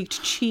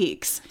streaked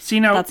cheeks.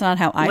 See, now, that's not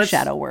how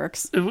eyeshadow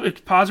works.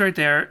 Pause right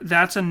there.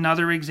 That's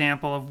another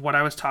example of what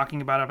I was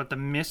talking about the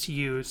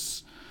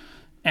misuse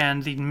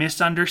and the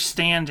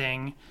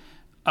misunderstanding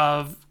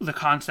of the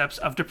concepts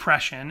of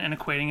depression and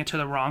equating it to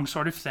the wrong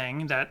sort of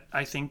thing that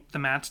I think the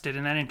Mats did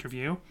in that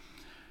interview.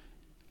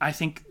 I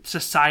think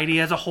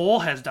society as a whole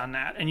has done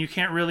that, and you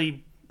can't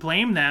really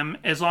blame them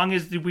as long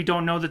as we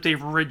don't know that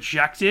they've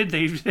rejected.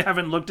 They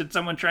haven't looked at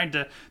someone trying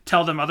to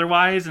tell them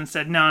otherwise and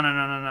said, no,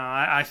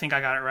 I think I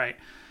got it right.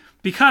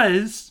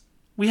 Because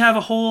we have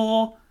a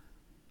whole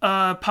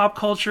pop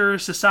culture,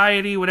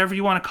 society, whatever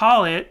you want to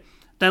call it,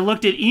 that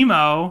looked at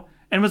emo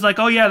and was like,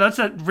 oh yeah, that's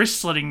that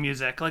wrist-slitting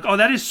music. Like, oh,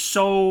 that is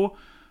so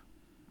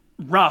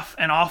rough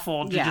and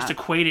awful to just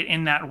equate it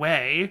in that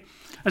way.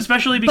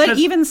 Especially because... But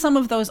even some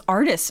of those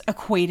artists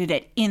equated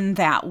it in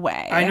that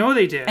way. I know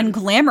they did. And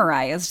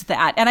glamorized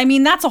that. And I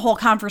mean, that's a whole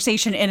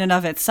conversation in and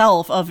of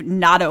itself of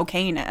not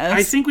okayness.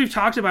 I think we've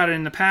talked about it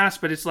in the past,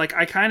 but it's like,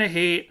 I kind of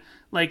hate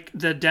like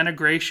the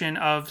denigration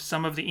of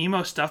some of the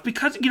emo stuff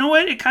because, you know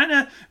what? It kind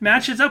of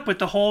matches up with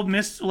the whole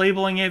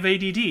mislabeling of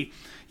ADD.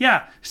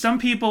 Yeah, some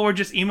people were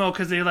just emo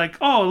because they like,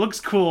 oh, it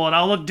looks cool and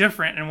I'll look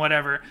different and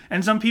whatever.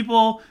 And some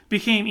people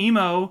became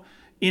emo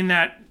in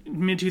that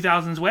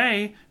mid-2000s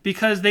way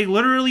because they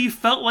literally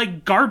felt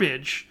like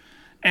garbage.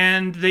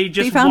 And they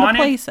just found wanted...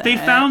 a place they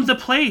found the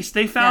place.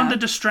 They found the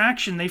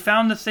distraction. They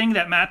found the thing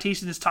that Matt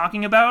Thiessen is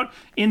talking about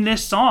in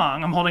this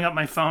song. I'm holding up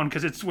my phone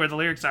because it's where the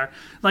lyrics are.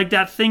 Like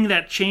that thing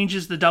that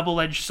changes the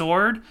double-edged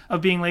sword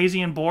of being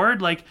lazy and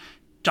bored. Like...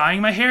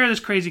 dyeing my hair this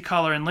crazy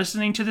color and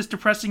listening to this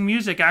depressing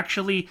music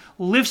actually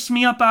lifts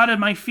me up out of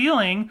my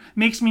feeling,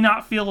 makes me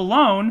not feel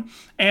alone.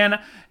 And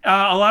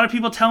a lot of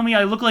people tell me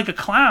I look like a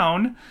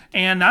clown,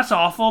 and that's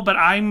awful, but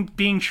I'm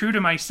being true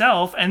to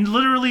myself. And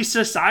literally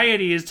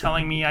society is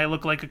telling me I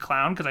look like a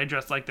clown because I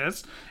dress like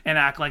this and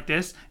act like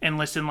this and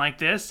listen like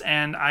this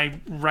and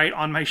I write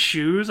on my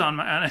shoes and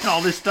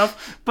all this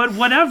stuff. But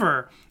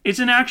whatever. It's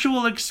an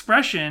actual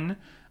expression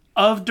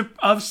of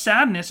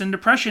sadness and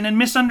depression and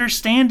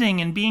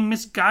misunderstanding and being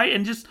misguided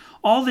and just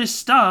all this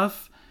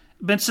stuff.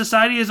 But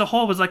society as a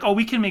whole was like, oh,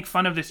 we can make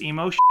fun of this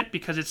emo shit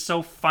because it's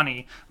so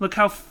funny. Look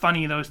how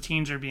funny those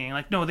teens are being.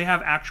 Like, no, they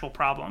have actual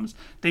problems.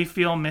 They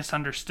feel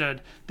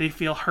misunderstood. They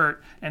feel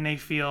hurt and they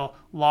feel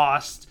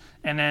lost.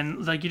 And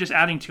then like you're just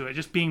adding to it,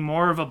 just being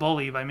more of a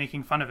bully by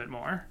making fun of it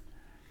more.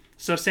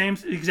 So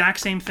exact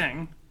same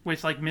thing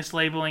with like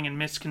mislabeling and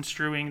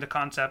misconstruing the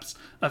concepts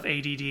of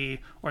ADD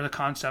or the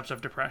concepts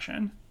of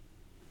depression.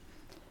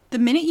 The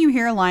minute you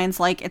hear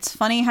lines like, it's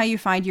funny how you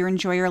find you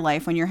enjoy your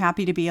life when you're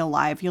happy to be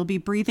alive, you'll be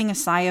breathing a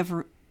sigh of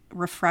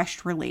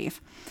refreshed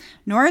relief.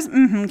 Nor is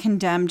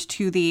condemned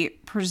to the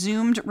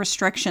presumed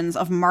restrictions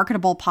of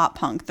marketable pop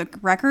punk. The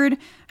record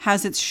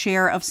has its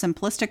share of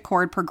simplistic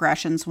chord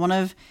progressions, one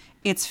of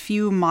its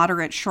few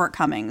moderate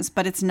shortcomings,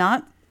 but it's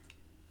not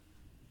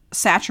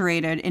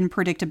saturated in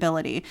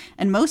predictability,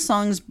 and most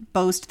songs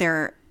boast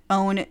their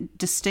own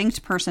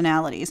distinct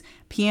personalities.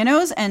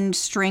 Pianos and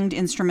stringed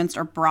instruments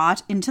are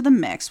brought into the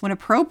mix. When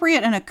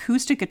appropriate, and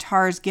acoustic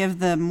guitars give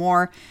the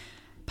more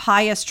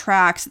pious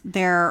tracks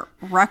their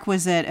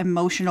requisite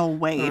emotional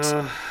weight.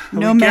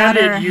 No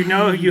matter, you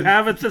know, you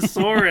have a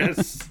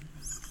thesaurus.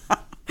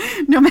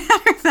 No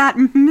matter that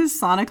is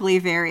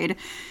sonically varied,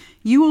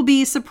 You will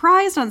be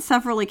surprised on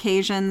several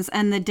occasions,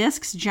 and the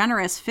disc's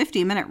generous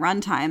 50-minute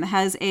runtime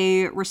has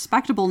a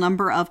respectable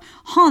number of,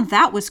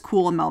 that was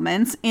cool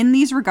moments. In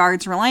these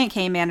regards, Relient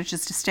K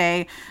manages to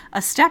stay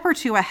a step or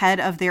two ahead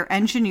of their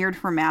engineered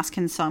for mass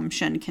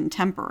consumption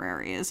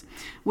contemporaries,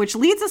 which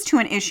leads us to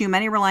an issue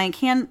many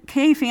Relient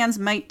K fans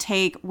might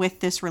take with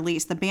this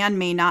release. The band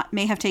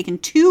may have taken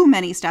too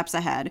many steps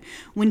ahead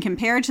when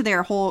compared to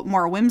their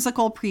more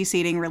whimsical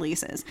preceding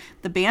releases.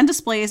 The band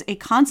displays a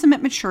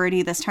consummate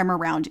maturity this time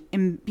around,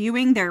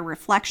 imbuing their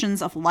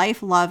reflections of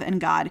life, love, and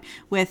God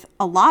with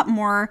a lot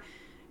more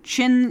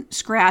chin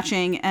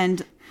scratching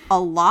and a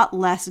lot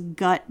less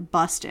gut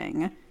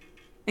busting.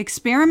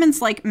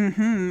 Experiments like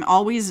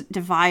always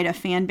divide a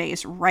fan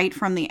base right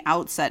from the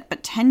outset,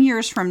 but 10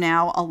 years from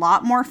now, a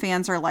lot more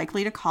fans are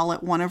likely to call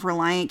it one of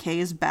Relient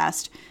K's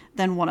best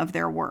than one of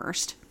their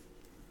worst.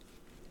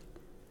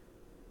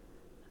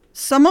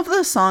 Some of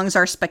the songs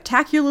are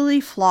spectacularly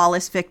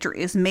flawless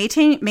victories.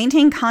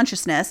 Maintain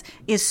Consciousness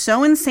is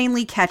so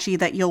insanely catchy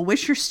that you'll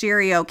wish your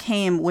stereo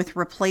came with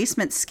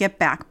replacement skip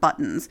back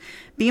buttons.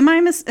 Be My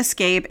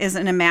Escape is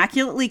an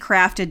immaculately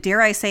crafted,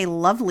 dare I say,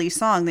 lovely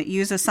song that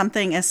uses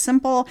something as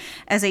simple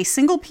as a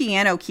single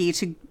piano key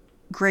to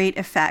great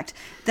effect.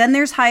 Then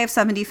there's High of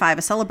 75,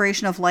 a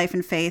celebration of life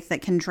and faith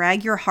that can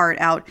drag your heart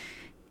out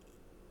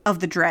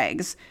of the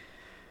dregs.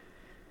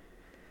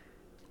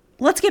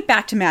 Let's get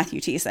back to Matthew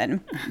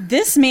Thiessen.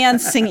 This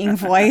man's singing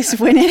voice,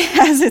 when it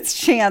has its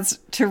chance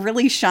to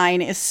really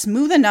shine, is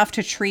smooth enough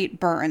to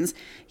treat burns.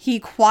 His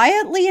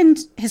quietly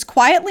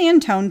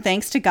intoned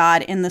Thanks to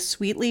God in the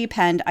sweetly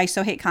penned I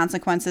So Hate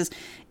Consequences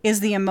is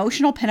the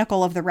emotional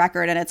pinnacle of the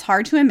record, and it's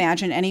hard to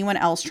imagine anyone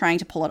else trying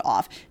to pull it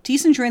off.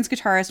 Thiessen joins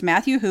guitarist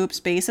Matthew Hoops,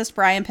 bassist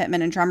Brian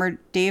Pittman, and drummer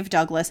Dave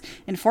Douglas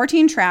in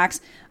 14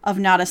 tracks of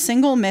not a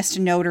single missed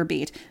note or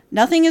beat.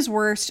 Nothing is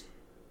lost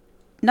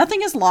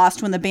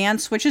when the band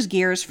switches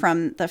gears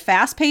from the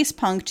fast-paced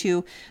punk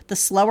to the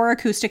slower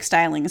acoustic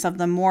stylings of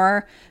the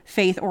more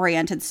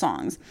faith-oriented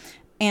songs.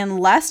 And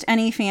lest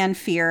any fan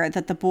fear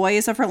that the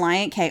boys of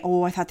Relient K,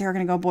 I thought they were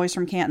going to go Boys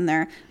from Canton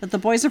there, that the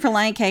boys of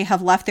Relient K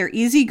have left their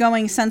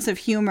easygoing sense of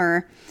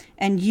humor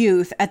and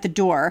youth at the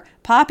door,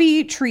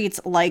 poppy treats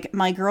like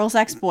My Girl's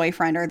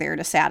Ex-Boyfriend are there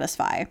to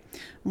satisfy.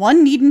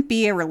 One needn't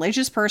be a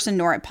religious person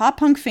nor a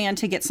pop-punk fan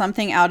to get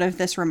something out of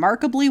this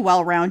remarkably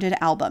well-rounded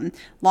album.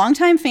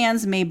 Longtime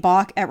fans may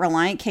balk at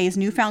Relient K's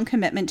newfound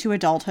commitment to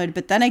adulthood,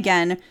 but then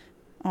again,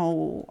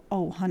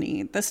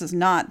 honey, this is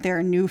not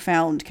their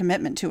newfound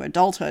commitment to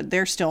adulthood.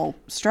 They're still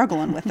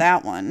struggling with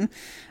that one.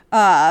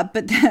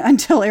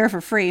 Until Air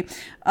for Free.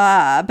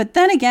 But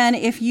then again,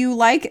 if you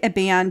like a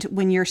band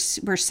when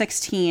were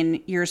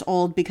 16 years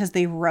old because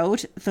they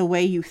wrote the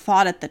way you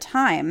thought at the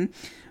time,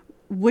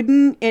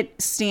 wouldn't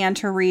it stand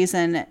to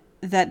reason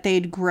that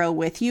they'd grow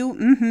with you?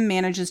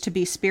 Manages to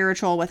be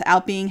spiritual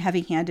without being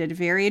heavy-handed,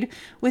 varied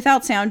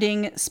without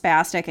sounding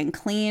spastic, and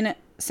clean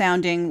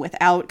sounding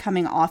without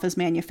coming off as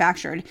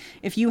manufactured.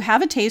 If you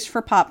have a taste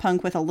for pop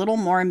punk with a little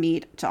more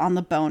meat on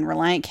the bone,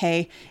 Relient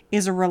K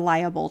is a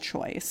reliable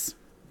choice.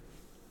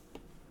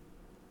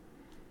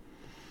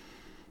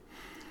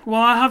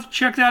 Well, I'll have to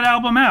check that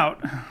album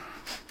out.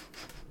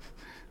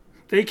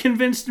 They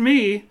convinced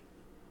me.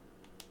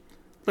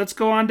 Let's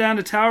go on down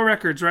to Tower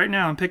Records right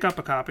now and pick up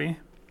a copy.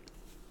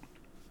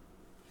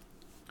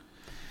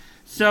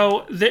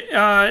 So,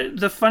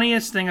 the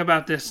funniest thing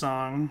about this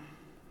song...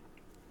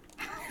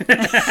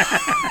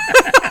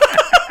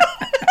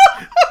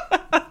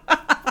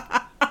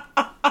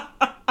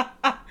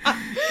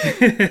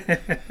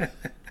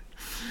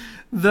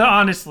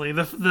 Honestly,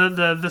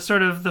 the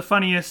sort of the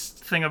funniest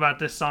thing about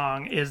this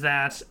song is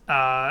that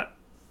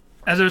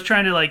as I was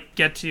trying to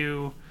get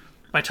to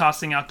by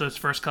tossing out those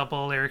first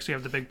couple of lyrics we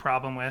have the big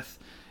problem with,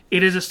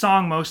 it is a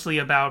song mostly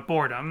about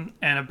boredom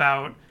and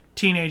about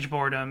teenage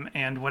boredom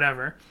and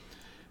whatever.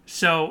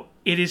 So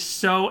it is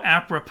so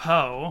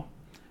apropos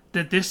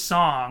that this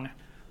song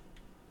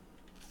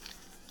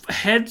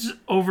heads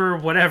over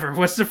whatever.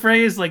 What's the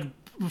phrase?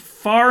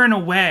 Far and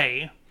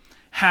away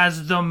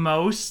has the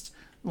most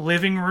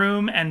living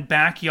room and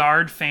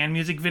backyard fan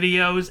music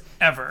videos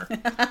ever.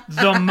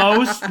 The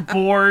most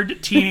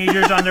bored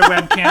teenagers on their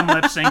webcam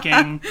lip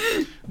syncing.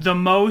 The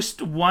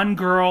most one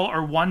girl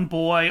or one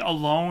boy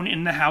alone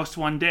in the house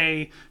one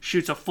day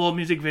shoots a full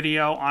music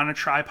video on a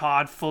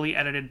tripod, fully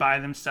edited by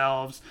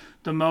themselves.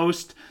 The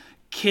most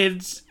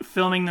kids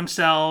filming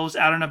themselves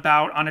out and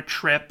about on a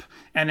trip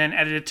and then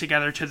edited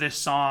together to this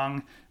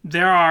song.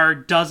 There are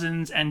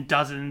dozens and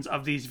dozens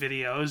of these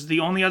videos. The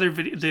only other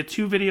the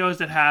two videos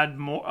that had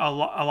a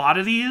lot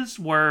of these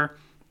were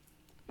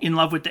In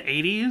Love with the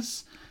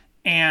 80s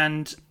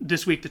and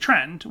This Week the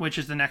Trend, which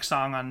is the next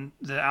song on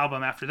the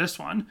album after this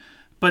one.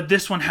 But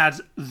this one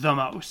has the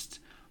most.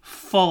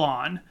 Full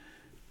on.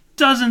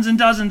 Dozens and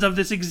dozens of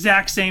this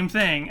exact same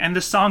thing. And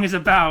the song is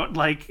about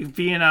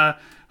being a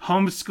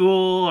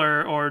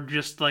homeschool or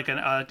just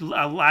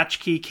a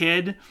latchkey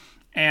kid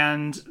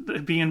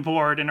and being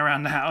bored and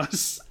around the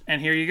house.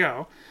 And here you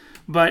go.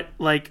 But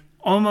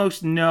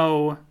almost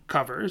no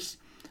covers.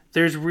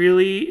 There's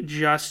really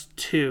just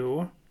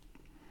two.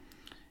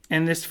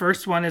 And this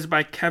first one is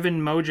by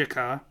Kevin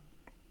Mojica,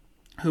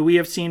 who we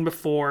have seen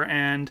before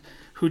and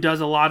who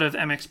does a lot of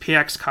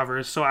MXPX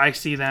covers. So I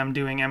see them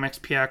doing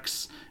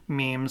MXPX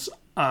memes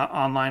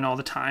online all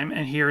the time.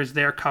 And here is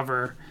their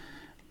cover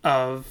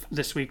of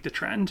This Week the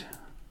Trend,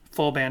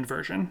 full band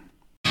version.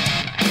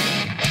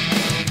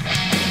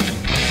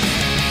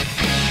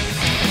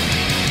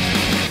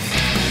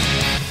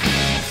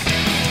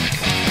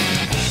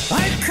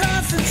 Our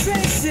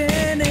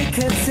concentration, it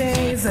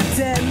contains a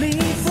deadly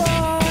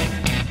flaw.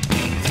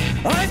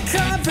 Our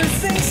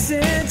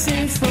conversation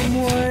changed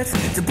from words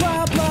to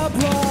blah, blah,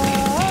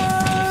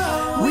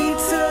 blah. We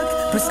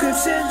took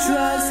prescription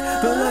drugs,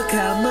 but look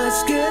how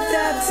much good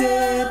that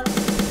did.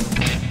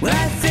 Well,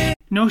 I think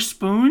No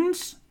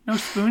spoons? No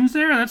spoons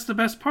there? That's the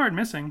best part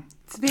missing.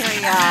 It's very,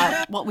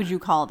 what would you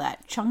call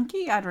that?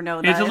 Chunky? I don't know.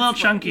 It's a little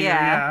chunkier,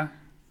 yeah.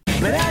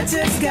 but I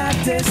just got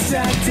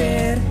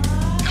distracted.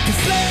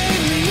 'Cause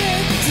lately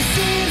it just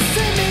seems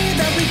to me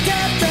that we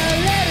got the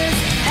letters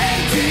A,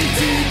 D,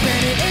 deep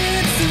and it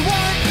into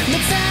one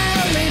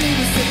mentality.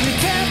 We simply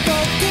can't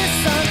focus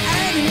on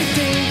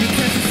anything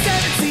because it's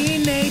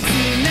 17,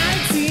 18,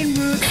 19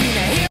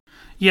 routine.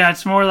 Yeah,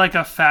 it's more like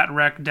a Fat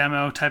Wreck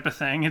demo type of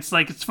thing. It's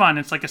fun.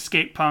 It's like a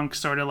skate punk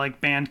sort of like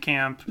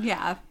Bandcamp.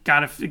 Yeah.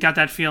 Got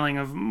that feeling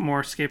of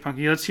more skate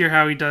punky. Let's hear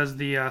how he does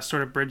the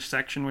sort of bridge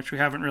section, which we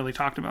haven't really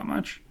talked about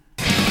much.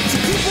 To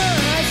keep our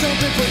eyes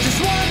open for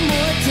just one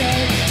more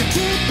day. To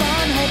keep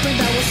on hoping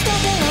that we'll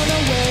stumble on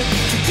the way.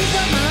 To keep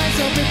our minds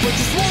open for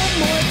just one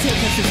more day.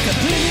 'Cause it's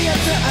completely up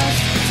to us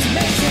to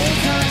maintain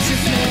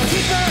consciousness.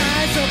 Keep our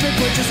eyes open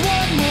for just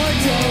one more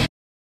day.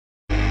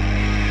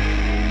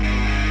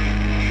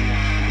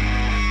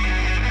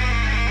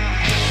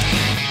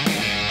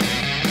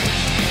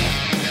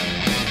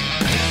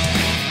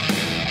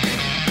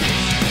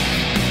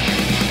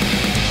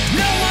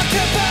 No one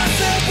could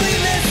possibly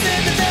listen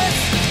to this.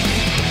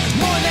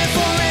 More than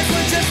 4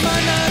 we're just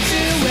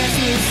monotonous.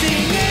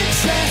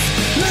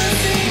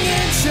 Losing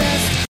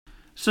interest.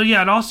 So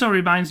yeah, it also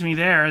reminds me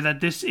there that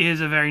this is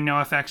a very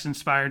NoFX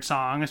inspired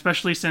song,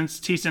 especially since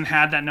Thiessen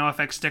had that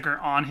NoFX sticker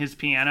on his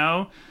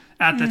piano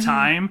at the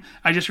time.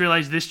 I just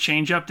realized this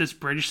change up, this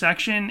bridge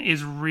section,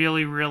 is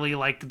really, really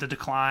like the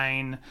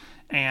Decline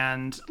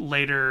and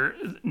later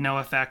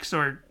NoFX,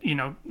 or, you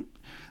know,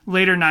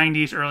 later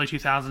 90s, early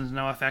 2000s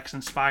NoFX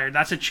inspired.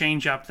 That's a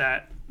change up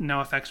that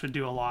NoFX would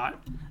do a lot.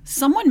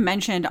 Someone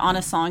mentioned on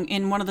a song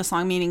in one of the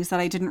song meetings that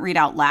I didn't read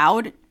out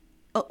loud,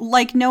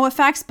 like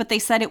NoFX, but they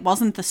said it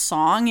wasn't the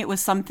song. It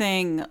was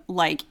something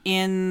like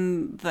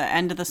in the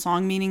end of the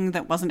song meaning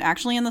that wasn't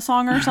actually in the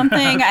song or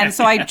something. Okay. And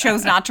so I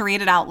chose not to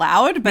read it out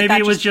loud. But maybe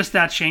it was just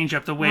that change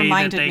up, the way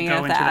that they go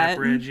into that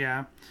bridge.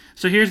 Yeah.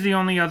 So here's the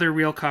only other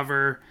real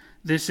cover.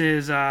 This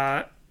is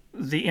by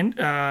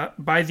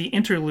the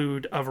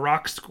Interlude of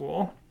Rock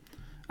School.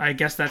 I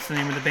guess that's the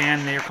name of the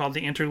band. They are called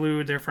the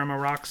Interlude. They're from a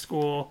rock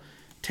school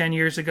 10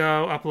 years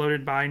ago,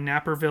 uploaded by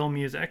Naperville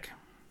Music.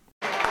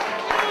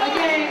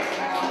 Okay.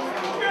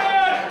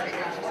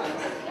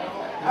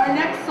 Our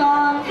next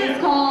song is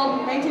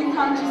called Maintain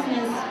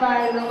Consciousness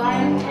by The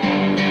Lion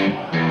King.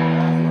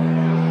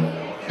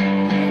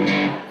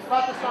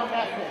 About the song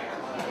back there.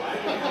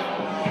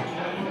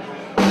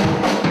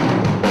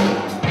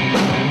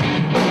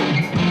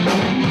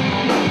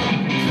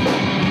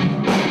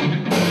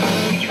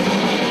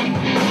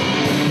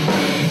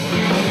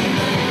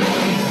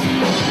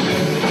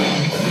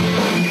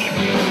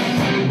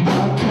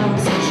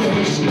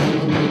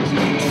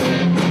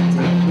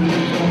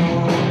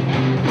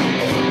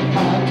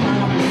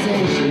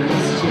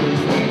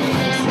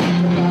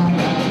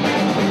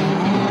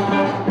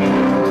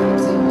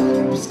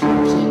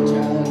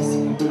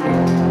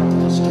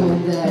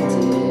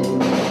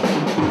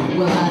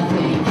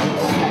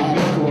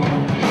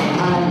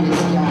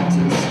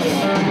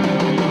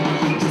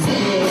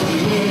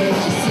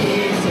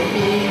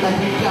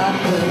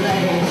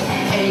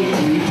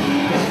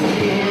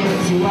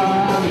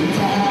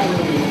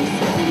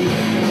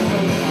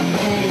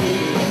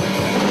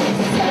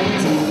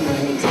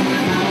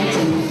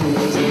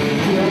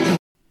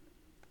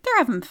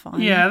 Having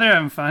fun. Yeah, they're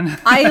having fun.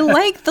 I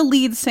like the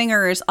lead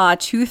singer's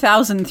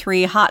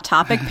 2003 Hot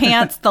Topic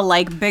pants, the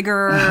like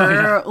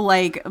bigger,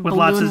 like with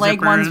balloon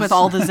leg ones with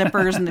all the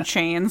zippers and the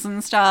chains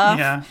and stuff.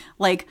 Yeah.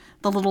 Like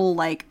the little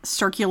like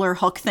circular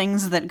hook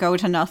things that go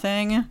to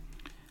nothing.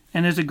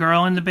 And there's a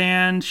girl in the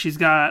band. She's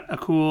got a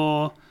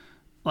cool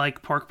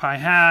like pork pie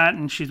hat,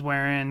 and she's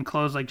wearing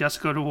clothes like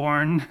Jessica would have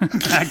worn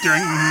back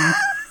during.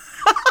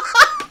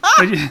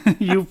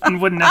 But you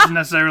wouldn't have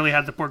necessarily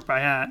had the pork pie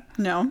hat.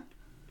 No.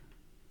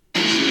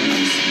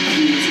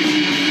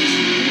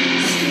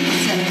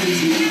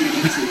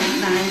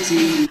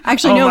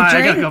 Actually, no.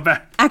 I gotta go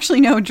back.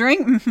 Actually, no.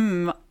 Drink.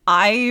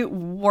 I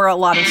wore a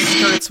lot of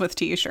skirts with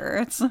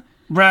t-shirts.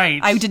 Right.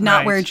 I did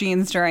not wear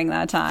jeans during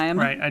that time.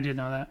 Right. I did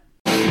know that.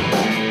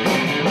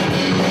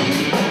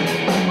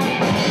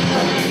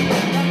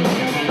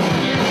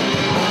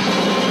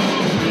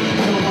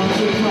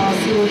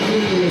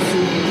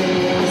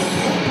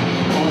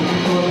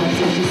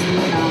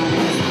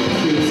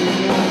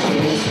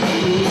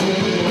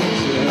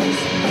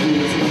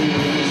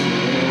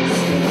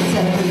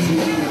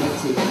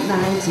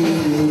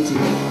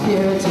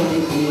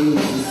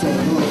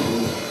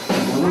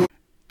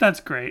 That's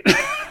great.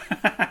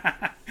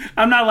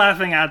 I'm not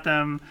laughing at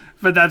them,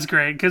 but that's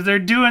great because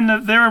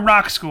they're a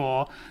rock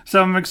school,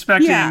 so I'm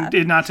expecting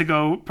it not to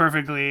go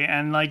perfectly,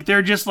 and like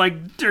they're just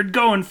like they're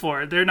going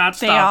for it. They're not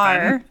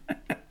stopping. They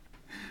are.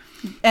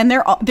 And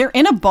they're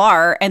in a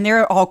bar, and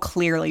they're all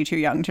clearly too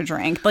young to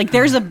drink. Like,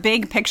 there's a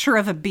big picture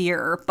of a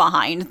beer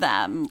behind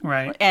them,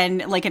 right?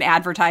 And like an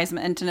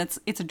advertisement, and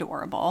it's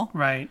adorable,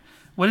 right?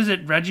 What is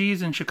it,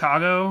 Reggie's in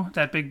Chicago?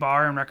 That big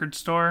bar and record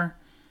store.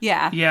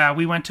 Yeah.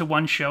 We went to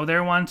one show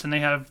there once, and they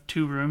have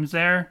 2 rooms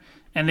there,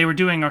 and they were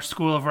doing our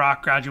School of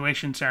Rock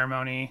graduation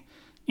ceremony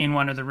in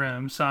one of the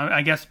rooms. So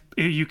I guess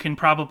you can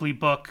probably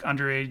book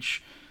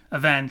underage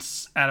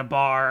events at a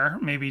bar,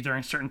 maybe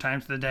during certain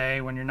times of the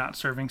day when you're not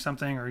serving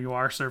something or you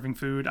are serving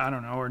food, I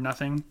don't know, or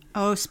nothing.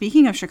 Oh,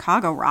 speaking of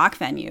Chicago rock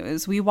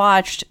venues, we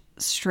watched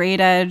Straight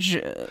Edge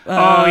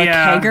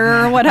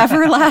Kegger or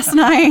whatever last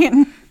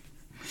night.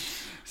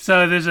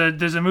 So there's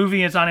a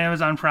movie, it's on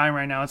Amazon Prime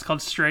right now. It's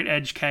called Straight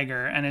Edge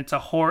Kegger, and it's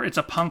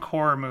a punk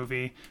horror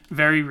movie,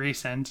 very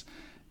recent.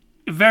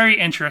 Very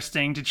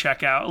interesting to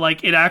check out.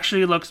 Like, it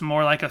actually looks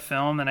more like a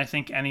film than I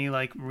think any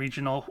like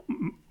regional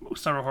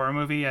sort of horror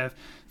movie I've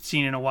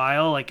seen in a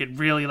while. Like, it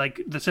really,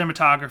 like, the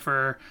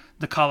cinematographer,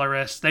 the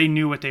colorist, they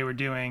knew what they were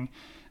doing.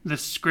 The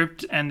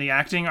script and the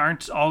acting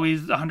aren't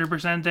always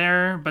 100%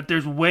 there, but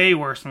there's way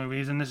worse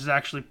movies, and this is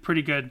actually a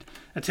pretty good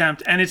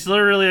attempt. And it's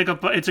literally like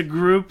it's a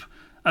group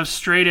of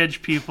straight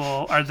edge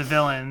people are the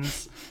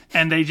villains,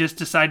 and they just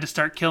decide to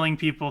start killing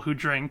people who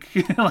drink.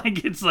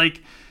 Like, it's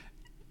like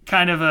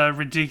kind of a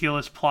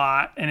ridiculous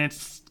plot, and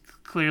it's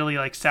clearly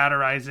like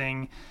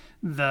satirizing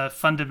the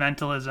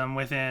fundamentalism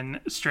within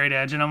straight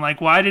edge. And I'm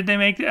like, why did they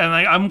make it?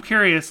 I'm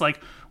curious, like,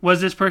 was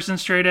this person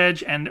straight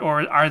edge,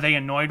 or are they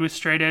annoyed with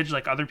straight edge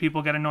like other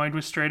people get annoyed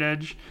with straight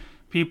edge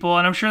people?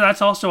 And I'm sure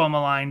that's also a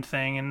maligned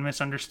thing and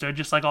misunderstood,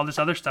 just like all this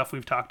other stuff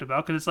we've talked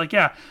about. Because it's like,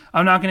 yeah,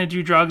 I'm not going to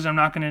do drugs, I'm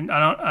not going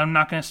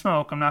to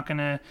smoke, I'm not going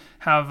to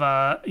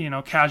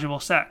have casual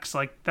sex.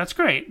 Like, that's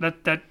great.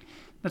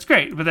 That's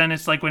great, but then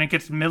it's like when it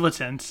gets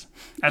militant,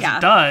 as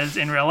it does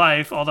in real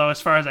life, although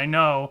as far as I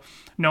know,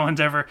 no one's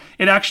ever...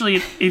 It actually,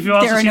 if you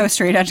also there are no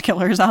straight edge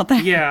killers out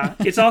there. Yeah,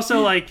 it's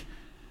also like,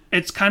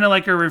 it's kind of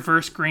like a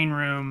reverse Green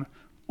Room,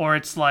 or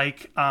it's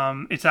like,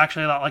 it's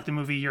actually a lot like the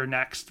movie You're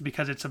Next,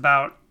 because it's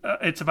about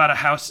a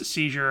house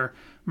seizure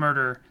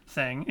murder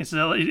thing.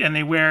 And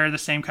they wear the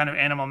same kind of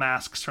animal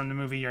masks from the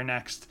movie You're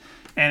Next,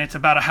 and it's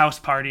about a house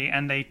party,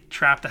 and they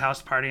trap the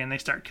house party, and they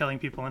start killing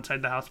people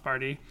inside the house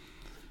party.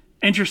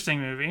 Interesting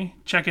movie.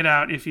 Check it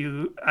out if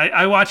you...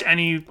 I watch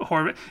any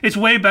horror... It's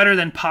way better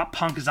than Pop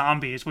Punk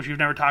Zombies, which we've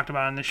never talked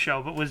about on this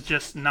show, but was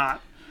just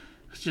not...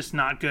 It's just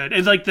not good.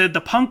 It's like the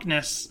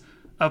punkness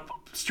of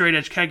Straight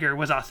Edge Kegger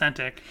was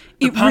authentic.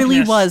 It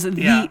really was.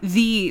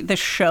 The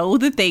show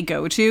that they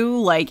go to,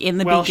 like, in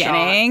the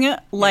beginning,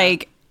 shot.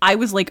 Like... Yeah. I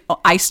was like,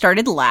 I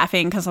started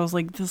laughing because I was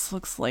like, this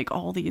looks like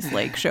all these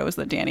like shows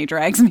that Danny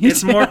drags me to.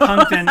 It's more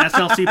punk than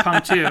SLC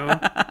Punk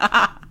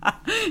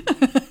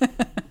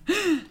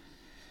 2.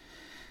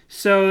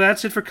 So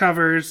that's it for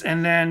covers,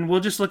 and then we'll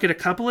just look at a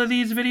couple of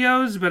these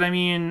videos, but I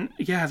mean,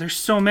 yeah, there's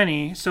so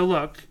many. So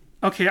look,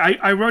 okay,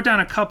 I wrote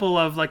down a couple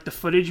of like the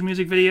footage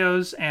music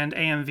videos and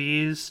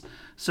AMVs.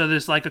 So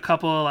there's like a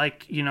couple of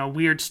like,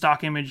 weird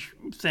stock image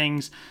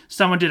things.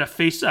 Someone did a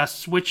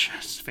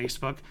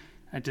Facebook.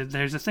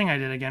 There's a thing I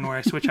did again where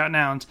I switch out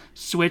nouns.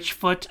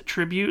 Switchfoot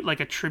tribute,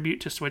 like a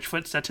tribute to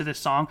Switchfoot set to this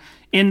song.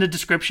 In the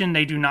description,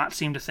 they do not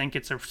seem to think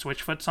it's a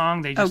Switchfoot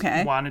song. They just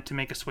wanted to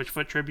make a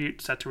Switchfoot tribute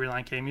set to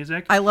Relient K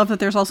music. I love that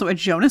the's also a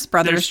Jonas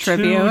Brothers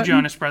tribute. There's 2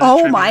 Jonas Brothers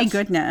tributes. Oh my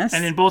goodness.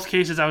 And in both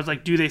cases, I was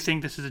like, do they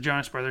think this is a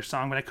Jonas Brothers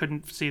song? But I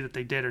couldn't see that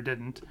they did or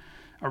didn't.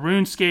 A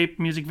RuneScape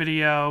music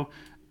video,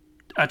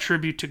 a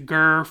tribute to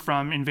Gurr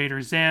from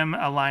Invader Zim,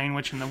 a Lion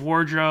Witch in the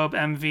Wardrobe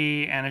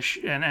MV, and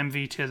an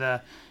MV to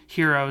the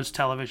Heroes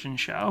television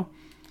show.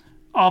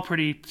 All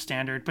pretty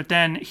standard. But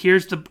then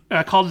here's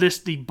I called this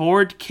the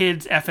Bored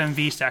Kids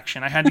FMV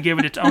section. I had to give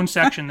it its own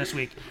section this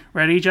week.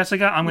 Ready,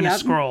 Jessica? I'm going to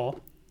scroll.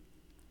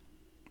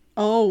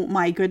 Oh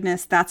my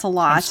goodness, that's a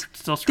lot. I'm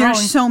still scrolling.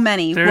 There's so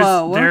many.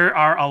 Whoa. There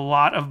are a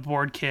lot of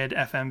Bored Kid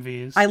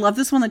FMVs. I love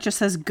this one that just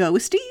says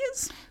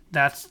Ghosties.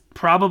 That's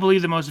probably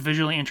the most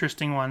visually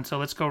interesting one, so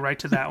let's go right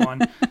to that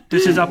one.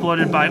 This is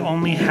uploaded by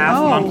Only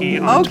Half Monkey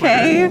on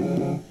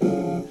Twitter.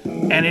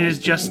 And it is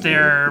just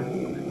their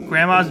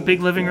grandma's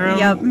big living room.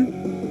 Yep.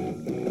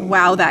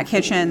 Wow, that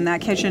kitchen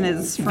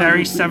is from...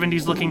 Very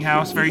 70s looking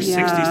house, very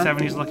 60s,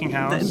 70s looking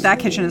house. That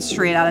kitchen is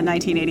straight out of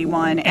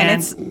 1981.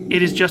 And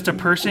it is just a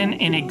person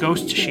in a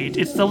ghost sheet.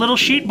 It's the little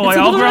sheet boy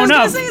all grown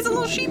up. It's a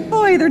little sheet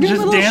boy. They're doing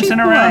just little dancing sheet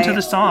around boy. To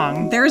the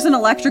song. There's an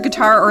electric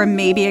guitar or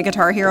maybe a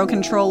Guitar Hero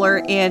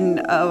controller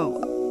in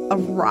a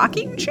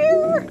rocking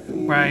chair.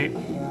 Right.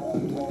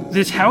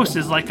 This house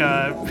is like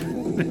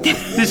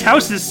this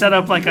house is set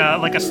up like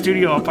a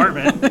studio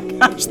apartment.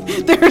 Gosh,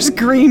 there's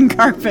green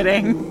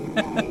carpeting.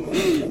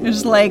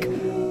 There's like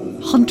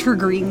hunter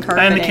green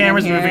carpeting. And the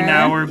camera's moving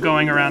now. We're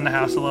going around the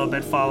house a little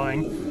bit,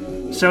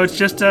 following. So it's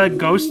just a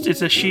ghost.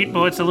 It's a sheet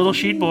boy. It's a little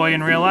sheet boy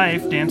in real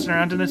life dancing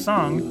around to this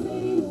song.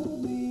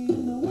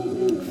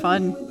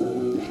 fun.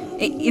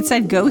 It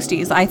said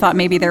ghosties. I thought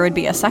maybe there would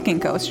be a second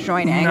ghost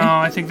joining. No,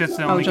 I think that's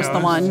the only just the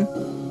ghost.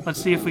 one.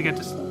 Let's see if we get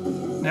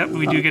to... Yep,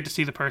 we do get to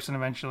see the person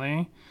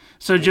eventually.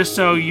 So just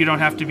so you don't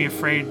have to be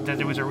afraid that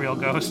it was a real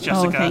ghost,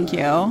 Jessica. Oh, thank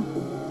you.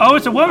 Oh,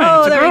 it's a woman. Oh,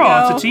 it's a there we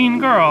girl. go. It's a teen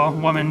girl.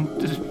 Woman,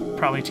 just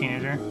probably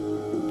teenager.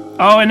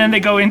 Oh, and then they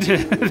go into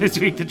this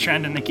week the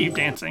trend and they keep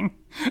dancing.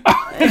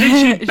 Oh, and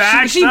then she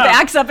backs she up.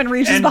 backs up and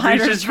reaches behind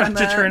her reaches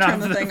to turn off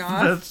the thing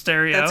off. the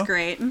stereo. That's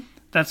great.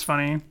 That's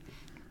funny.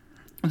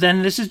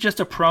 Then this is just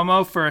a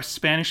promo for a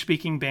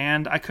Spanish-speaking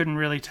band. I couldn't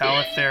really tell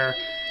if they're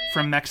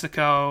from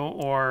Mexico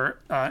or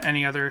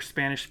any other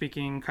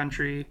Spanish-speaking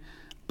country,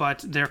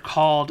 but they're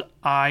called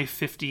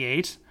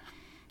I-58.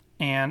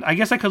 And I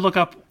guess I could look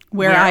up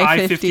where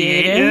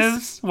I-58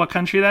 is, what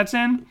country that's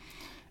in.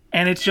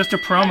 And it's just a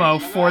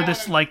promo for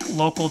this like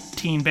local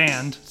teen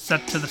band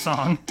set to the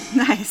song.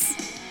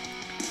 Nice.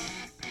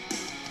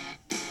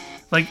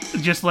 Like,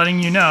 just letting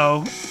you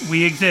know,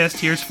 we exist.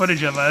 Here's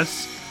footage of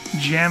us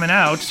jamming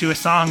out to a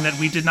song that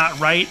we did not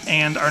write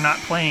and are not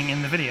playing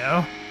in the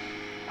video.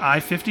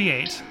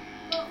 I-58.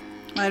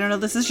 I don't know.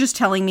 This is just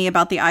telling me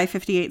about the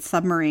I-58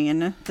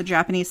 submarine, the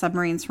Japanese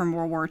submarines from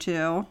World War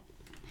II,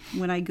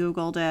 when I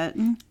Googled it.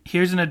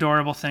 Here's an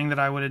adorable thing that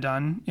I would have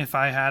done if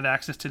I had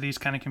access to these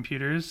kind of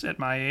computers at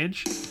my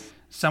age.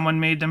 Someone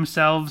made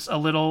themselves a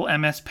little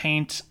MS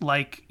Paint,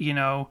 like, you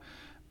know,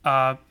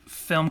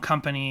 film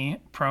company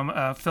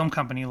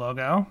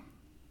logo.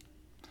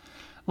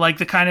 Like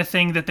the kind of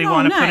thing that they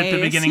want to put at the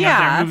nice. beginning Yeah.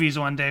 of their movies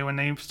one day when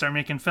they start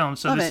making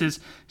films. So Love this it. is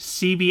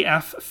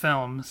CBF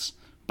Films,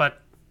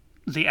 but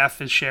the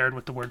F is shared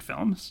with the word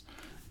films.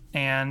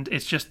 And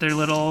it's just their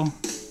little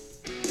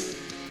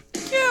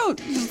Cute.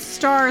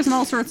 Stars and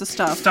all sorts of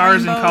stuff.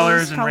 stars and Rainbows,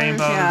 colors and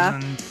rainbows yeah.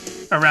 and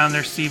around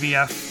their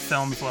CBF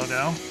Films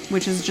logo.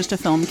 Which is just a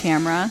film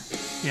camera.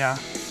 Yeah.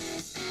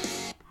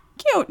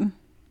 Cute.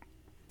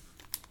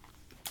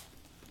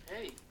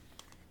 Hey,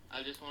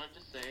 I just wanted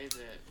to say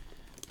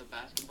that the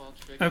basketball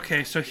trick...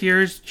 Okay, so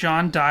here's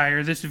John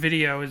Dyer. This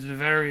video is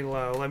very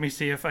low. Let me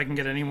see if I can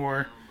get any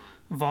more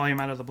volume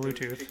out of the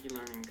Bluetooth. Tricky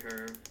learning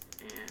curve,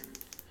 and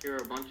here are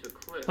a bunch of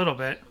clips A little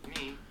bit. of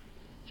me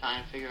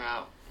trying to figure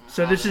out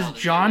So how this the is hell to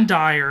John do it.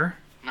 Dyer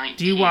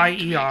 19 DYER, to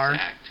be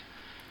exact.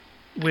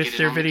 with Get it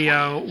their on the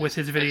video, 20. with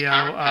his It's video,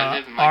 kinda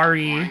repetitive and like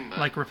RE, boring, but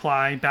like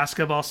reply,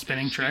 basketball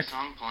spinning there's trick. a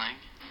song playing.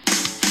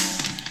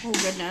 Oh,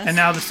 goodness. And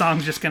now the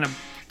song's just gonna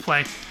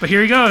play. But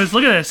here he goes.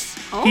 Look at this.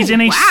 Oh, He's in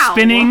a wow.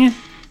 spinning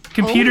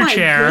computer oh my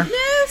chair.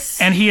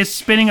 Goodness. And he is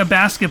spinning a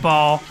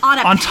basketball On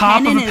a top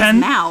pen of in a his pen.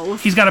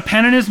 mouth. He's got a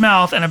pen in his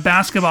mouth and a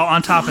basketball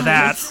on top of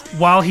that What?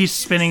 while he's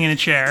spinning in a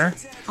chair.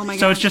 Oh my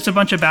So God. it's just a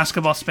bunch of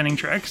basketball spinning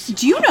tricks.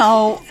 Do you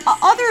know,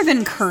 other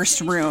than cursed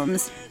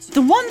rooms,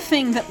 the one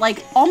thing that,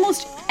 like,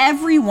 almost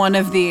every one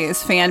of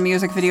these fan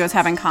music videos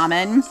have in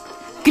common?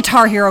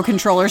 Guitar Hero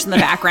controllers in the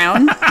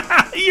background.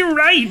 You're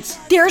right.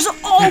 There's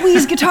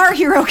always Guitar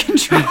Hero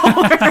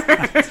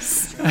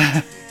controllers.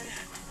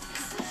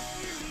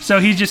 So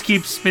he just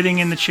keeps spinning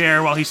in the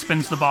chair while he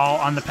spins the ball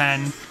on the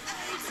pen.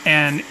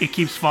 And it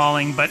keeps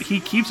falling, but he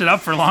keeps it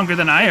up for longer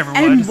than I ever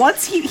would. And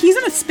once he's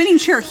in a spinning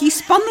chair,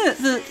 he's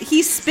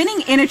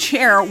spinning in a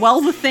chair while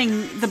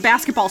the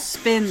basketball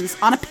spins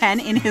on a pen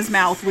in his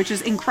mouth, which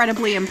is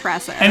incredibly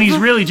impressive. And he's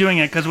really doing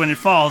it because when it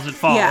falls, it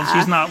falls.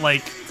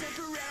 Yeah.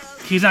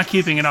 He's not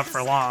keeping it up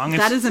for long.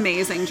 That is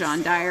amazing,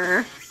 John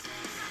Dyer.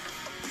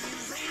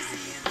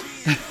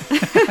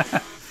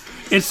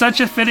 It's such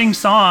a fitting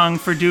song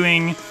for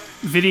doing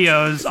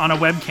videos on a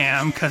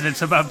webcam because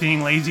it's about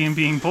being lazy and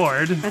being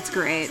bored. That's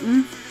great.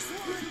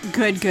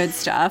 Good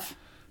stuff.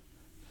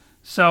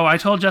 So I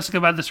told Jessica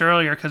about this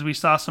earlier because we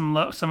saw some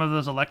of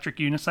those electric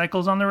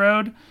unicycles on the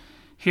road.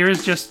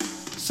 Here's just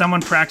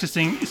someone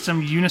practicing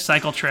some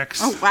unicycle tricks.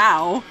 Oh,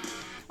 wow.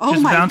 Oh,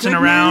 just my bouncing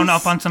goodness. around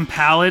up on some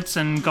pallets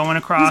and going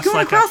across. He's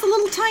going across a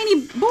little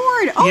tiny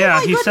board. Oh, yeah, my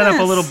he goodness. set up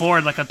a little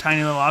board, like a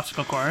tiny little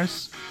obstacle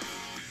course.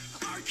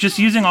 Just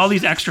using all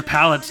these extra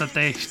pallets that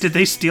did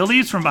they steal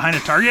these from behind a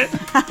Target?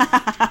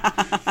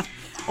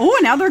 Oh,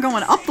 and now they're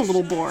going up the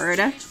little board.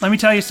 Let me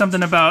tell you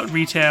something about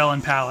retail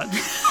and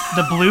pallets.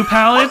 The blue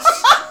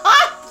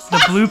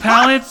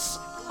pallets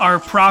are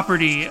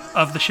property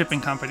of the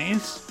shipping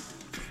companies.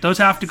 Those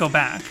have to go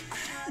back.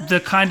 The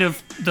kind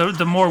of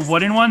the more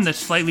wooden one, the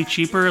slightly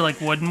cheaper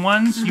like wooden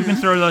ones, you can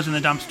throw those in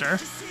the dumpster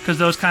because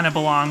those kind of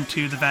belong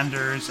to the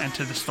vendors and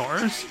to the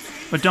stores.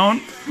 But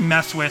don't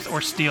mess with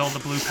or steal the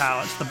blue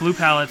pallets. The blue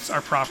pallets are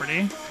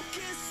property.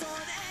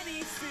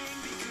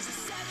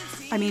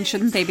 I mean,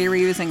 shouldn't they be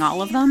reusing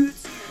all of them?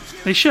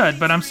 They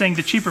should, but I'm saying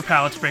the cheaper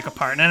pallets break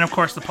apart. And of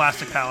course the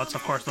plastic pallets,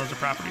 of course, those are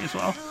property as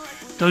well.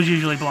 Those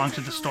usually belong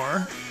to the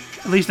store.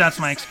 At least that's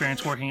my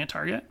experience working at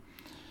Target.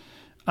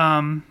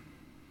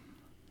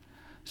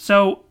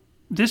 So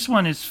this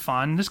one is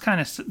fun. This kind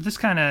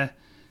of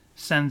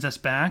sends us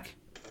back.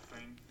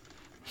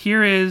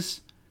 Here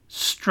is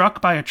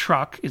Struck by a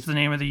Truck is the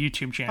name of the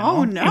YouTube channel.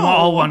 Oh, no. In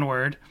all one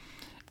word.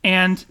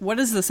 And What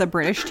is this, a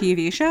British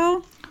TV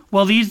show?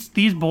 well, these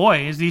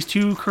boys, these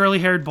two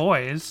curly-haired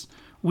boys,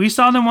 We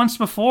saw them once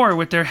before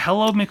with their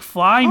Hello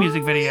McFly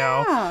music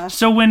video. yeah.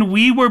 So when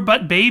we were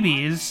but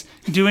babies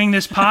doing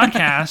this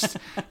podcast,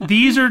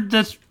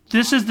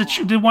 this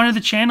is one of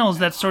the channels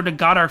that sort of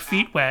got our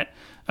feet wet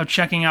of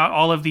checking out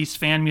all of these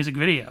fan music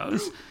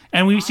videos.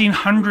 And we've seen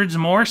hundreds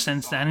more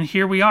since then, and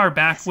here we are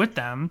back with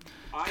them.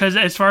 Because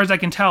as far as I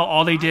can tell,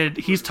 all they did,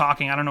 he's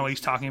talking, I don't know what he's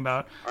talking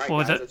about. All right, What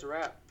was guys, it? that's a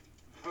wrap.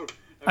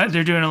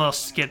 They're doing a little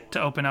skit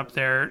to open up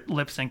their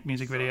lip sync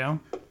music video.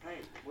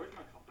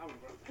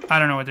 I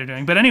don't know what they're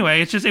doing, but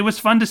anyway, it was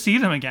fun to see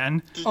them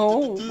again.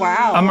 Oh,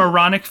 wow.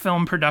 Moronic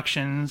Film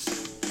Productions,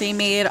 They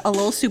made a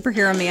little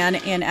superhero man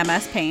in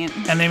MS Paint.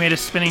 and they made a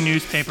spinning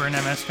newspaper in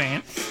MS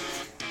Paint.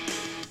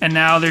 And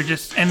now they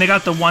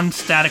got the one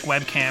static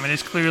webcam. It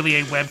is clearly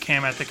a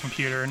webcam at the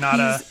computer,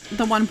 not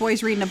The one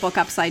boy's reading a book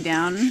upside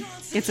down.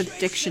 It's a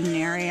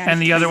dictionary.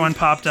 And the other one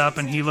popped up,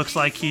 and he looks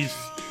like he's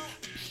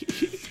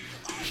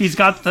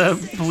got the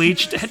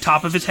bleached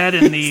top of his head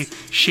and the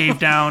shaved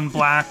down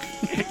black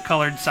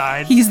colored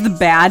side. He's the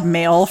bad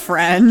male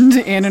friend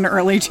in an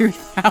early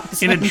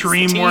 2000s In a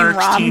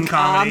DreamWorks teen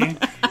comedy.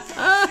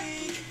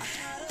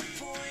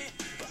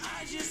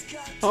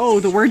 Oh,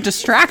 the word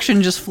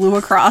distraction just flew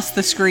across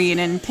the screen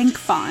in pink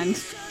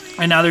font.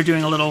 And now they're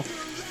doing a little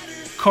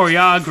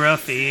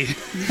choreography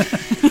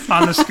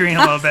on the screen a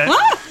little bit.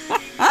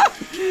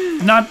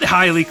 Not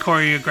highly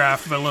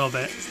choreographed, but a little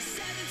bit.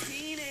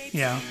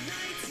 Yeah.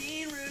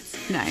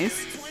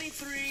 Nice.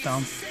 So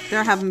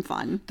They're having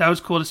fun. that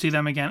was cool to see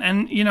them again.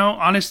 And,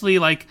 honestly,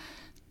 like,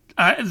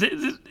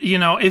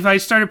 if I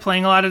started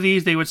playing a lot of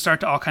these, they would start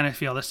to all kind of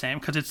feel the same.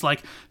 Because it's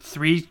like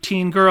 3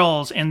 teen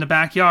girls in the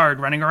backyard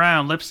running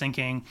around lip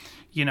syncing.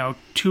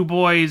 2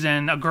 boys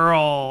and a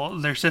girl,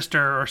 their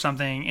sister or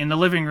something, in the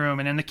living room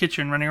and in the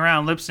kitchen running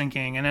around lip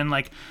syncing. And then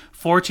like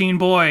 14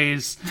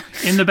 boys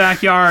in the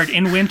backyard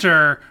in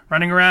winter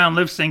running around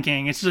lip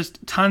syncing. It's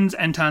just tons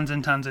and tons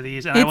and tons of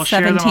these. And I will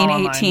share them all 17,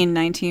 online. 18,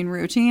 19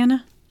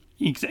 routine.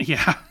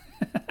 Yeah.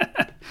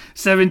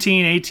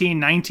 17, 18,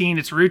 19.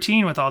 It's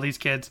routine with all these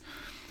kids.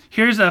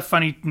 Here's a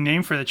funny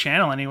name for the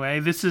channel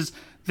anyway. This is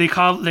they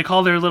call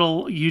their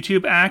little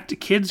YouTube act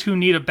Kids Who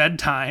Need a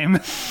Bedtime.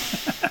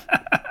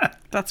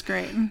 That's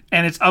great.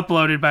 And it's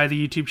uploaded by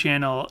the YouTube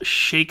channel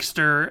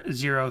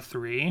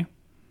Shakester03.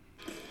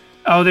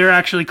 Oh, they're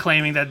actually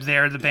claiming that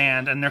they're the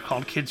band and they're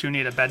called Kids Who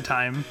Need a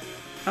Bedtime.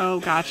 Oh,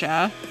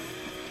 gotcha.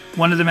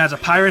 One of them has a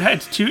pirate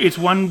hat. It's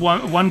one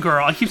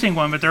girl. I keep saying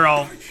one, but they're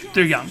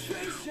young.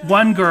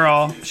 One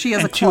girl. She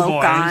has and a 2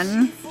 cloak boys.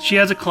 on. She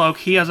has a cloak.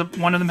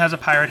 One of them has a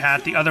pirate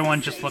hat. The other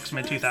one just looks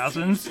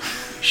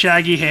mid-2000s.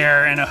 Shaggy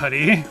hair and a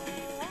hoodie.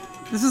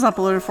 This is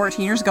uploaded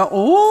 14 years ago.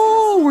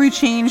 Oh, we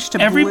changed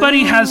to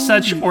Everybody blue. has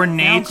such Now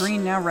ornate,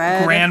 green, now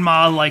red.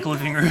 grandma-like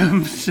living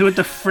rooms with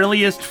the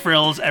frilliest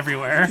frills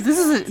everywhere.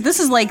 This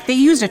is like they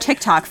used a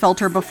TikTok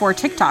filter before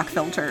TikTok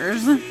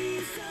filters.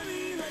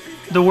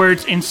 The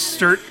words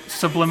 "insert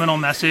subliminal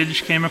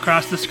message" came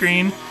across the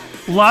screen.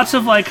 Lots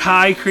of like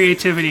high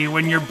creativity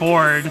when you're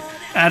bored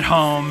at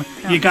home.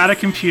 You got a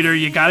computer,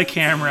 you got a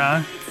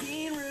camera,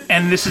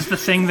 and this is the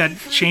thing that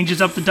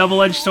changes up the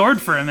double-edged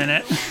sword for a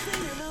minute.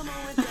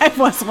 I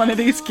was one of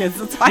these kids.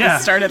 That's why Yeah. I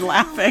started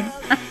laughing.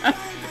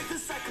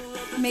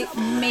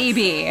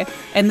 Maybe,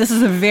 and this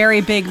is a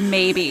very big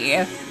maybe,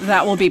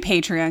 that will be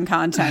Patreon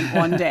content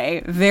one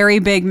day. Very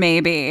big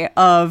maybe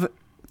of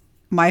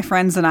my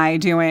friends and I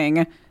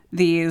doing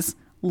these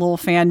little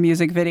fan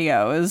music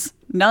videos.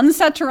 None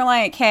set to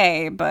Reliant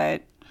K,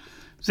 but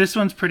This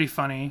one's pretty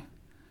funny.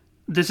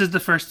 This is the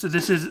first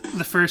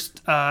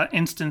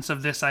instance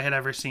of this I had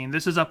ever seen.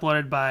 This is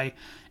uploaded by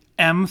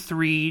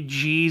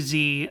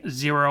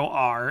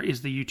M3GZ0R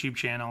is the YouTube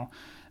channel.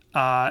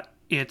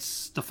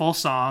 It's the full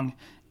song.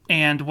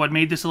 And what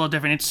made this a little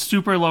different, it's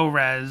super low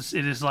res.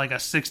 It is like a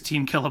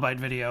 16 kilobyte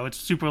video. It's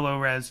super low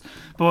res.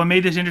 But what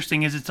made this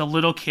interesting is it's a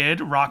little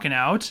kid rocking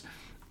out,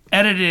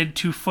 edited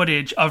to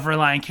footage of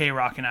Reliant K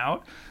rocking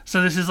out.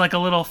 So this is like a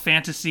little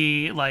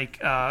fantasy, like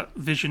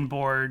vision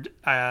board,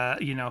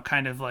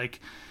 kind of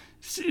like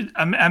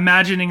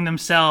imagining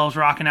themselves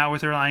rocking out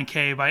with Reliant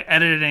K by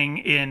editing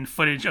in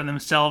footage of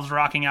themselves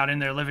rocking out in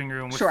their living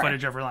room with Sure.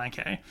 footage of Reliant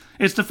K.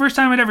 It's the first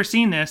time I'd ever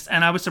seen this,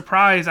 and I was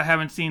surprised I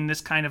haven't seen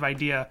this kind of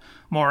idea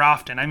more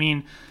often. I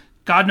mean,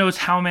 God knows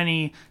how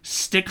many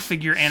stick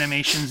figure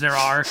animations there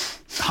are,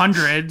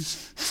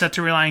 hundreds set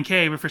to Reliant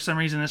K, but for some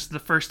reason this is the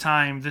first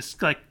time this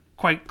like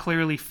quite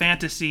clearly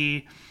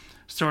fantasy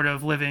sort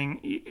of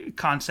living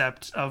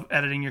concept of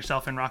editing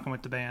yourself and rocking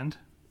with the band.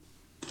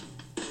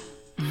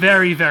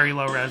 Very, very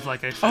low res,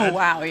 like I said. oh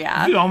wow,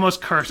 yeah. You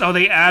almost cursed. Oh,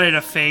 they added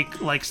a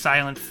fake, like,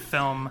 silent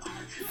film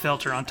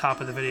filter on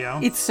top of the video.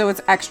 It's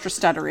extra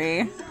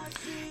stuttery.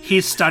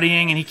 He's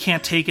studying and he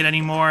can't take it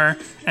anymore.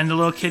 And the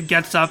little kid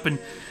gets up and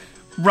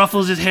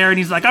ruffles his hair and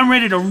he's like, I'm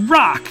ready to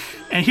rock.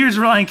 And here's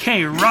Reliant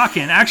K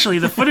rocking. Actually,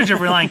 the footage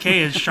of Reliant K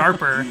is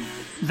sharper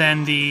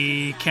than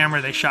the camera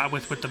they shot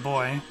with the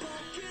boy.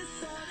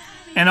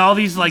 And all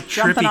these, like,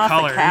 Jumping trippy off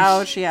colors. the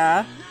couch,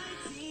 yeah.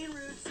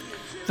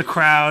 The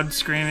crowd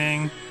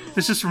screaming.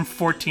 This is from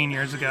 14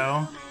 years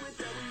ago.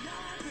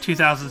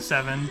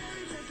 2007.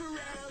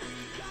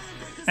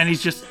 and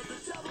he's just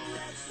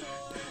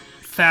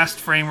fast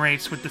frame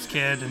rates with this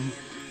kid, and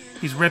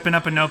he's ripping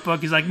up a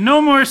notebook. He's like,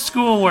 no more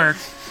schoolwork,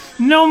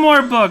 no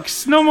more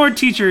books, no more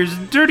teachers,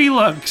 dirty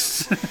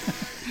looks.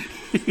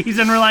 He's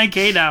in Relient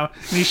K now,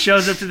 and he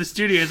shows up to the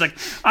studio. He's like,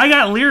 I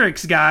got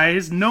lyrics,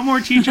 guys. No more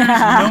teachers,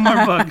 no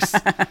more books.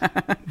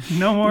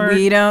 No more...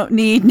 We don't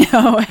need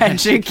no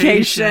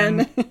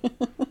education.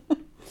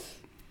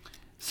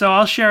 So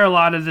I'll share a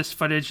lot of this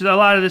footage.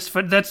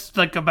 That's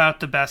like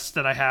about the best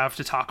that I have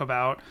to talk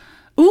about.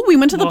 Ooh, we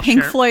went to the We'll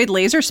Pink share. Floyd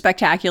Laser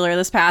Spectacular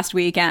this past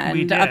weekend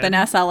We up did.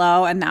 in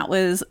SLO, and that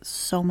was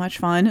so much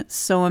fun.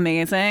 So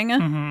amazing.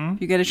 Mm-hmm.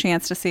 If you get a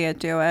chance to see it,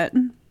 do it.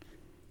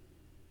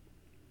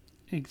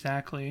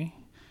 Exactly.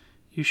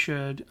 You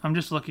should. I'm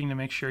just looking to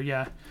make sure.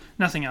 Yeah.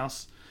 Nothing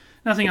else.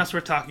 Nothing else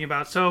worth talking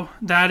about. So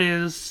that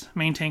is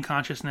Maintain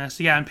Consciousness.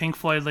 Yeah, and Pink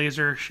Floyd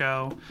Laser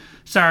Show.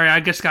 Sorry, I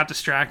just got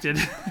distracted.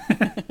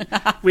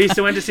 We used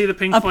to went to see the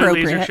Pink Floyd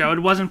Laser Appropriate. Show. It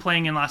wasn't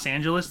playing in Los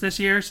Angeles this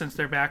year since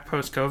they're back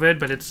post-COVID,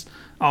 but it's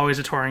always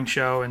a touring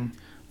show, and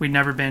we'd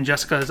never been.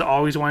 Jessica has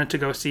always wanted to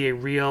go see a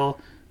real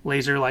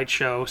laser light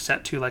show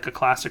set to like a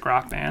classic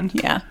rock band.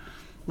 Yeah.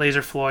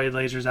 Laser Floyd,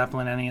 Laser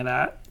Zeppelin, any of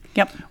that.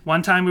 Yep.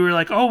 One time we were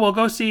like, oh, we'll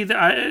go see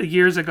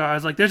years ago. I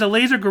was like, there's a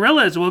Laser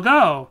Gorillas. We'll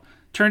go.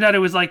 Turned out it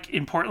was like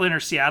in Portland or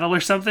Seattle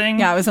or something.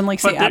 Yeah, it was in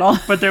like But Seattle.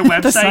 But their The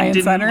website Science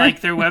didn't Center.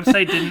 their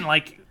website didn't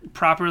like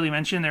properly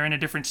mention they're in a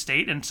different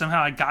state, and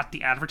somehow I got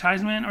the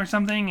advertisement or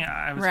something.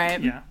 I was, Right.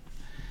 Yeah.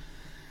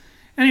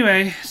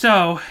 Anyway,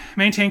 so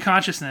Maintain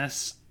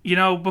Consciousness. You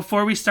know,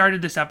 before we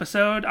started this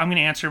episode, I'm going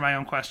to answer my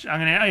own question. I'm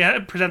going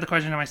to present the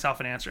question to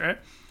myself and answer it.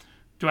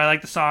 Do I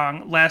like the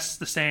song less,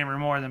 the same, or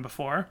more than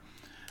before?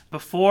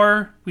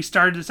 Before we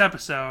started this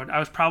episode, I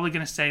was probably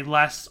going to say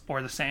less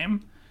or the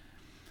same.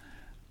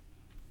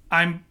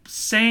 I'm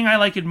saying I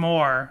like it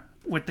more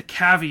with the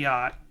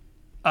caveat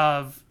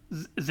of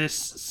this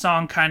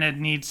song kind of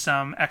needs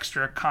some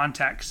extra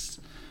context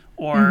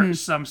or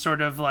some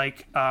sort of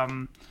like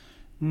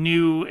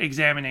new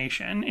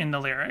examination in the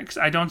lyrics.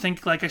 I don't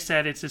think, like I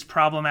said, it's as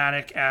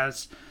problematic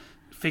as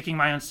Faking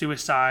My Own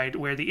Suicide,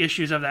 where the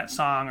issues of that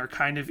song are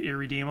kind of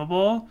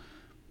irredeemable.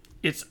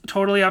 It's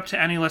totally up to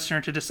any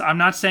listener to decide. I'm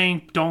not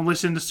saying don't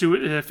listen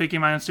to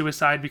Faking My Own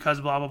Suicide because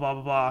blah, blah, blah,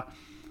 blah, blah.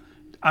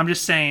 I'm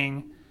just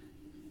saying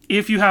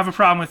if you have a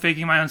problem with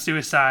Faking My Own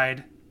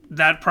Suicide,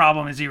 that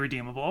problem is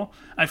irredeemable.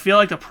 I feel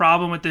like the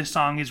problem with this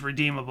song is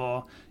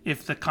redeemable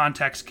if the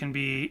context can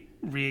be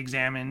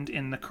re-examined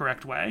in the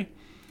correct way.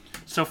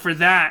 So for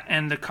that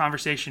and the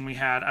conversation we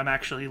had, I'm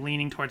actually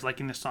leaning towards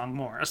liking this song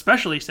more,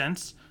 especially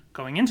since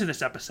going into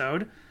this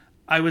episode,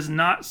 I was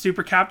not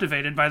super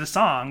captivated by the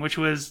song, which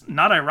was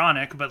not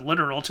ironic, but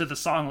literal to the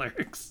song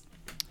lyrics.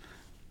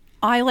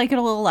 I like it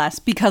a little less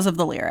because of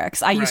the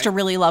lyrics. I used to Right.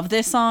 really love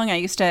this song.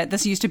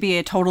 This used to be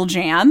a total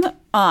jam.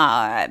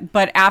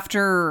 But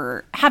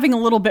after having a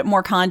little bit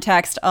more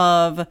context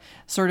of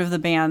sort of the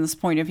band's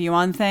point of view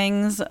on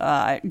things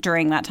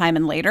during that time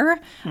and later,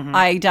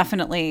 I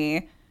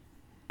definitely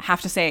have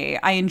to say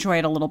I enjoy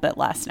it a little bit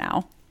less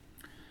now.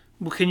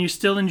 Well, can you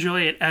still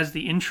enjoy it as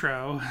the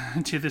intro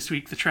to This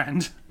Week the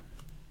Trend?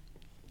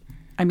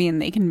 I mean,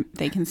 they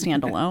can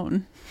stand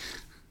alone.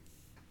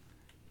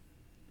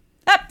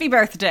 Happy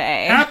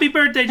birthday. Happy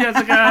birthday,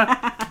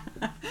 Jessica!